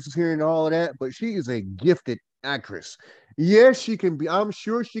appearances here and all of that, but she is a gifted actress. Yes, she can be. I'm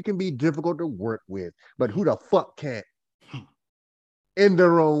sure she can be difficult to work with, but who the fuck can't? In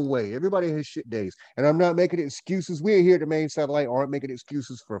their own way. Everybody has shit days. And I'm not making excuses. We here at the main satellite aren't making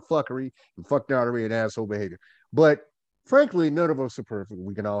excuses for fuckery and fucknoutery and asshole behavior. But frankly, none of us are perfect.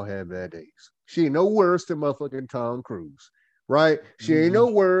 We can all have bad days. She ain't no worse than motherfucking Tom Cruise, right? She ain't no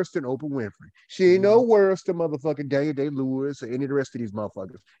worse than Oprah Winfrey. She ain't no worse than motherfucking Daniel Day-Lewis or any of the rest of these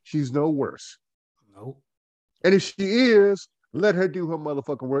motherfuckers. She's no worse. Nope. And if she is, let her do her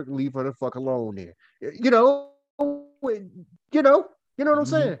motherfucking work and leave her the fuck alone there. You know what I'm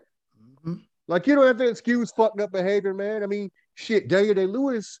saying? Like, you don't have to excuse fucked up behavior, man. I mean, shit, Daniel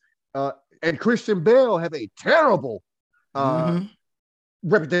Day-Lewis and Christian Bale have a terrible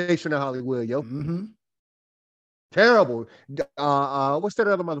reputation in Hollywood, yo. Terrible. What's that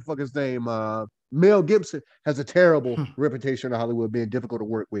other motherfucker's name? Mel Gibson has a terrible reputation in Hollywood, being difficult to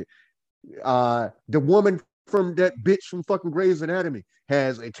work with. The woman from that bitch from fucking Grey's Anatomy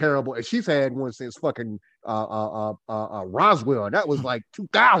has a terrible, and she's had one since fucking Roswell, and that was like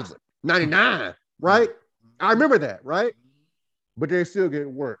 2099, right? I remember that, right? But they're still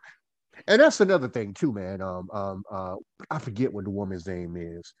getting work, and that's another thing too, man. I forget what the woman's name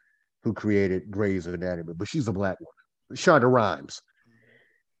is who created Grey's Anatomy, but she's a black woman, Shonda Rhimes.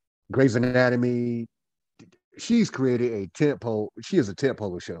 Grey's Anatomy. She's created a tentpole. She is a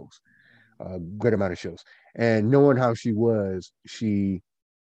tentpole of shows. Great amount of shows. And knowing how she was, she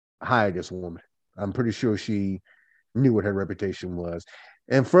hired this woman. I'm pretty sure she knew what her reputation was.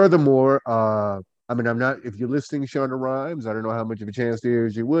 And furthermore, I mean, I'm not, if you're listening, Shonda Rhimes, I don't know how much of a chance there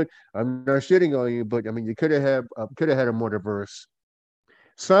is you would. I'm not shitting on you, but I mean, you could have had a more diverse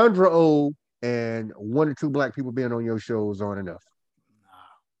Sandra Oh and one or two black people being on your shows aren't enough.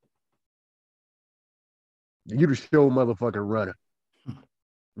 You the show motherfucking runner.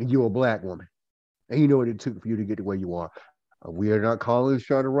 And you're a black woman. And you know what it took for you to get to where you are. We are not calling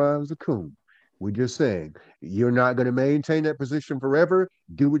Shonda Rhimes a coon. We're just saying you're not going to maintain that position forever.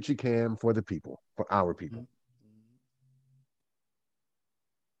 Do what you can for the people, for our people.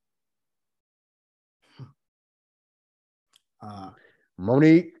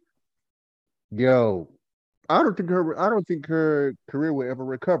 Monique, yo, I don't think her career will ever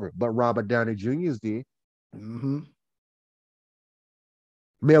recover. But Robert Downey Jr.'s did.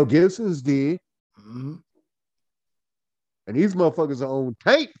 Mel Gibson's did. And these motherfuckers are on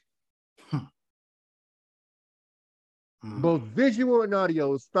tape. Both visual and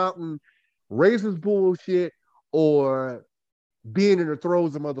audio, spouting racist bullshit or being in the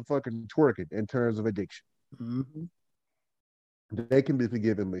throes of motherfucking twerking in terms of addiction. They can be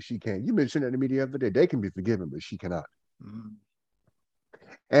forgiven, but she can't. You mentioned that to me the other day. They can be forgiven, but she cannot.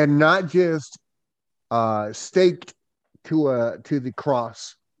 And not just staked to the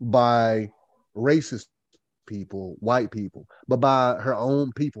cross by racist people, white people, but by her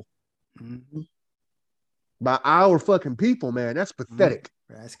own people. By our fucking people, man. That's pathetic.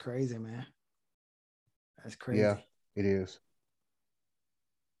 That's crazy, man. That's crazy. Yeah, it is.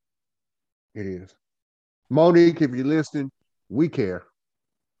 It is. Monique, if you're listening, we care.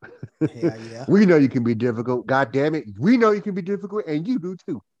 Yeah. We know you can be difficult. God damn it. We know you can be difficult, and you do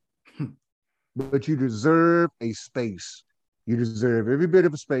too. But you deserve a space. You deserve every bit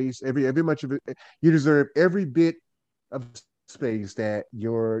of a space, every much of it. You deserve every bit of space that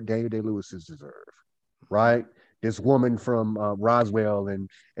your Daniel Day-Lewis's deserve. Right? This woman from Roswell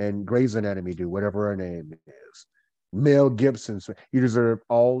and Grey's Anatomy do, whatever her name is. Mel Gibson. You deserve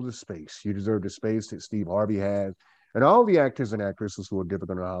all the space. You deserve the space that Steve Harvey has. And all the actors and actresses who are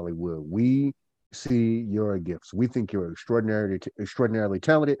difficult in Hollywood. We see your gifts. We think you're extraordinarily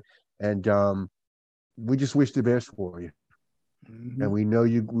talented. And we just wish the best for you. And we know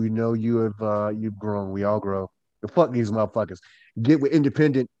you have you've grown. We all grow. Fuck these motherfuckers. Get with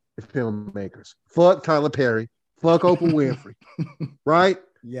independent filmmakers. Fuck Tyler Perry. Fuck Oprah Winfrey. Right?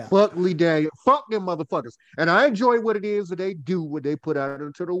 Yeah. Fuck Lee Daniel. Fuck them motherfuckers. And I enjoy what it is that they do, what they put out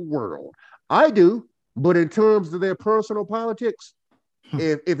into the world. I do. But in terms of their personal politics,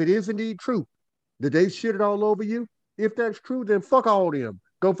 if it is indeed true that they shit it all over you, if that's true, then fuck all them.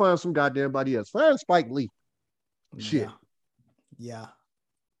 Go find some goddamn body else. Find Spike Lee. Shit. Yeah.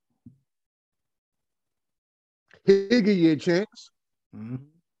 He'll give you a chance. There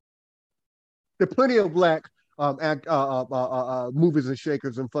are plenty of black movies and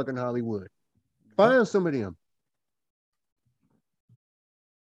shakers in fucking Hollywood. Find some of them.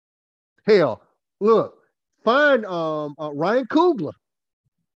 Hell, look, find Ryan Coogler.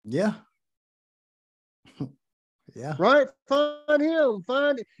 Yeah. Yeah. Right? Find him.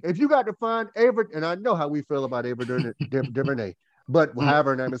 If you got to find Ava, and I know how we feel about Ava DuVernay, but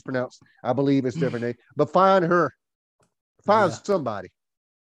however her name is pronounced, I believe it's DuVernay. But find her. Find somebody.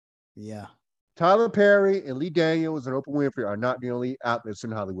 Yeah. Tyler Perry and Lee Daniels and Oprah Winfrey are not the only outlets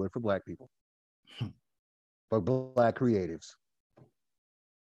in Hollywood for Black people, but Black creatives.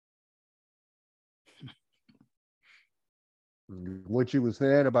 What you were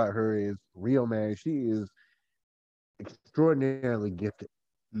saying about her is real, man. She is extraordinarily gifted.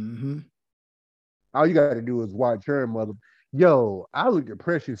 Mm-hmm. All you got to do is watch her, mother. Yo, I looked at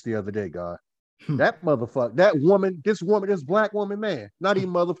Precious the other day, God. That motherfucker, this Black woman, man, not even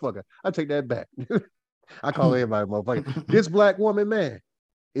motherfucker. I take that back. I call everybody motherfucker. This Black woman, man,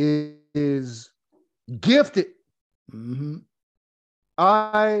 is gifted. Mm-hmm.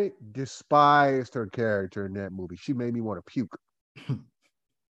 I despised her character in that movie. She made me want to puke.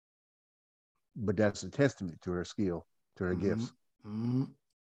 But that's a testament to her skill, to her gifts. Mm-hmm.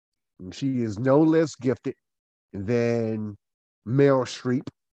 And she is no less gifted than Meryl Streep.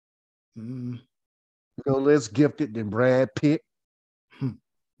 Mm-hmm. No less gifted than Brad Pitt.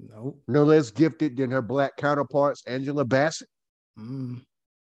 Nope. No less gifted than her Black counterparts, Angela Bassett.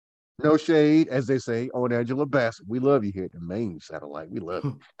 No shade, as they say, on Angela Bassett. We love you here at the main satellite. We love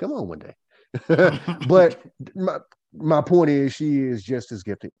you. Come on one day. But my point is, she is just as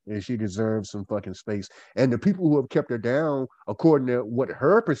gifted, and she deserves some fucking space. And the people who have kept her down, according to what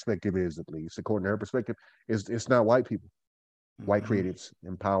her perspective is, at least, according to her perspective, is it's not white people, white creatives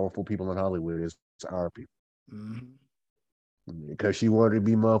and powerful people in Hollywood. It's our people. Because she wanted to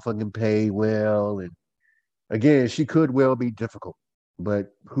be motherfucking paid well. And again, she could well be difficult,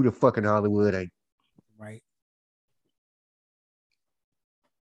 but who the fuck in Hollywood ain't? Right.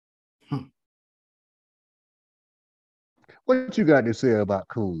 What you got to say about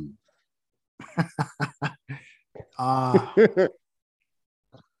Coon?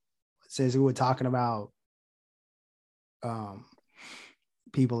 Since we were talking about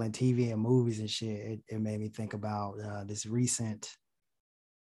people in TV and movies and shit, it made me think about this recent,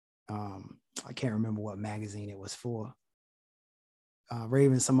 I can't remember what magazine it was for.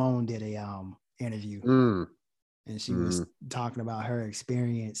 Raven Simone did a interview, and she was talking about her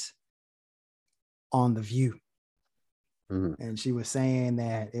experience on The View. And she was saying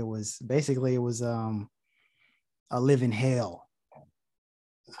that it was a living hell.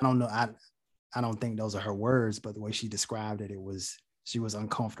 I don't know. I don't think those are her words, but the way she described it, she was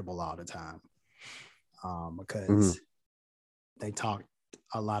uncomfortable all the time because they talked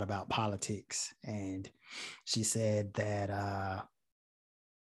a lot about politics. And she said that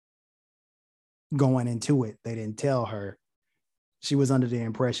going into it, they didn't tell her. She was under the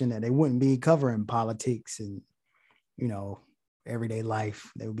impression that they wouldn't be covering politics and, everyday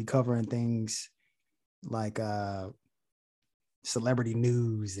life. They would be covering things like celebrity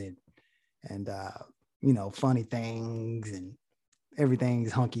news and funny things, and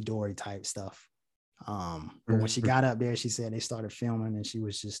everything's hunky-dory type stuff. But when she got up there, she said they started filming and she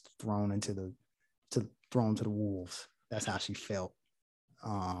was just thrown to the wolves. That's how she felt.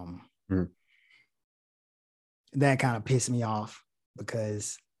 That kind of pissed me off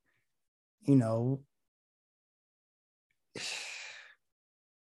because,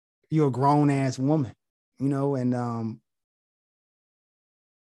 you're a grown-ass woman, and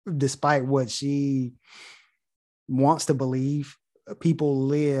despite what she wants to believe, people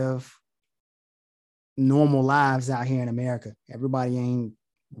live normal lives out here in America. Everybody ain't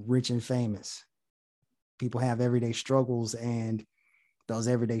rich and famous. People have everyday struggles, and those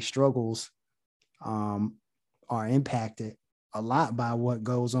everyday struggles are impacted a lot by what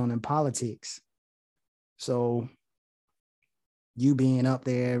goes on in politics. So you being up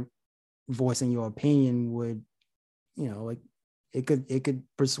there voicing your opinion would, it could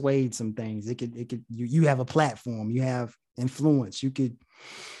persuade some things. You have a platform, you have influence, you could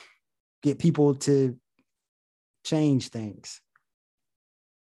get people to change things.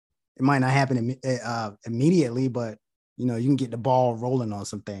 It might not happen immediately, but you can get the ball rolling on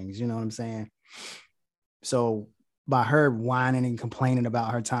some things. You know what I'm saying? So by her whining and complaining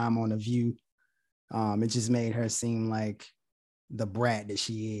about her time on The View, it just made her seem like the brat that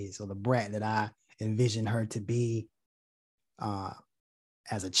she is, or the brat that I envisioned her to be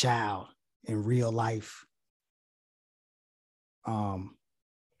as a child in real life.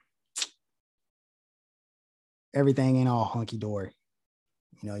 Everything ain't all hunky-dory.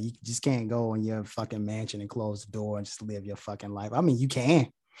 You just can't go in your fucking mansion and close the door and just live your fucking life. I mean, you can,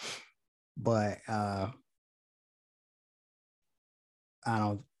 But I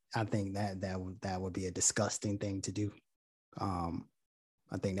think that would be a disgusting thing to do.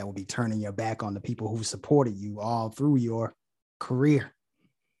 I think that would be turning your back on the people who supported you all through your career,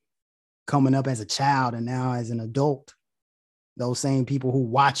 coming up as a child and now as an adult. Those same people who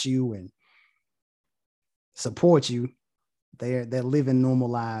watch you and support you, they're living normal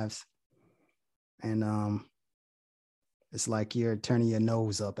lives, and it's like you're turning your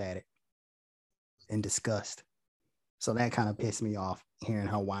nose up at it in disgust. So that kind of pissed me off, hearing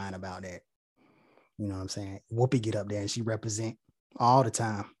her whine about that. You know what I'm saying? Whoopi get up there and she represent all the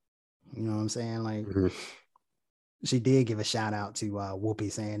time. You know what I'm saying? Like, she did give a shout out to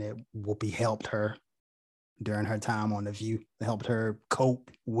Whoopi, saying that Whoopi helped her during her time on The View, helped her cope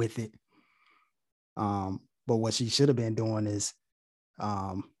with it. But what she should have been doing is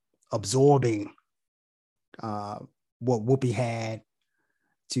absorbing what Whoopi had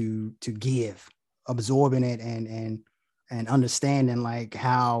to give, absorbing it and understanding like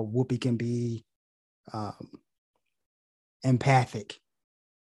how Whoopi can be empathic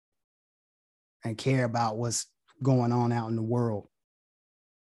and care about what's going on out in the world.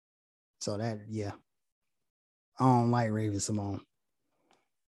 So that, yeah, I don't like Raven-Symoné.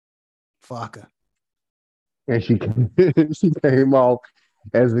 Fuck her. And she came off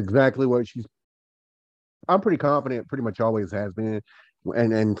as exactly what I'm pretty confident, pretty much always has been.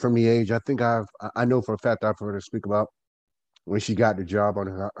 And from the age, I think I know for a fact I've heard her speak about when she got the job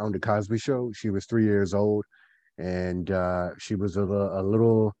on the Cosby Show. She was 3 years old, and she was a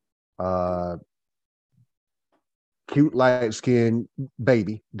little cute, light-skinned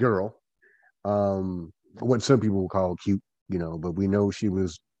baby girl. What some people would call cute, but we know she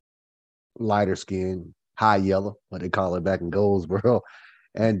was lighter skinned, high yellow, what they call it back in Goldsboro.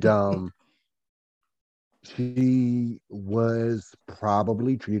 And she was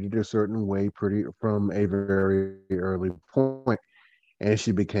probably treated a certain way from a very early point. And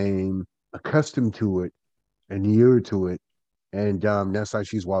she became accustomed to it and inured to it. And that's how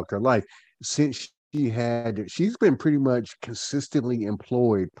she's walked her life. Since she's been pretty much consistently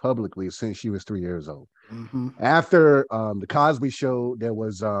employed publicly since she was 3 years old. Mm-hmm. After the Cosby Show, there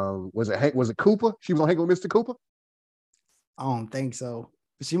was it Cooper? She was on hanging with Mr. Cooper? I don't think so.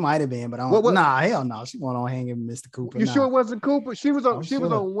 She might have been, but I don't. What? Nah, hell no. She went on hanging with Mr. Cooper. You nah. sure it wasn't Cooper? She was on. I'm She was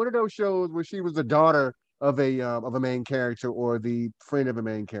sure. on one of those shows where she was the daughter of a main character or the friend of a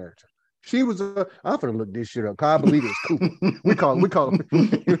main character. She was I'm gonna look this shit up. I believe it was Cooper. we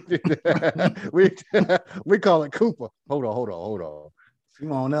call it Cooper. Hold on. She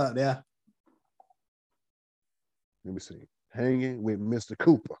on up there. Let me see. Hanging with Mr.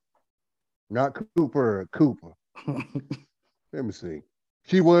 Cooper. Not Cooper. Let me see.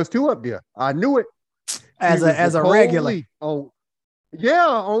 She was too up there. I knew it. As a regular. On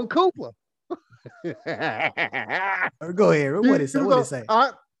Cooper. Go ahead. What it say?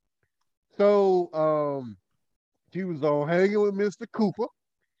 So she was on Hanging with Mr. Cooper.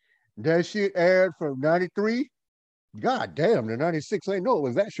 That shit aired from 93. God damn, the 96. I didn't know it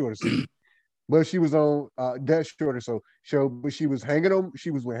was that short a season. But she was on that shorter show, but she was hanging on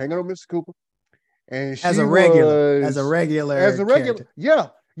Mr. Cooper. And she as a regular. Character. Yeah.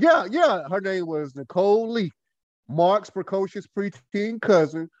 Her name was Nicole Lee, Mark's precocious preteen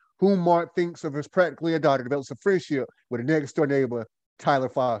cousin, whom Mark thinks of as practically a daughter, develops a friendship with a next door neighbor, Tyler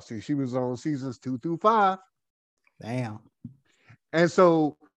Foster. She was on seasons 2 through 5. Damn. And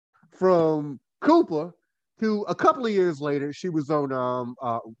so from Cooper to a couple of years later, she was on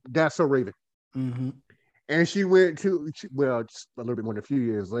That's So Raven. Mm-hmm. And she went to, just a little bit more than a few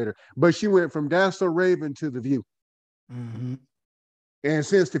years later, but she went from That's So Raven to The View. Mm-hmm. And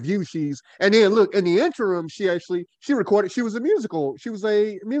since The View, and then look, in the interim, she recorded, she was a musical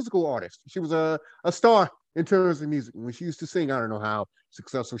artist. She was a star in terms of music. When she used to sing, I don't know how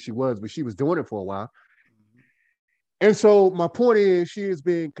successful she was, but she was doing it for a while. And so my point is, she has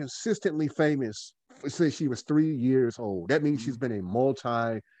been consistently famous since she was 3 years old. That means she's been a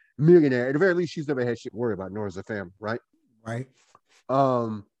multi-millionaire. At the very least, she's never had shit to worry about, nor has her family, right? Right.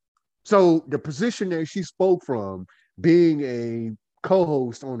 So the position that she spoke from, being a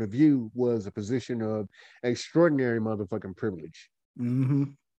co-host on The View, was a position of extraordinary motherfucking privilege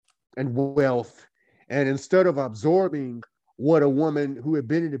and wealth. And instead of absorbing what a woman who had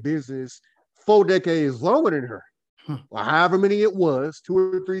been in the business 4 decades longer than her, or however many it was, 2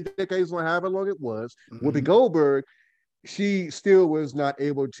 or 3 decades, or however long it was, Whoopi Goldberg, she still was not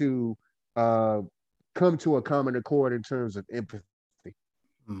able to come to a common accord in terms of empathy.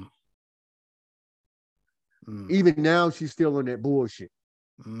 Even now, she's still on that bullshit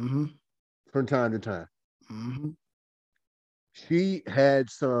from time to time. She had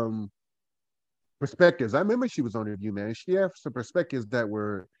some perspectives. I remember she was on the View, man. She had some perspectives that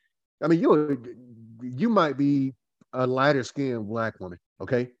were, I mean, you might be a lighter skinned black woman,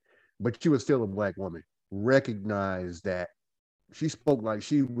 okay, but you were still a black woman. Recognize that she spoke like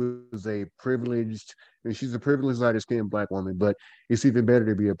she was a privileged, and she's a privileged lighter skinned black woman, but it's even better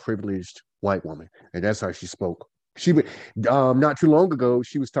to be a privileged white woman, and that's how she spoke. She would, not too long ago,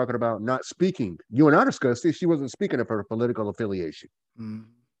 she was talking about not speaking. You and I discussed this. She wasn't speaking of her political affiliation. Mm.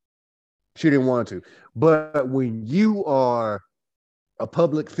 She didn't want to. But when you are a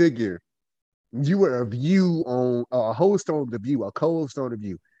public figure, you are a host on the View, a co-host on the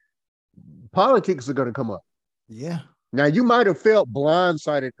View. Politics are going to come up. Yeah. Now you might have felt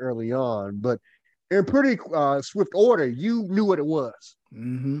blindsided early on, but in pretty swift order, you knew what it was.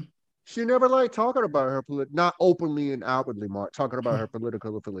 Mm-hmm. She never liked talking about her not openly and outwardly, Mark, talking about her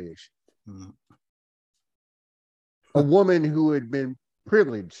political affiliation. Mm-hmm. A woman who had been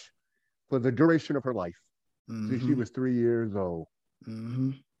privileged for the duration of her life since she Mm-hmm. was 3 years old.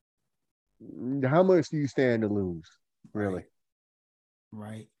 Mm-hmm. How much do you stand to lose, really?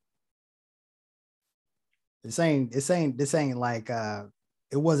 Right. This ain't like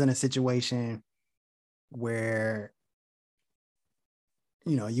it wasn't a situation where,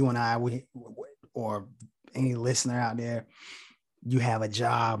 you know, you and I or any listener out there, you have a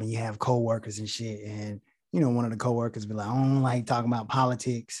job and you have coworkers and shit, and you know, one of the coworkers be like, I don't like talking about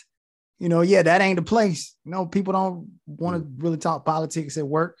politics. You know, yeah, that ain't the place. You know, people don't want to really talk politics at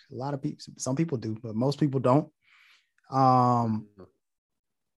work. A lot of people, some people do, but most people don't. The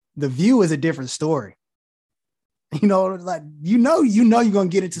View is a different story. You know, like you're gonna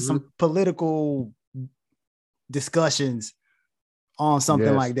get into some political discussions on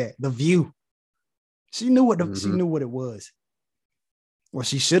something like that. The View. She knew what it was, or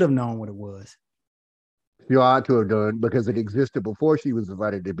she should have known what it was. You ought to have done, because it existed before she was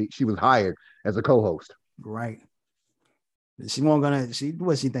invited to be. She was hired as a co-host. Right. She wasn't gonna.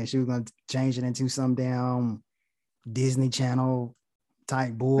 What she think she was gonna change it into some damn Disney Channel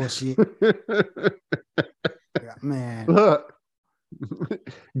type bullshit. Man, look.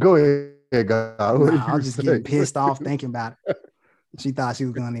 Go ahead, God. I was just getting pissed off thinking about it. She thought she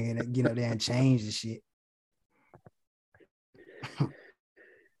was gonna get up there and change the shit.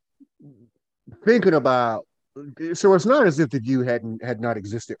 Thinking about, so it's not as if the View had not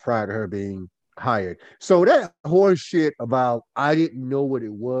existed prior to her being hired. So that horse shit about I didn't know what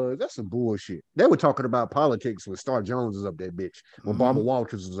it was, that's some bullshit. They were talking about politics when Star Jones was up there, bitch, when Barbara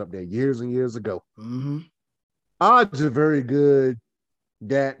Walters was up there years and years ago. Odds are very good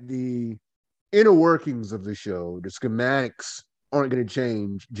that the inner workings of the show, the schematics, aren't going to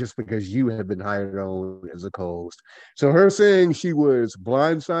change just because you have been hired on as a co-host. So her saying she was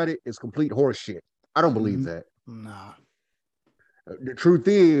blindsided is complete horse shit. I don't believe that. Nah. The truth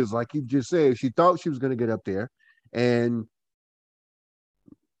is, like you just said, she thought she was going to get up there and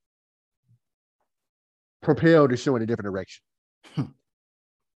propel the show in a different direction.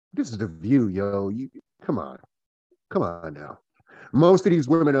 This is the View, yo. Come on now. Most of these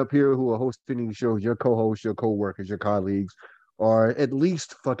women up here who are hosting these shows, your co-hosts, your co-workers, your colleagues, are at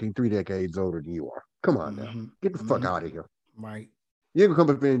least fucking 3 decades older than you are. Come on now. Get the fuck out of here. Right. You ain't gonna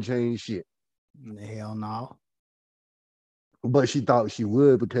come up here and change shit. Hell no. But she thought she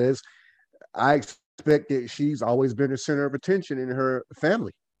would, because I expect that she's always been the center of attention in her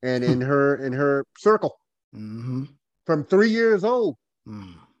family and in her circle. From 3 years old.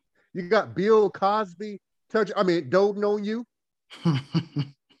 You got Bill Cosby doting on you.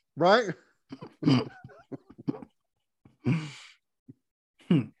 Right?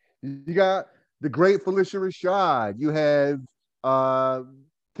 You got the great Felicia Rashad. You have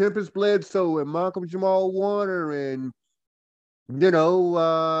Tempest Bledsoe and Malcolm Jamal Warner, and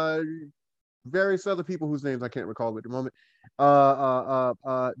various other people whose names I can't recall at the moment.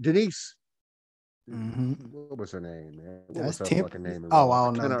 Denise. What was her name, man? What was her fucking name? I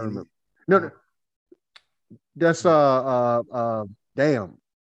don't know. Cannot remember. No. That's damn.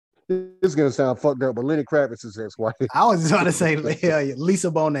 This is gonna sound fucked up, but Lenny Kravitz's ex-wife. I was just about to say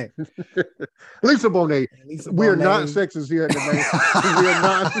Lisa Bonet. Lisa Bonet. We are not sexist here in the man. We are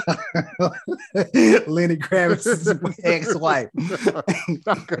not. Lenny Kravitz's ex-wife.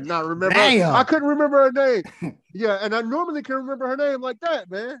 I could not remember. Damn. I couldn't remember her name. Yeah, and I normally can remember her name like that,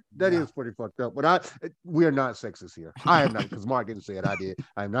 man. That is pretty fucked up. But we are not sexist here. I am not, because Mark didn't say it. I did.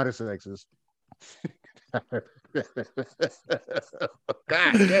 I am not a sexist. God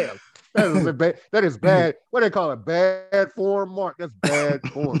damn, that is bad. What do they call it? Bad form, Mark. That's bad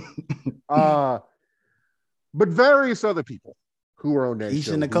form. But various other people who were on that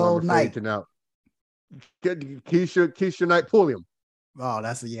show. Keisha Nicole Knight. Keisha Knight Pulliam. Oh,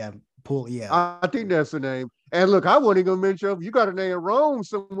 Yeah. I think that's the name. And look, I wasn't even gonna mention you got a name wrong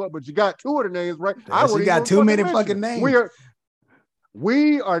somewhat, but you got two of the names right. I She wasn't got even too many mention fucking it. names.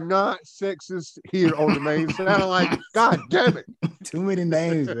 We are not sexist here on the main satellite. God damn it. Too many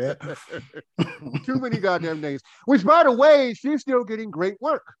names, man. Too many goddamn names. Which, by the way, she's still getting great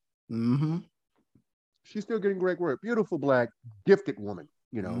work. Mm-hmm. She's still getting great work. Beautiful, black, gifted woman,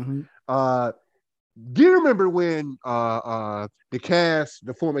 you know. Mm-hmm. Do you remember when the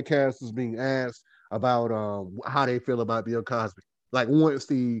former cast was being asked about how they feel about Bill Cosby? Like once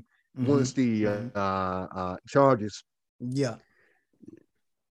the charges. Yeah.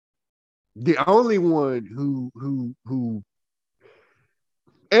 The only one who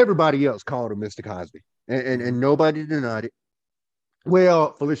everybody else called him Mr. Cosby, and nobody denied it.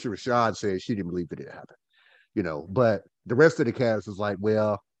 Well, Felicia Rashad said she didn't believe it happened, you know, but the rest of the cast was like,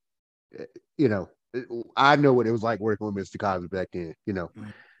 well, you know, I know what it was like working with Mr. Cosby back then, you know.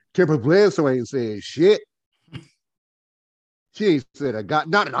 Kimber Bledsoe ain't saying shit. She ain't said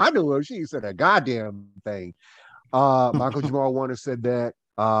not that I know of, she ain't said a goddamn thing. Michael Jamal Warner said that.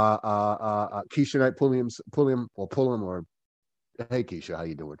 Keisha Knight pull him, or hey Keisha, how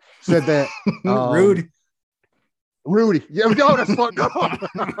you doing? Said that. Rudy. Yeah, no, that's fucked up.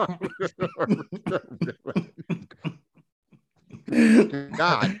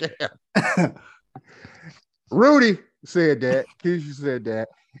 God damn. Rudy said that. Keisha said that.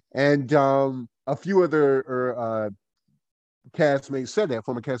 And a few other castmates said that,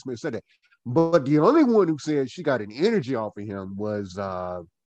 former castmates said that. But the only one who said she got an energy off of him was God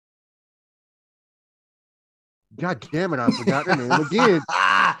damn it, I forgot her name again.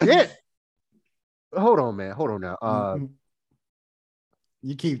 Shit. Hold on, man. Hold on now.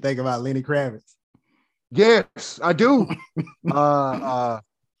 You keep thinking about Lenny Kravitz. Yes, I do.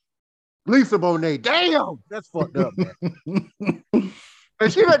 Lisa Bonet. Damn, that's fucked up, man.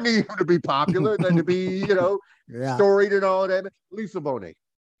 And she doesn't need him to be popular, than to be, you know, storied and all that. Lisa Bonet.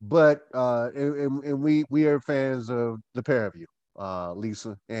 But and we are fans of the pair of you,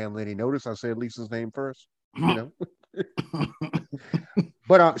 Lisa and Lenny. Notice I said Lisa's name first, you know.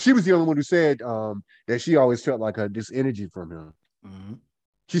 But she was the only one who said that she always felt like this energy from him. Mm-hmm.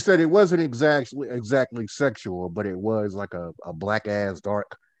 She said it wasn't exactly sexual, but it was like a black ass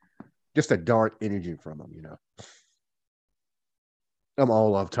dark, just a dark energy from him, you know. I'm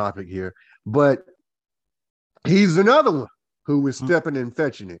all off topic here, but he's another one who was stepping and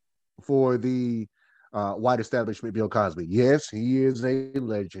fetching it for the white establishment, Bill Cosby. Yes, he is a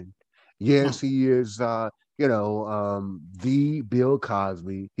legend. Yes, he is, the Bill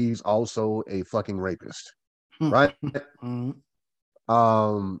Cosby. He's also a fucking rapist, right?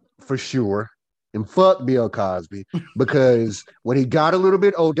 For sure. And fuck Bill Cosby, because when he got a little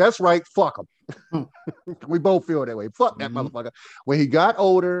bit old, that's right, fuck him. We both feel that way. Fuck that motherfucker. When he got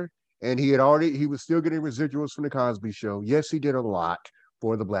older and he was still getting residuals from the Cosby Show. Yes, he did a lot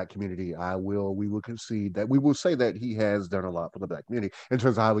for the black community. We will concede that. We will say that he has done a lot for the black community in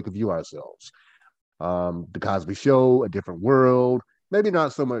terms of how we can view ourselves. The Cosby Show, A Different World, maybe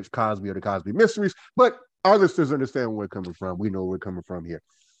not so much Cosby or the Cosby Mysteries, but our listeners understand where we're coming from. We know where we're coming from here.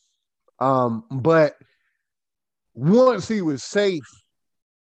 But once he was safe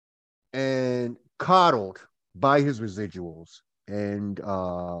and coddled by his residuals and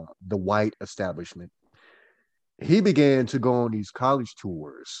the white establishment, he began to go on these college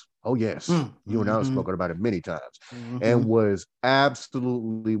tours. Oh, yes. You and I have spoken about it many times, and was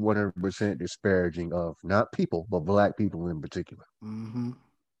absolutely 100% disparaging of not people, but black people in particular.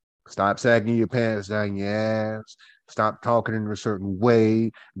 Stop sagging your pants down your ass. Stop talking in a certain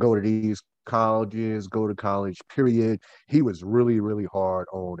way. Go to these colleges, go to college, period. He was really, really hard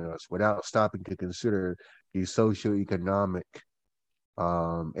on us without stopping to consider the socioeconomic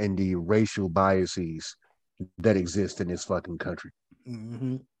and the racial biases that exist in this fucking country.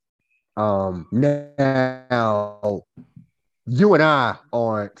 Now, you and I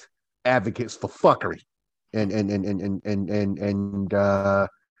aren't advocates for fuckery and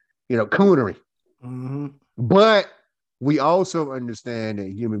coonery. But we also understand that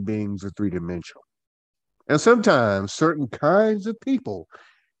human beings are three-dimensional. And sometimes certain kinds of people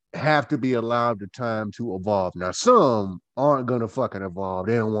have to be allowed the time to evolve. Now, some aren't going to fucking evolve.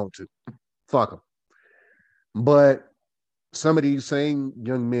 They don't want to. Fuck them. But some of these same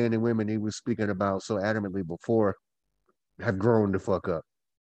young men and women he was speaking about so adamantly before have grown the fuck up.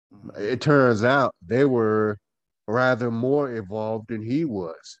 It turns out they were rather more evolved than he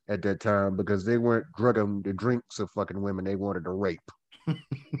was at that time, because they weren't drugging the drinks of fucking women they wanted to rape.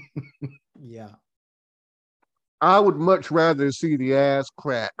 Yeah. I would much rather see the ass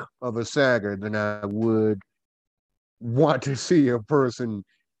crack of a sagger than I would want to see a person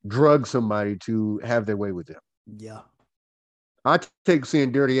drug somebody to have their way with them. Yeah. I take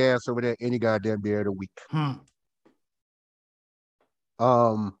seeing dirty ass over there any goddamn day of the week.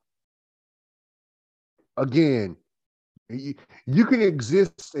 Um, again, you can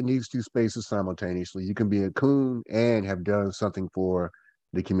exist in these two spaces simultaneously. You can be a coon and have done something for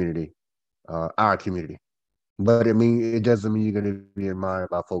the community, our community. But it doesn't mean you're gonna be admired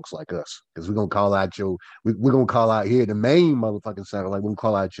by folks like us. Because we're gonna call out we're gonna call out here the main motherfucking satellite. We're gonna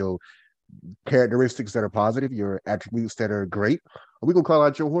call out your characteristics that are positive, your attributes that are great. We're gonna call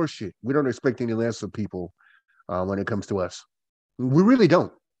out your horse shit. We don't expect any less of people when it comes to us. We really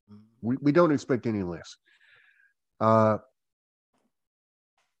don't. We don't expect any less.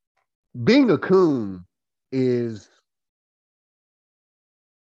 Being a coon is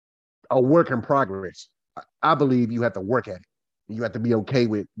a work in progress. I believe you have to work at it. You have to be okay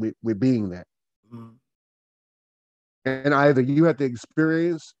with being that. Mm-hmm. And either you have to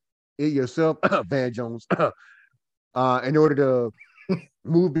experience it yourself, Van Jones, in order to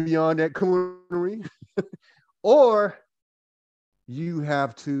move beyond that coonery, or you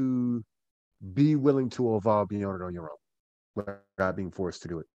have to be willing to evolve beyond it on your own without being forced to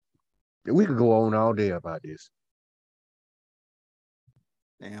do it. We could go on all day about this.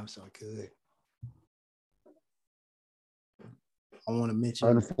 Damn, so good. I want to mention.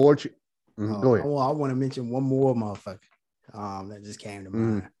 Unfortunate. Go ahead. I want to mention one more motherfucker that just came to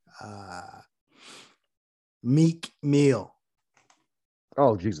mind. Meek Mill.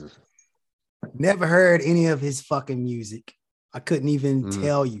 Oh, Jesus. Never heard any of his fucking music. I couldn't even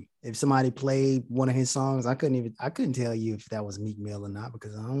tell you if somebody played one of his songs. I couldn't tell you if that was Meek Mill or not,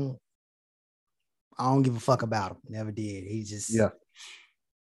 because I don't give a fuck about him. Never did. He just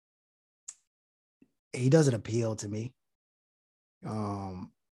he doesn't appeal to me.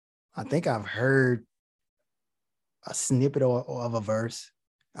 I think I've heard a snippet of a verse.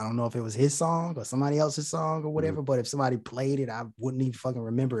 I don't know if it was his song or somebody else's song or whatever, but if somebody played it, I wouldn't even fucking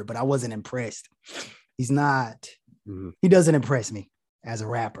remember it, but I wasn't impressed. He's not, he doesn't impress me as a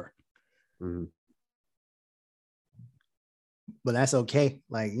rapper. But that's okay.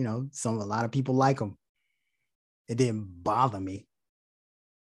 Like, you know, a lot of people like him. It didn't bother me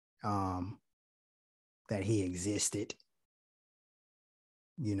that he existed,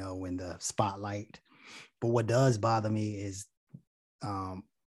 you know, in the spotlight. But what does bother me is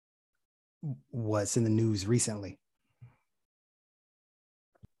what's in the news recently.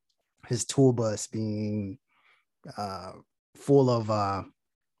 His tour bus being full of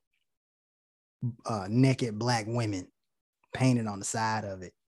naked Black women painted on the side of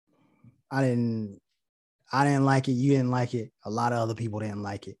it. I didn't like it. You didn't like it. A lot of other people didn't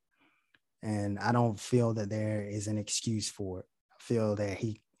like it. And I don't feel that there is an excuse for it. I feel that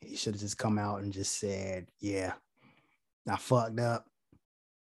he should have just come out and just said, yeah, I fucked up.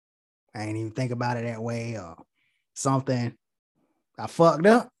 I ain't even think about it that way or something. I fucked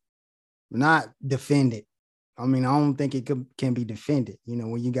up, not defend it. I mean, I don't think it can be defended. You know,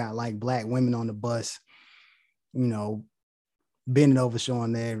 when you got like Black women on the bus, you know, bending over,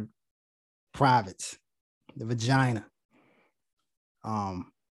 showing their privates, the vagina.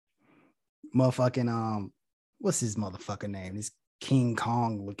 Motherfucking, what's his motherfucking name? This King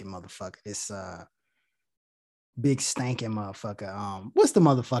Kong looking motherfucker. This big stankin' motherfucker. What's the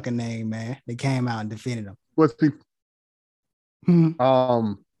motherfucking name, man? They came out and defended him. What's the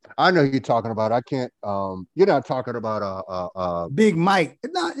I know you're talking about. I can't. You're not talking about Big Mike.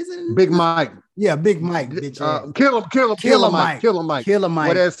 Not is it Big Mike? Yeah, Big Mike. Bitch Kill him, Mike. Kill him, Mike.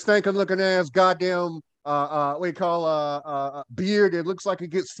 With that stinking looking ass goddamn what you call beard that looks like it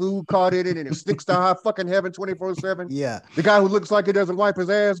gets food caught in it and it sticks to high fucking heaven 24/7. Yeah. The guy who looks like he doesn't wipe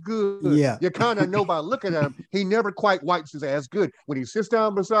his ass good. Yeah. You kind of know by looking at him, he never quite wipes his ass good. When he sits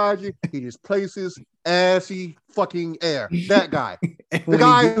down beside you, he just places assy fucking air. That guy. The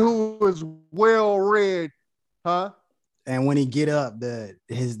guy who was well read, huh? And when he get up,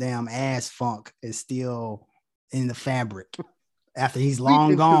 his damn ass funk is still in the fabric after he's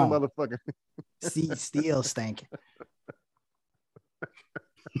long gone. Motherfucker. See, still stinking.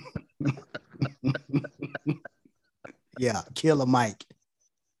 Yeah, Killer Mike.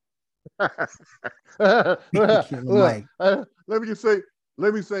 Killer Mike. Let me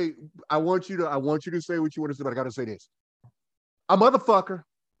say, I want you to say what you want to say, but I gotta say this. A motherfucker,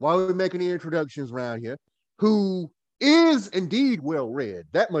 while we're making the introductions around here, who is indeed well read.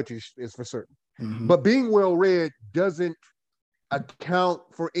 That much is for certain. Mm-hmm. But being well read doesn't account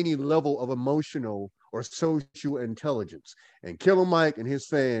for any level of emotional or social intelligence. And Killer Mike and his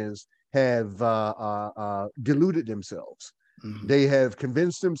fans have deluded themselves. Mm-hmm. They have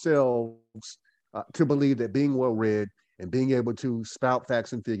convinced themselves to believe that being well read and being able to spout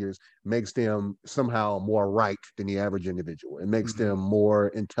facts and figures makes them somehow more right than the average individual. It makes them more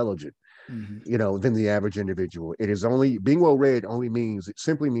intelligent, than the average individual. It is only being well read it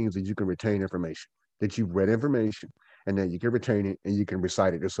simply means that you can retain information, that you've read information and that you can retain it and you can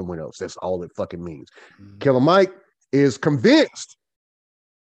recite it to someone else. That's all it fucking means. Killer Mike is convinced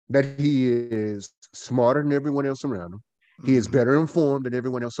that he is smarter than everyone else around him. He is better informed than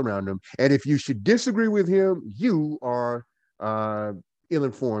everyone else around him. And if you should disagree with him, you are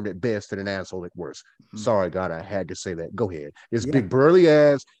ill-informed at best and an asshole at worst. Sorry, God, I had to say that. Go ahead. This big burly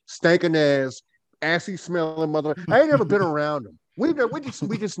ass, stinking ass, assy smelling mother. I ain't never been around him. We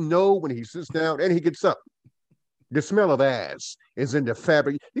just know when he sits down and he gets up. The smell of ass is in the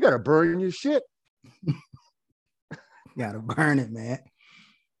fabric. You gotta burn your shit. Gotta burn it, man.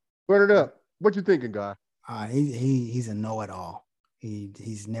 Burn it up. What you thinking, guy? He's a know-it-all.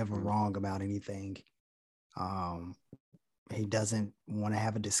 He's never wrong about anything. He doesn't want to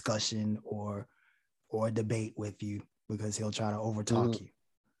have a discussion or a debate with you because he'll try to overtalk you.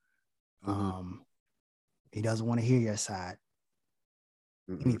 He doesn't want to hear your side.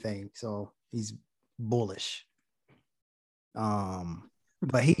 Anything. So he's bullish.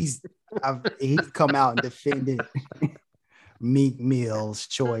 But he's come out and defended Meek Mill's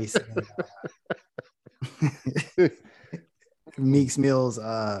choice. Meek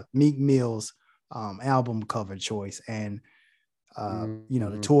Mill's album cover choice, and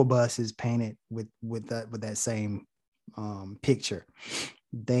the tour bus is painted with that same picture.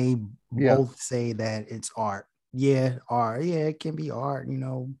 They both say that it's art. Art. Yeah, it can be art.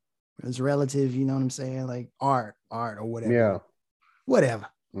 It's relative. You know what I'm saying? Like art or whatever. Yeah, whatever.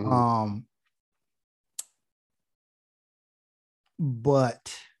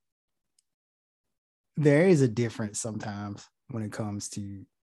 But there is a difference sometimes when it comes to,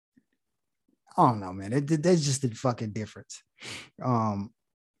 I don't know, man. There's just a fucking difference. I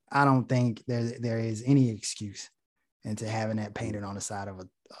don't think there is any excuse into having that painted on the side of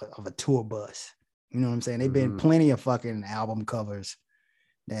a tour bus. You know what I'm saying? There've been plenty of fucking album covers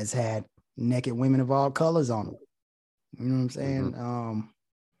that's had naked women of all colors on them. You know what I'm saying?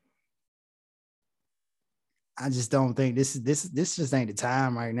 I just don't think this just ain't the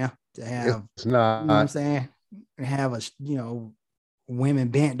time right now to have. It's not. You know what I'm saying? Have women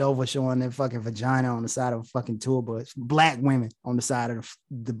bent over showing their fucking vagina on the side of a fucking tour bus. Black women on the side of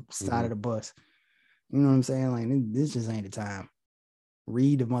the side of the bus. You know what I'm saying? Like this just ain't the time.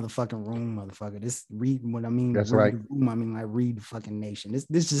 Read the motherfucking room, motherfucker. This read what I mean. That's read right. The room, I mean, like read the fucking nation.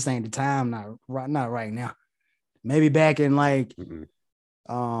 This just ain't the time. Not right now. Maybe back in like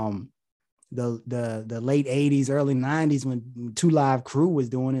the late 80s, early 90s when 2 Live Crew was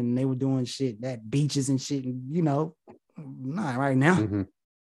doing it and they were doing shit at beaches and shit, and not right now.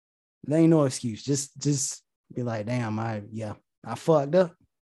 There ain't no excuse. Just be like, damn, I fucked up.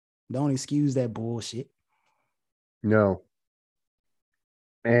 Don't excuse that bullshit. No.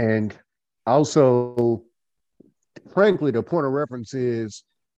 And also, frankly, the point of reference is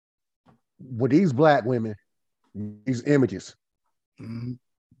with these black women, these images,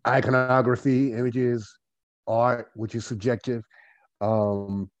 iconography, images, art, which is subjective. It's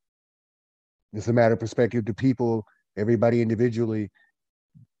a matter of perspective to people, everybody individually.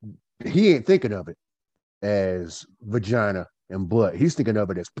 He ain't thinking of it as vagina and butt. He's thinking of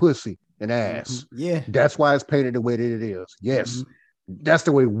it as pussy and ass. Yeah. That's why it's painted the way that it is. Yes. That's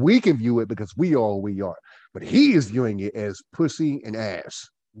the way we can view it because we are. But he is viewing it as pussy and ass.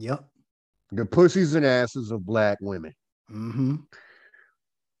 Yep. The pussies and asses of black women.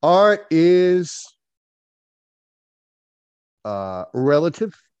 Art is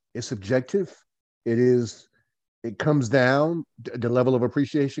relative. It's subjective. It comes down, the level of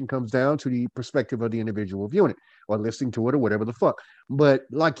appreciation comes down to the perspective of the individual viewing it or listening to it or whatever the fuck. But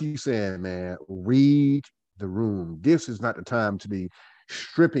like you said, man, read the room. This is not the time to be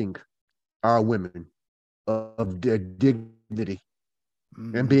stripping our women of their dignity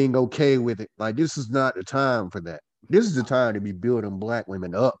and being okay with it. Like, this is not the time for that. This is the time to be building black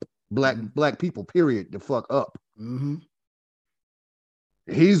women up, black people, period, the fuck up.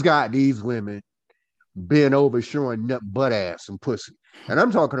 He's got these women bent over showing nut, butt, ass, and pussy. And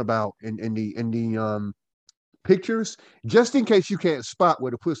I'm talking about in the pictures, just in case you can't spot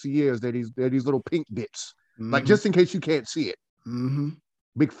where the pussy is, they're these little pink bits. Like, just in case you can't see it.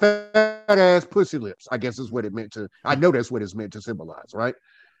 Big fat ass pussy lips, I guess is what it meant to. I know that's what it's meant to symbolize, right?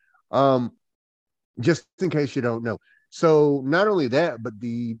 Just in case you don't know. So not only that, but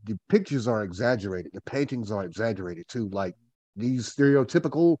the pictures are exaggerated. The paintings are exaggerated too. Like these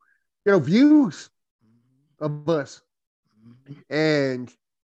stereotypical, views of us. And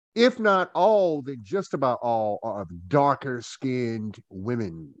if not all, then just about all are darker skinned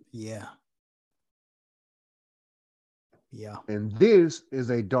women. Yeah. Yeah. And this is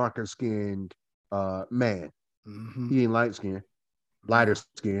a darker skinned man. Mm-hmm. He ain't light skinned, lighter Yeah.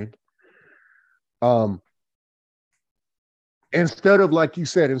 skinned. Um, instead of, like you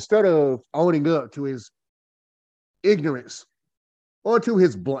said, instead of owning up to his ignorance or to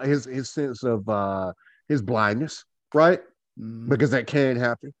his sense of his blindness, right? Mm-hmm. Because that can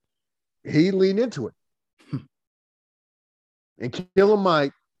happen. He leaned into it. And Killer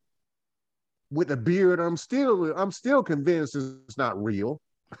Mike with a beard, I'm still convinced it's not real.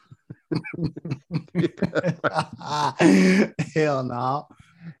 Hell no.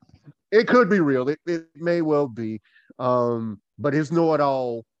 It could be real. It may well be. But his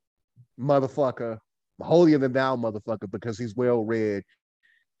know-it-all motherfucker, holier than thou motherfucker, because he's well read,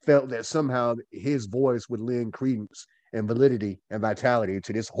 felt that somehow his voice would lend credence and validity and vitality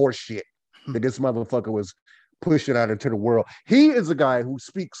to this horse shit that this motherfucker was pushing out into the world. He is a guy who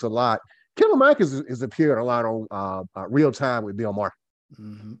speaks a lot. Killer Mike has appeared a lot on Real Time with Bill Maher.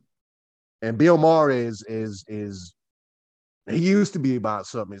 Mm-hmm. And Bill Maher is he used to be about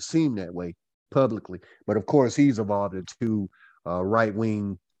something. It seemed that way publicly, but of course he's evolved into right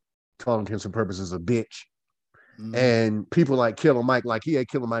wing, to all intents and purposes, a bitch. Mm-hmm. And people like Killer Mike, like he had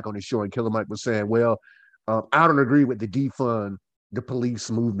Killer Mike on his show, and Killer Mike was saying, "Well, I don't agree with the defund the police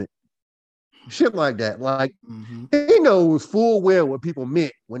movement." Shit like that. Like Mm-hmm. he knows full well what people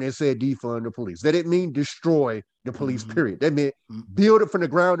meant when they said defund the police. They didn't mean destroy the police. Mm-hmm. Period. They meant Mm-hmm. build it from the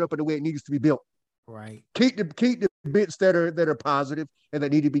ground up in the way it needs to be built. Right. Keep the bits that are positive and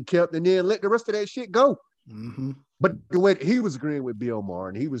that need to be kept, and then let the rest of that shit go. Mm-hmm. But the way he was agreeing with Bill Maher,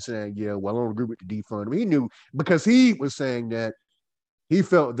 and he was saying, "Yeah, well, I don't agree with the defund." He knew, because he was saying that he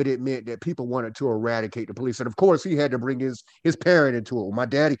felt that it meant that people wanted to eradicate the police, and of course, he had to bring his parent into it. My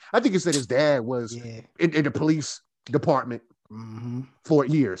daddy, I think he said his dad was in the police department Mm-hmm. for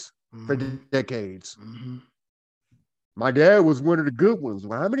years, for Mm-hmm. decades. Mm-hmm. My dad was one of the good ones.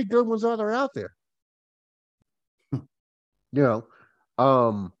 Well, how many good ones are there out there? You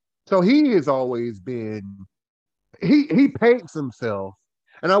know, so he has always been, he paints himself,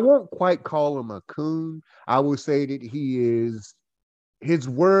 and I won't quite call him a coon. I will say that his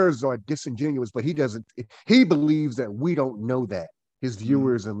words are disingenuous, but he believes that we don't know that, his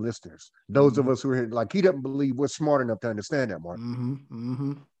viewers and listeners, those of us who are here, like, he doesn't believe we're smart enough to understand that, Mark. Mm-hmm.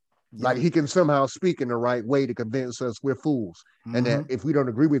 Mm-hmm. Like, he can somehow speak in the right way to convince us we're fools, and that if we don't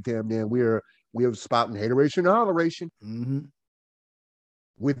agree with him, then we're spouting hateration and holleration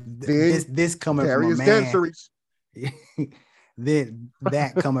within this coming from a various man. danceries.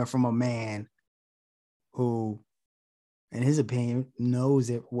 that coming from a man who, in his opinion, knows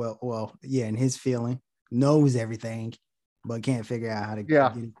it well, yeah, in his feeling, knows everything, but can't figure out how to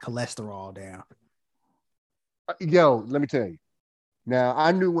get cholesterol down. Yo, let me tell you. Now,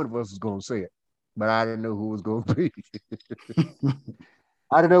 I knew one of us was going to say it, but I didn't know who it was going to be.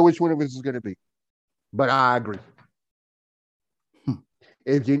 I don't know which one of us is going to be, but I agree.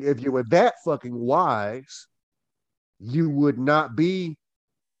 If you were that fucking wise, you would not be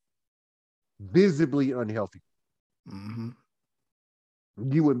visibly unhealthy. Mm-hmm.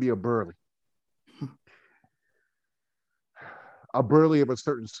 You wouldn't be a burly. A burly of a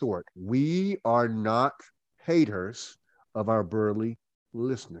certain sort. We are not haters of our burly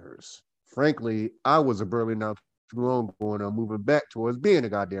listeners. Frankly, I was a burly not too long ago, and I'm moving back towards being a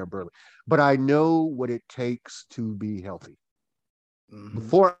goddamn burly. But I know what it takes to be healthy. Mm-hmm.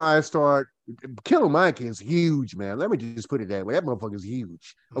 Before I start, Killer Mike is huge, man. Let me just put it that way. That motherfucker is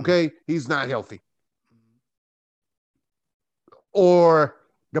huge. Okay? Mm-hmm. He's not healthy. Or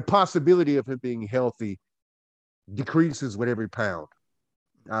the possibility of him being healthy decreases with every pound.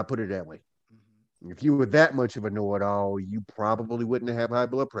 I'll put it that way. Mm-hmm. If you were that much of a know-it-all, you probably wouldn't have high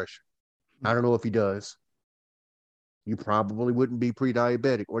blood pressure. Mm-hmm. I don't know if he does. You probably wouldn't be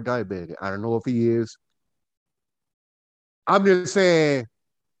pre-diabetic or diabetic. I don't know if he is. I'm just saying,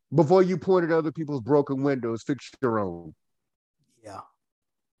 before you point at other people's broken windows, fix your own. Yeah.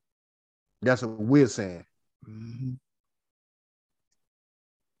 That's what we're saying. Mm-hmm.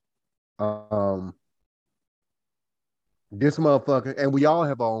 This motherfucker, and we all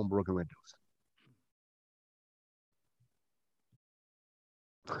have our own broken windows.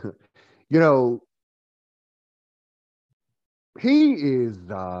 You know, he is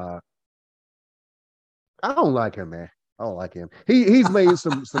I don't like him, man. I don't like him. He's made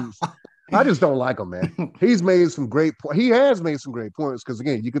some I just don't like him, man. He's made some great he has made some great points, because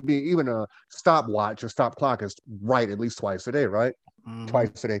again, you could be even a stopwatch or stop clock is right at least twice a day, right? Mm-hmm.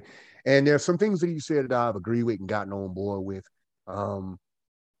 Twice a day. And there's some things that he said that I've agreed with and gotten on board with.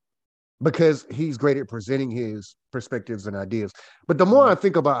 because he's great at presenting his perspectives and ideas. But the more I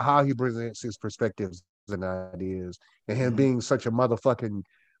think about how he presents his perspectives and ideas, and him being such a motherfucking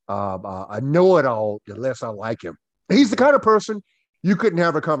a know-it-all, the less I like him. He's the kind of person you couldn't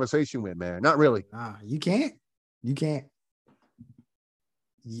have a conversation with, man. Not really. Nah, you can't. You can't.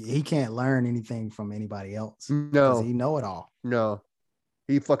 He can't learn anything from anybody else. No, he know it all. No,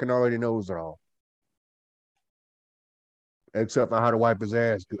 he fucking already knows it all. Except for how to wipe his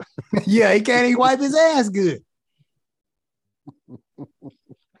ass good. Yeah, he can't even wipe his ass good.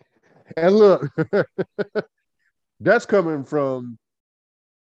 And look, that's coming from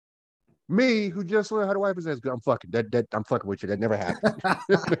me, who just learned how to wipe his ass good. I'm fucking with you. That never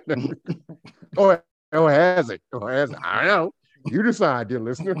happened. or has it? Or has it? I don't know. You decide, dear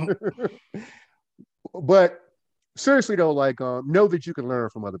listener. But seriously though, like know that you can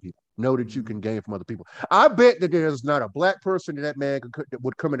learn from other people. Know that you can gain from other people. I bet that there's not a black person that man that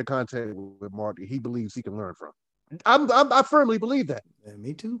would come into contact with Mark that he believes he can learn from. I firmly believe that. Yeah,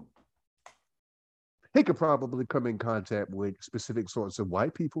 me too. He could probably come in contact with specific sorts of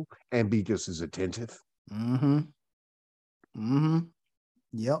white people and be just as attentive.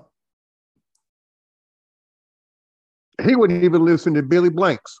 Yep. He wouldn't even listen to Billy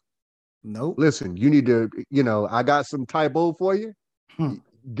Blanks. Nope. Listen, you need to, I got some typo for you.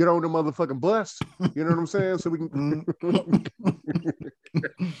 Get on the motherfucking bus. You know what I'm saying? So we can.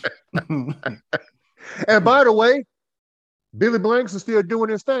 And by the way, Billy Blanks is still doing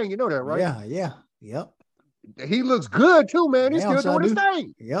his thing. You know that, right? Yeah. Yep. He looks good too, man. He's still doing his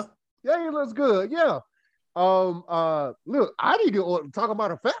thing. Yep. Yeah, he looks good. Yeah. Look, I need to talk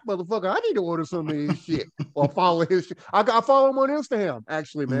about a fat motherfucker. I need to order some of his shit or follow his shit. I follow him on Instagram,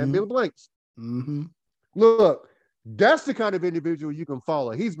 actually, man. Billy Blanks. Look, that's the kind of individual you can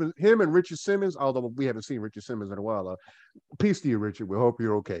follow. He's been him and Richard Simmons, although we haven't seen Richard Simmons in a while. Peace to you, Richard. We hope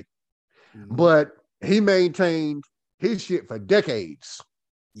you're okay. But he maintained his shit for decades.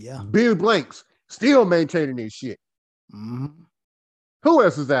 Yeah. Billy Blanks still maintaining his shit. Who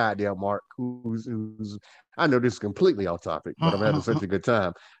else is out there, Mark? Who's I know this is completely off topic, but I'm having such a good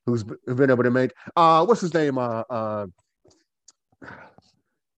time. Who's been able to make what's his name? God,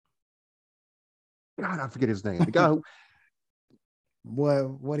 I forget his name. The guy who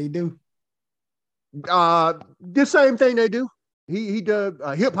what he do? The same thing they do. He does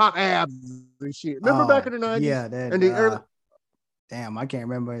hip hop abs and shit. Remember back in the 90s? Yeah, that and the early... damn, I can't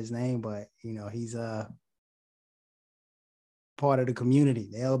remember his name, but he's part of the community,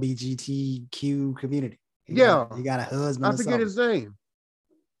 the LGBTQ community. He got a husband. I forget his name.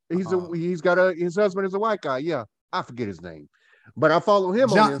 His husband is a white guy. Yeah, I forget his name, but I follow him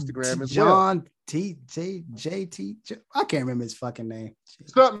on Instagram as well. John JT. I can't remember his fucking name.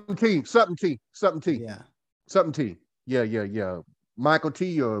 Something T. Yeah. Something T. Yeah. Michael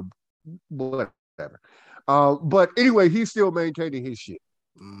T or whatever. But anyway, he's still maintaining his shit.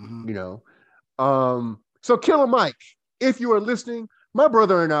 So Killer Mike, if you are listening, my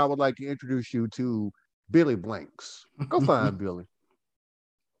brother and I would like to introduce you to Billy Blanks. Go find Billy.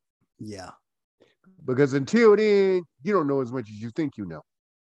 Yeah. Because until then, you don't know as much as you think you know.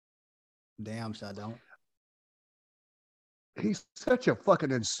 Damn, I don't. He's such a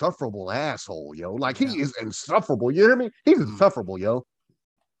fucking insufferable asshole, yo. Like, he is insufferable. You hear me? He's insufferable, yo.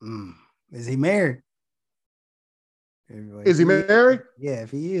 Is he married? Is he married? Yeah,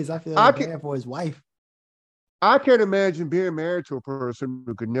 if he is, I feel bad for his wife. I can't imagine being married to a person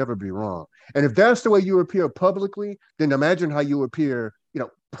who could never be wrong. And if that's the way you appear publicly, then imagine how you appear,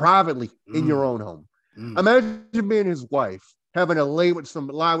 privately in your own home. Imagine being his wife, having to lie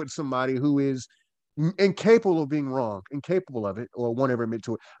with somebody who is incapable of being wrong, incapable of it, or won't ever admit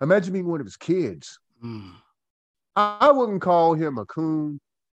to it. Imagine being one of his kids. I wouldn't call him a coon.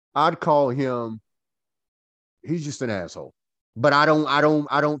 I'd call him, he's just an asshole. But I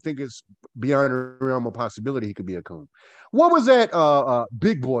don't think it's beyond the realm of possibility he could be a coon. What was that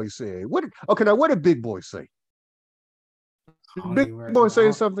Big Boy say? What did Big Boy say? Did Big Boy say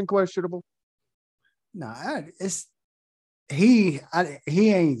something questionable? No, he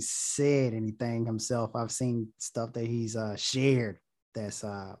ain't said anything himself. I've seen stuff that he's shared that's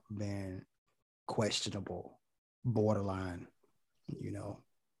been questionable, borderline,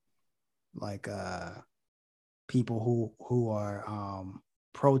 like people who are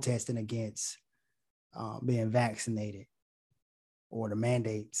protesting against being vaccinated or the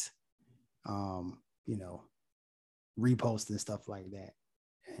mandates, reposting stuff like that,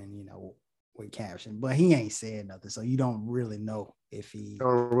 and with caption, but he ain't said nothing, so you don't really know if he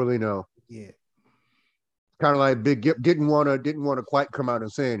don't really know. Yeah, kind of like Big Gip didn't want to quite come out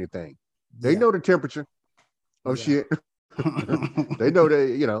and say anything. They know the temperature of shit. They know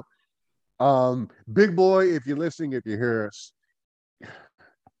that Big boy, if you're listening, if you hear us,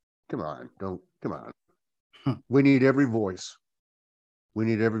 come on. We need every voice. We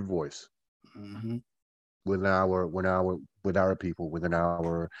need every voice Mm-hmm. with our people, within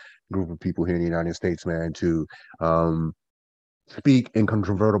our group of people here in the United States, man, to um, speak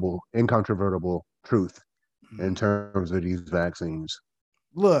incontrovertible truth in Mm-hmm. terms of these vaccines.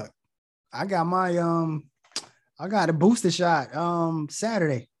 Look, I got I got a booster shot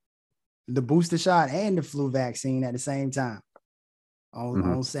Saturday. The booster shot and the flu vaccine at the same time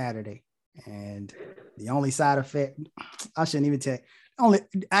on Saturday. And the only side effect, I shouldn't even tell you,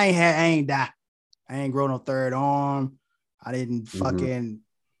 I ain't die. I ain't grow no third arm. I didn't fucking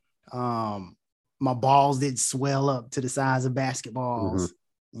my balls didn't swell up to the size of basketballs.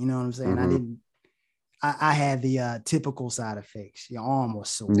 You know what I'm saying? I had the typical side effects. Your arm was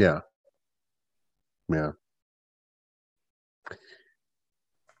sore. Yeah. Yeah.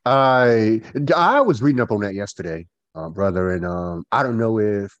 I was reading up on that yesterday, brother, and I don't know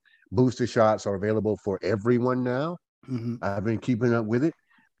if booster shots are available for everyone now. Mm-hmm. I've been keeping up with it,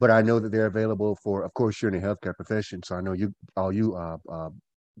 but I know that they're available for, of course, you're in the healthcare profession, so I know all you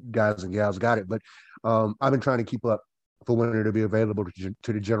guys and gals got it. But I've been trying to keep up for when it'll be available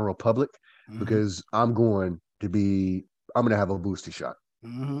to the general public, because I'm going to have a booster shot,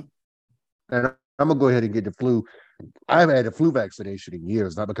 and I'm gonna go ahead and get the flu. I haven't had a flu vaccination in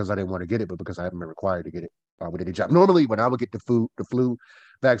years, not because I didn't want to get it, but because I haven't been required to get it with any job. Normally, when I would get the flu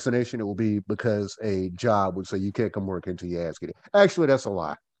vaccination, it will be because a job would say you can't come work until you ask it. Actually, that's a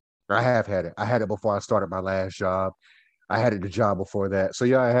lie. I have had it. I had it before I started my last job. I had it the job before that. So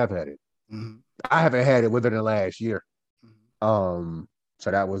yeah, I have had it. I haven't had it within the last year. So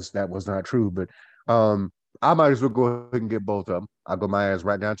that was not true. But I might as well go ahead and get both of them. I'll go my ass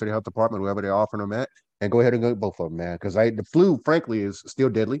right down to the health department, wherever they're offering them at, and go ahead and get both of them, man. Because the flu, frankly, is still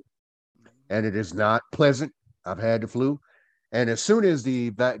deadly, and it is not pleasant. I've had the flu, and as soon as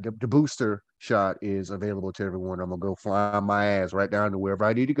the booster shot is available to everyone, I'm gonna go fly my ass right down to wherever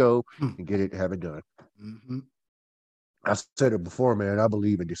I need to go and get it, have it done. I said it before, man. I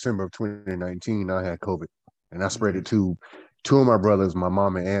believe in December of 2019, I had COVID, and I spread it to two of my brothers, my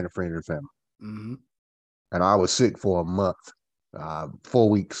mama, and a friend of the family. And I was sick for a month, 4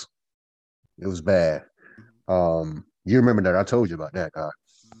 weeks. It was bad. You remember that I told you about that,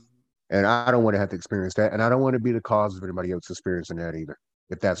 and I don't want to have to experience that, and I don't want to be the cause of anybody else experiencing that either,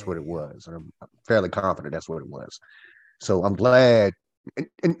 if that's what it was. And I'm fairly confident that's what it was. So I'm glad.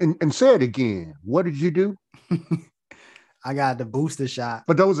 And say it again. What did you do? I got the booster shot.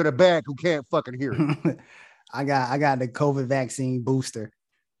 For those in the back who can't fucking hear it. I got the COVID vaccine booster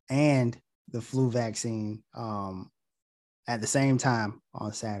and the flu vaccine at the same time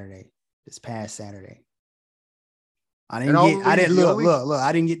on Saturday, this past Saturday. I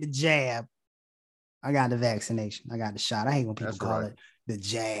didn't get the jab. I got the vaccination. I got the shot. I hate when people call it the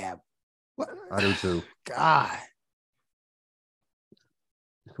jab. What? I do too. God.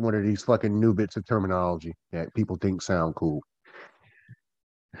 It's one of these fucking new bits of terminology that people think sound cool.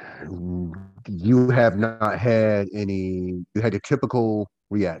 You have not had you had a typical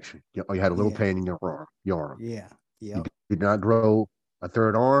reaction. You had a little pain in your arm. Yeah. You did not grow a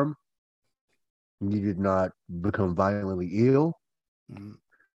third arm. You did not become violently ill.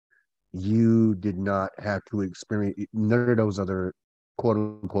 You did not have to experience none of those other quote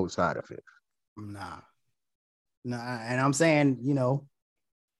unquote side effects. Nah. And I'm saying, you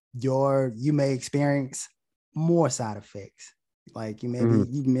may experience more side effects. Like you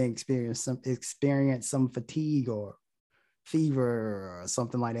may experience some fatigue or fever or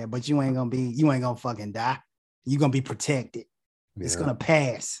something like that, but you ain't gonna fucking die. You're gonna be protected. Yeah. It's gonna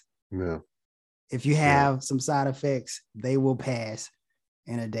pass. Yeah. If you have some side effects, they will pass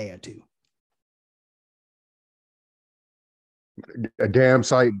in a day or two. A damn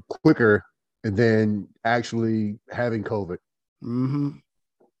sight quicker than actually having COVID.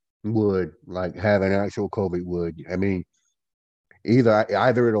 Would, like, having actual COVID would. I mean,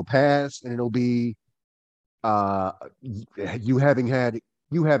 either it'll pass and it'll be you having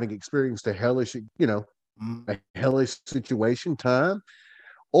experienced a hellish, a hellish situation time,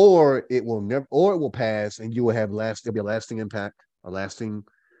 or it will pass and you will have there'll be a lasting impact, a lasting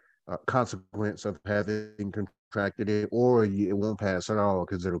consequence of having contracted it, or it won't pass at all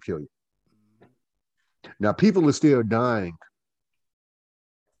because it'll kill you. Now, people are still dying.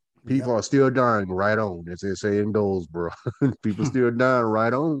 People are still dying right on, as they say in goals, bro. People still dying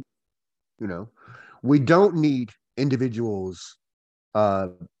right on. We don't need individuals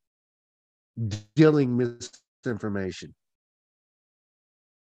dealing misinformation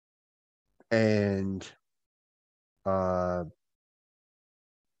and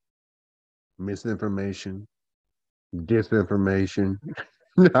misinformation, disinformation.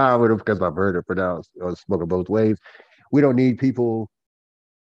 I would have, because I've heard it pronounced or spoken both ways. We don't need people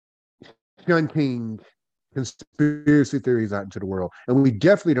shunting conspiracy theories out into the world. And we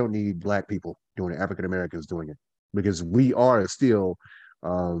definitely don't need Black people doing it, African Americans doing it, because we are still,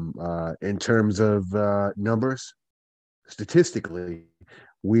 in terms of numbers, statistically,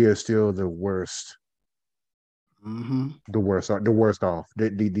 we are still the worst, the worst off,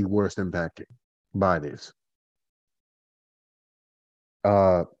 the worst impacted by this.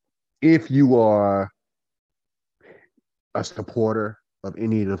 Uh, if you are a supporter of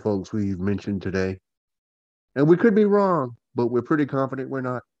any of the folks we've mentioned today, and we could be wrong, but we're pretty confident we're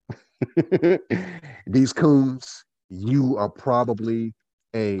not. These coons, you are probably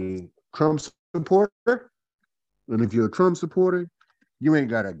a Trump supporter. And if you're a Trump supporter, you ain't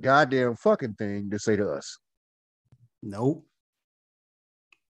got a goddamn fucking thing to say to us. Nope.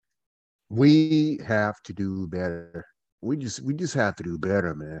 We have to do better. We just have to do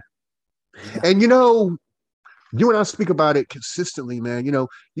better, man. Yeah. And you and I speak about it consistently, man. You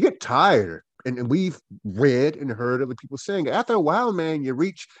get tired. And we've read and heard other people saying after a while, man, you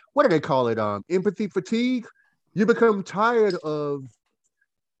reach, what do they call it? Empathy fatigue. You become tired of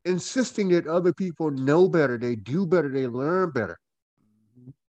insisting that other people know better, they do better, they learn better,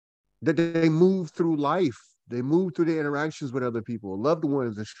 that they move through life, they move through their interactions with other people, loved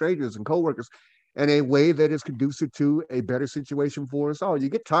ones and strangers and coworkers, in a way that is conducive to a better situation for us all. You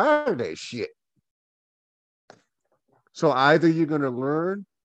get tired of that shit. So either you're going to learn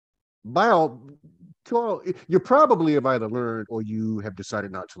by all, you probably have either learned or you have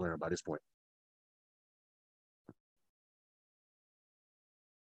decided not to learn by this point.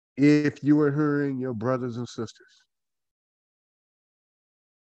 If you are hearing your brothers and sisters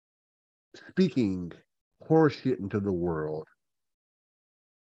speaking horseshit into the world,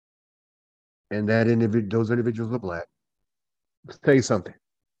 and those individuals are Black, say something.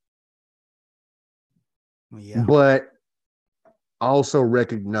 Yeah. But also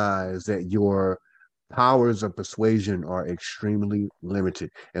recognize that your powers of persuasion are extremely limited.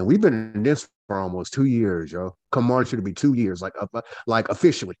 And we've been in this for almost 2 years, yo. Come March, it'll be 2 years, like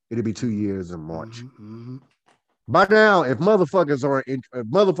officially, it'll be 2 years in March. By now, if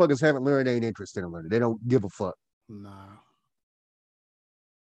motherfuckers haven't learned, they ain't interested in learning. They don't give a fuck. Nah.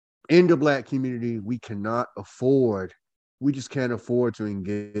 In the Black community, we just can't afford to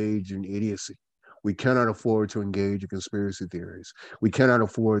engage in idiocy. We cannot afford to engage in conspiracy theories. We cannot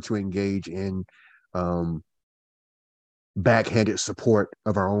afford to engage in backhanded support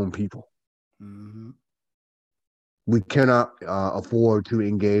of our own people. We cannot afford to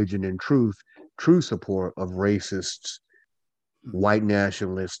engage in true support of racists, white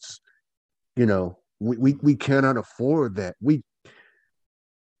nationalists. We cannot afford that.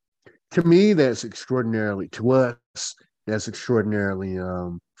 To me, that's extraordinarily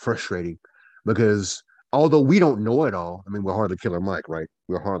frustrating, because although we don't know it all, I mean, we're hardly Killer Mike, right?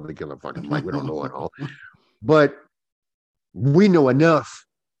 We're hardly Killer fucking Mike. We don't know it all, but we know enough.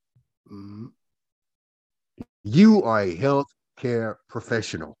 You are a healthcare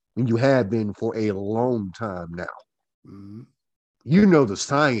professional, and you have been for a long time now. You know the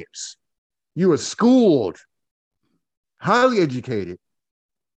science. You are schooled, highly educated,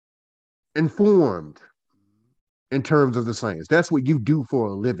 informed in terms of the science. That's what you do for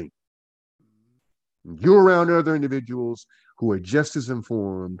a living. You're around other individuals who are just as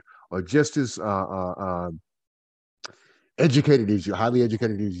informed or just as educated as you, highly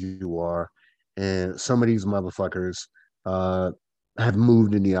educated as you are, and some of these motherfuckers have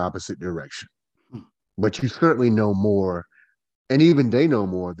moved in the opposite direction. But you certainly know more, and even they know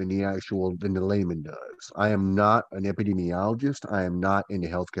more than the layman does. I am not an epidemiologist. I am not in the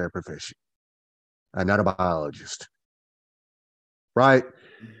healthcare profession. I'm not a biologist, right?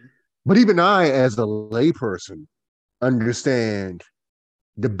 But even I, as a layperson, understand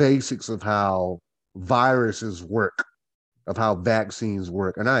the basics of how viruses work, of how vaccines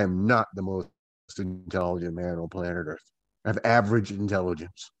work. And I am not the most intelligent man on planet Earth. I have average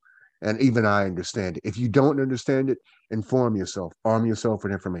intelligence. And even I understand it. If you don't understand it, inform yourself, arm yourself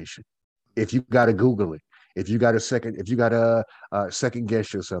with information. If you got to Google it, if you got to second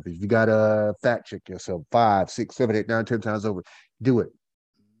guess yourself, if you got to fact check yourself 5, 6, 7, 8, 9, 10 times over, do it.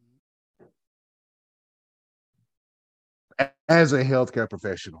 As a healthcare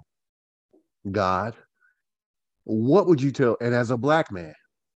professional, God, what would you tell, and as a Black man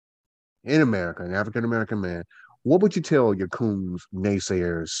in America, an African American man, what would you tell your coons,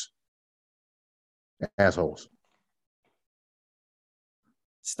 naysayers, assholes?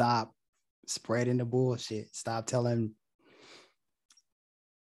 Stop spreading the bullshit. Stop telling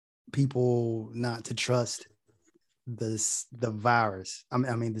people not to trust the virus. I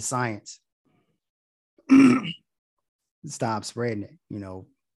mean the science. Stop spreading it. You know,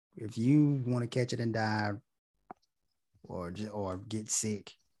 if you want to catch it and die, or get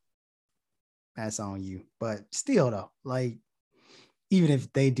sick, that's on you. But still, though, like even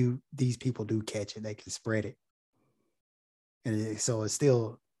if these people do catch it, they can spread it, and so it's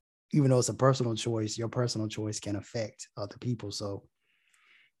still, even though it's a personal choice, your personal choice can affect other people. So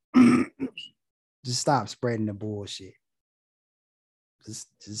just stop spreading the bullshit. Just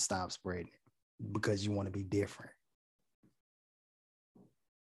stop spreading it because you want to be different.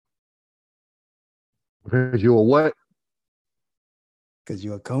 Because you're a what? Because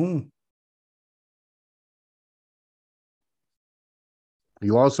you're a coon.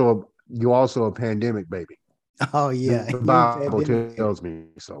 You also a pandemic baby. Oh yeah, The you're a Bible pandemic baby. tells me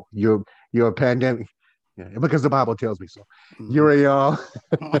so. You're a pandemic. Yeah, because the Bible tells me so. Mhm.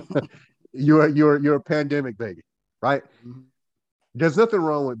 You're a you're a pandemic baby, right? There's nothing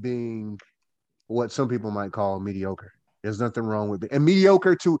wrong with being what some people might call mediocre. There's nothing wrong with it. And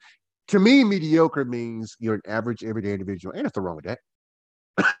mediocre to me, mediocre means you're an average everyday individual. Ain't nothing wrong with that.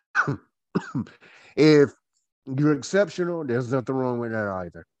 If you're exceptional, there's nothing wrong with that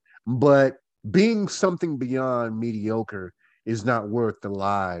either. But being something beyond mediocre is not worth the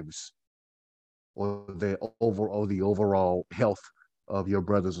lives or the overall health of your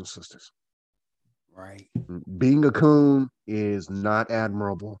brothers and sisters. Right. Being a coon is not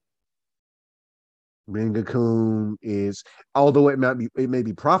admirable. Being a coon is, although it may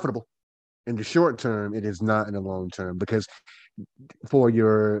be profitable in the short term, it is not in the long term, because for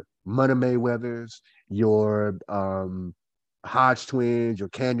your Money Mayweathers, your Hodge twins, your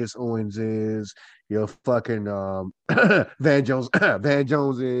Candace Owenses, your fucking Van Jones, Van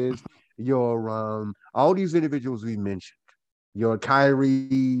Joneses, your all these individuals we mentioned, your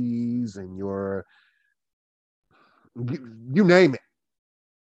Kyries and your you name it,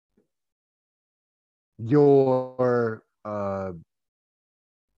 your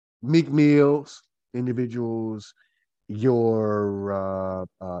Meek Mills individuals, your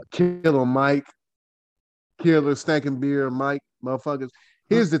Killer Mike, Killer Stankin' Beer Mike motherfuckers.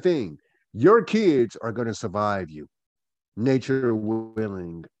 Here's the thing: your kids are gonna survive you, nature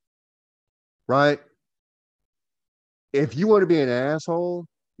willing, right? If you want to be an asshole,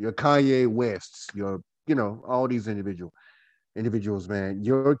 your Kanye Wests, your all these individuals, man,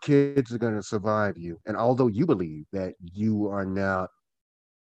 your kids are gonna survive you. And although you believe that you are now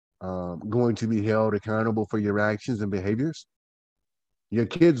going to be held accountable for your actions and behaviors, your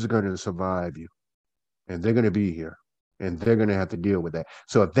kids are going to survive you, and they're going to be here, and they're going to have to deal with that.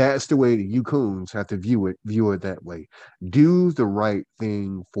 So if that's the way that you coons have to view it that way. Do the right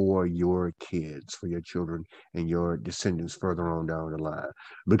thing for your kids, for your children, and your descendants further on down the line.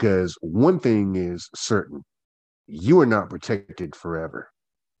 Because one thing is certain: you are not protected forever.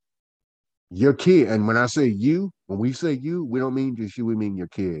 Your kid, and when we say you, we don't mean just you, we mean your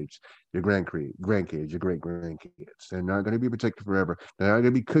kids, your grandkids, your great grandkids. They're not going to be protected forever. They're not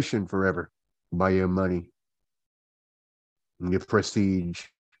going to be cushioned forever by your money and your prestige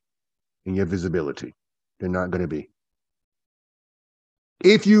and your visibility. They're not going to be.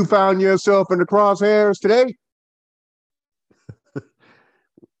 If you found yourself in the crosshairs today,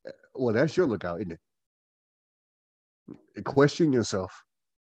 well, that's your lookout, isn't it? Question yourself.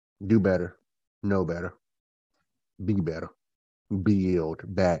 Do better. Know better. Be better. Build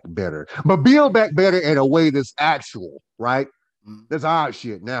back better. But build back better in a way that's actual, right? That's our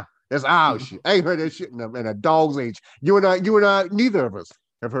shit now. That's our shit. I ain't heard that shit in a dog's age. You and I, neither of us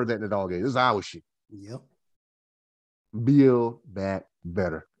have heard that in a dog age. This is our shit. Yep. Build back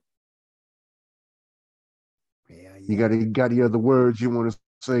better. Yeah. You got any other words you want to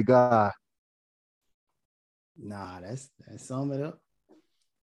say, God? Nah, that's sum it up.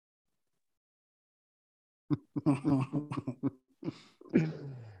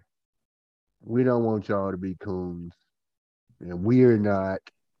 We don't want y'all to be coons, and we're not.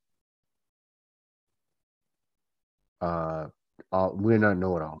 We're not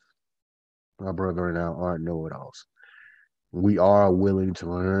know-it-alls. My brother and I aren't know-it-alls. We are willing to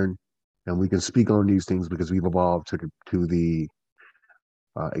learn, and we can speak on these things because we've evolved to the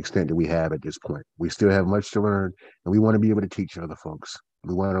extent that we have at this point. We still have much to learn, and we want to be able to teach other folks.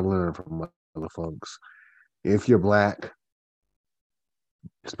 We want to learn from other folks. If you're Black,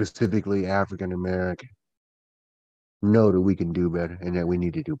 specifically African American, know that we can do better and that we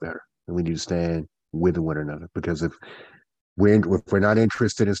need to do better, and we need to stand with one another. Because if we're not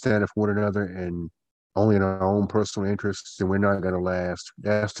interested in standing for one another and only in our own personal interests, then we're not going to last.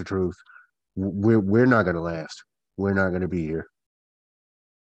 That's the truth. We're not going to last. We're not going to be here.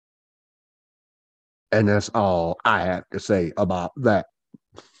 And that's all I have to say about that.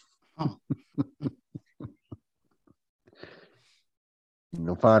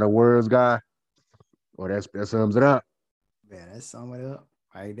 No final words, guy? Well, that sums it up. Yeah, that sums it up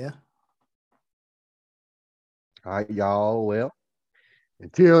right there. All right, y'all. Well,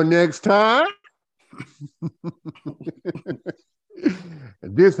 until next time.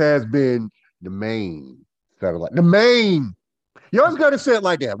 This has been the main satellite. The main. You always got to say it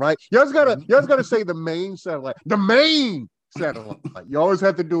like that, right? You always got to say the main satellite. The main satellite. You always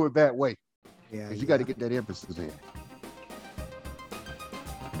have to do it that way. Yeah, because you got to get that emphasis in.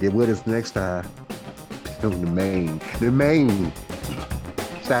 Get with us next time. The main satellite.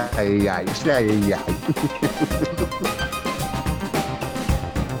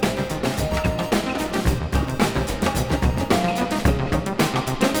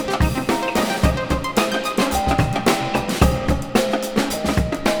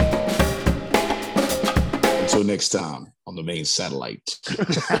 Until next time on the main satellite.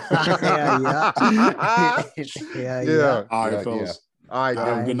 Yeah. Yeah. All right, fellas. All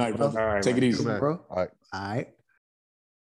right, Good night, brother. All right, Take it easy, bro. All right. All right.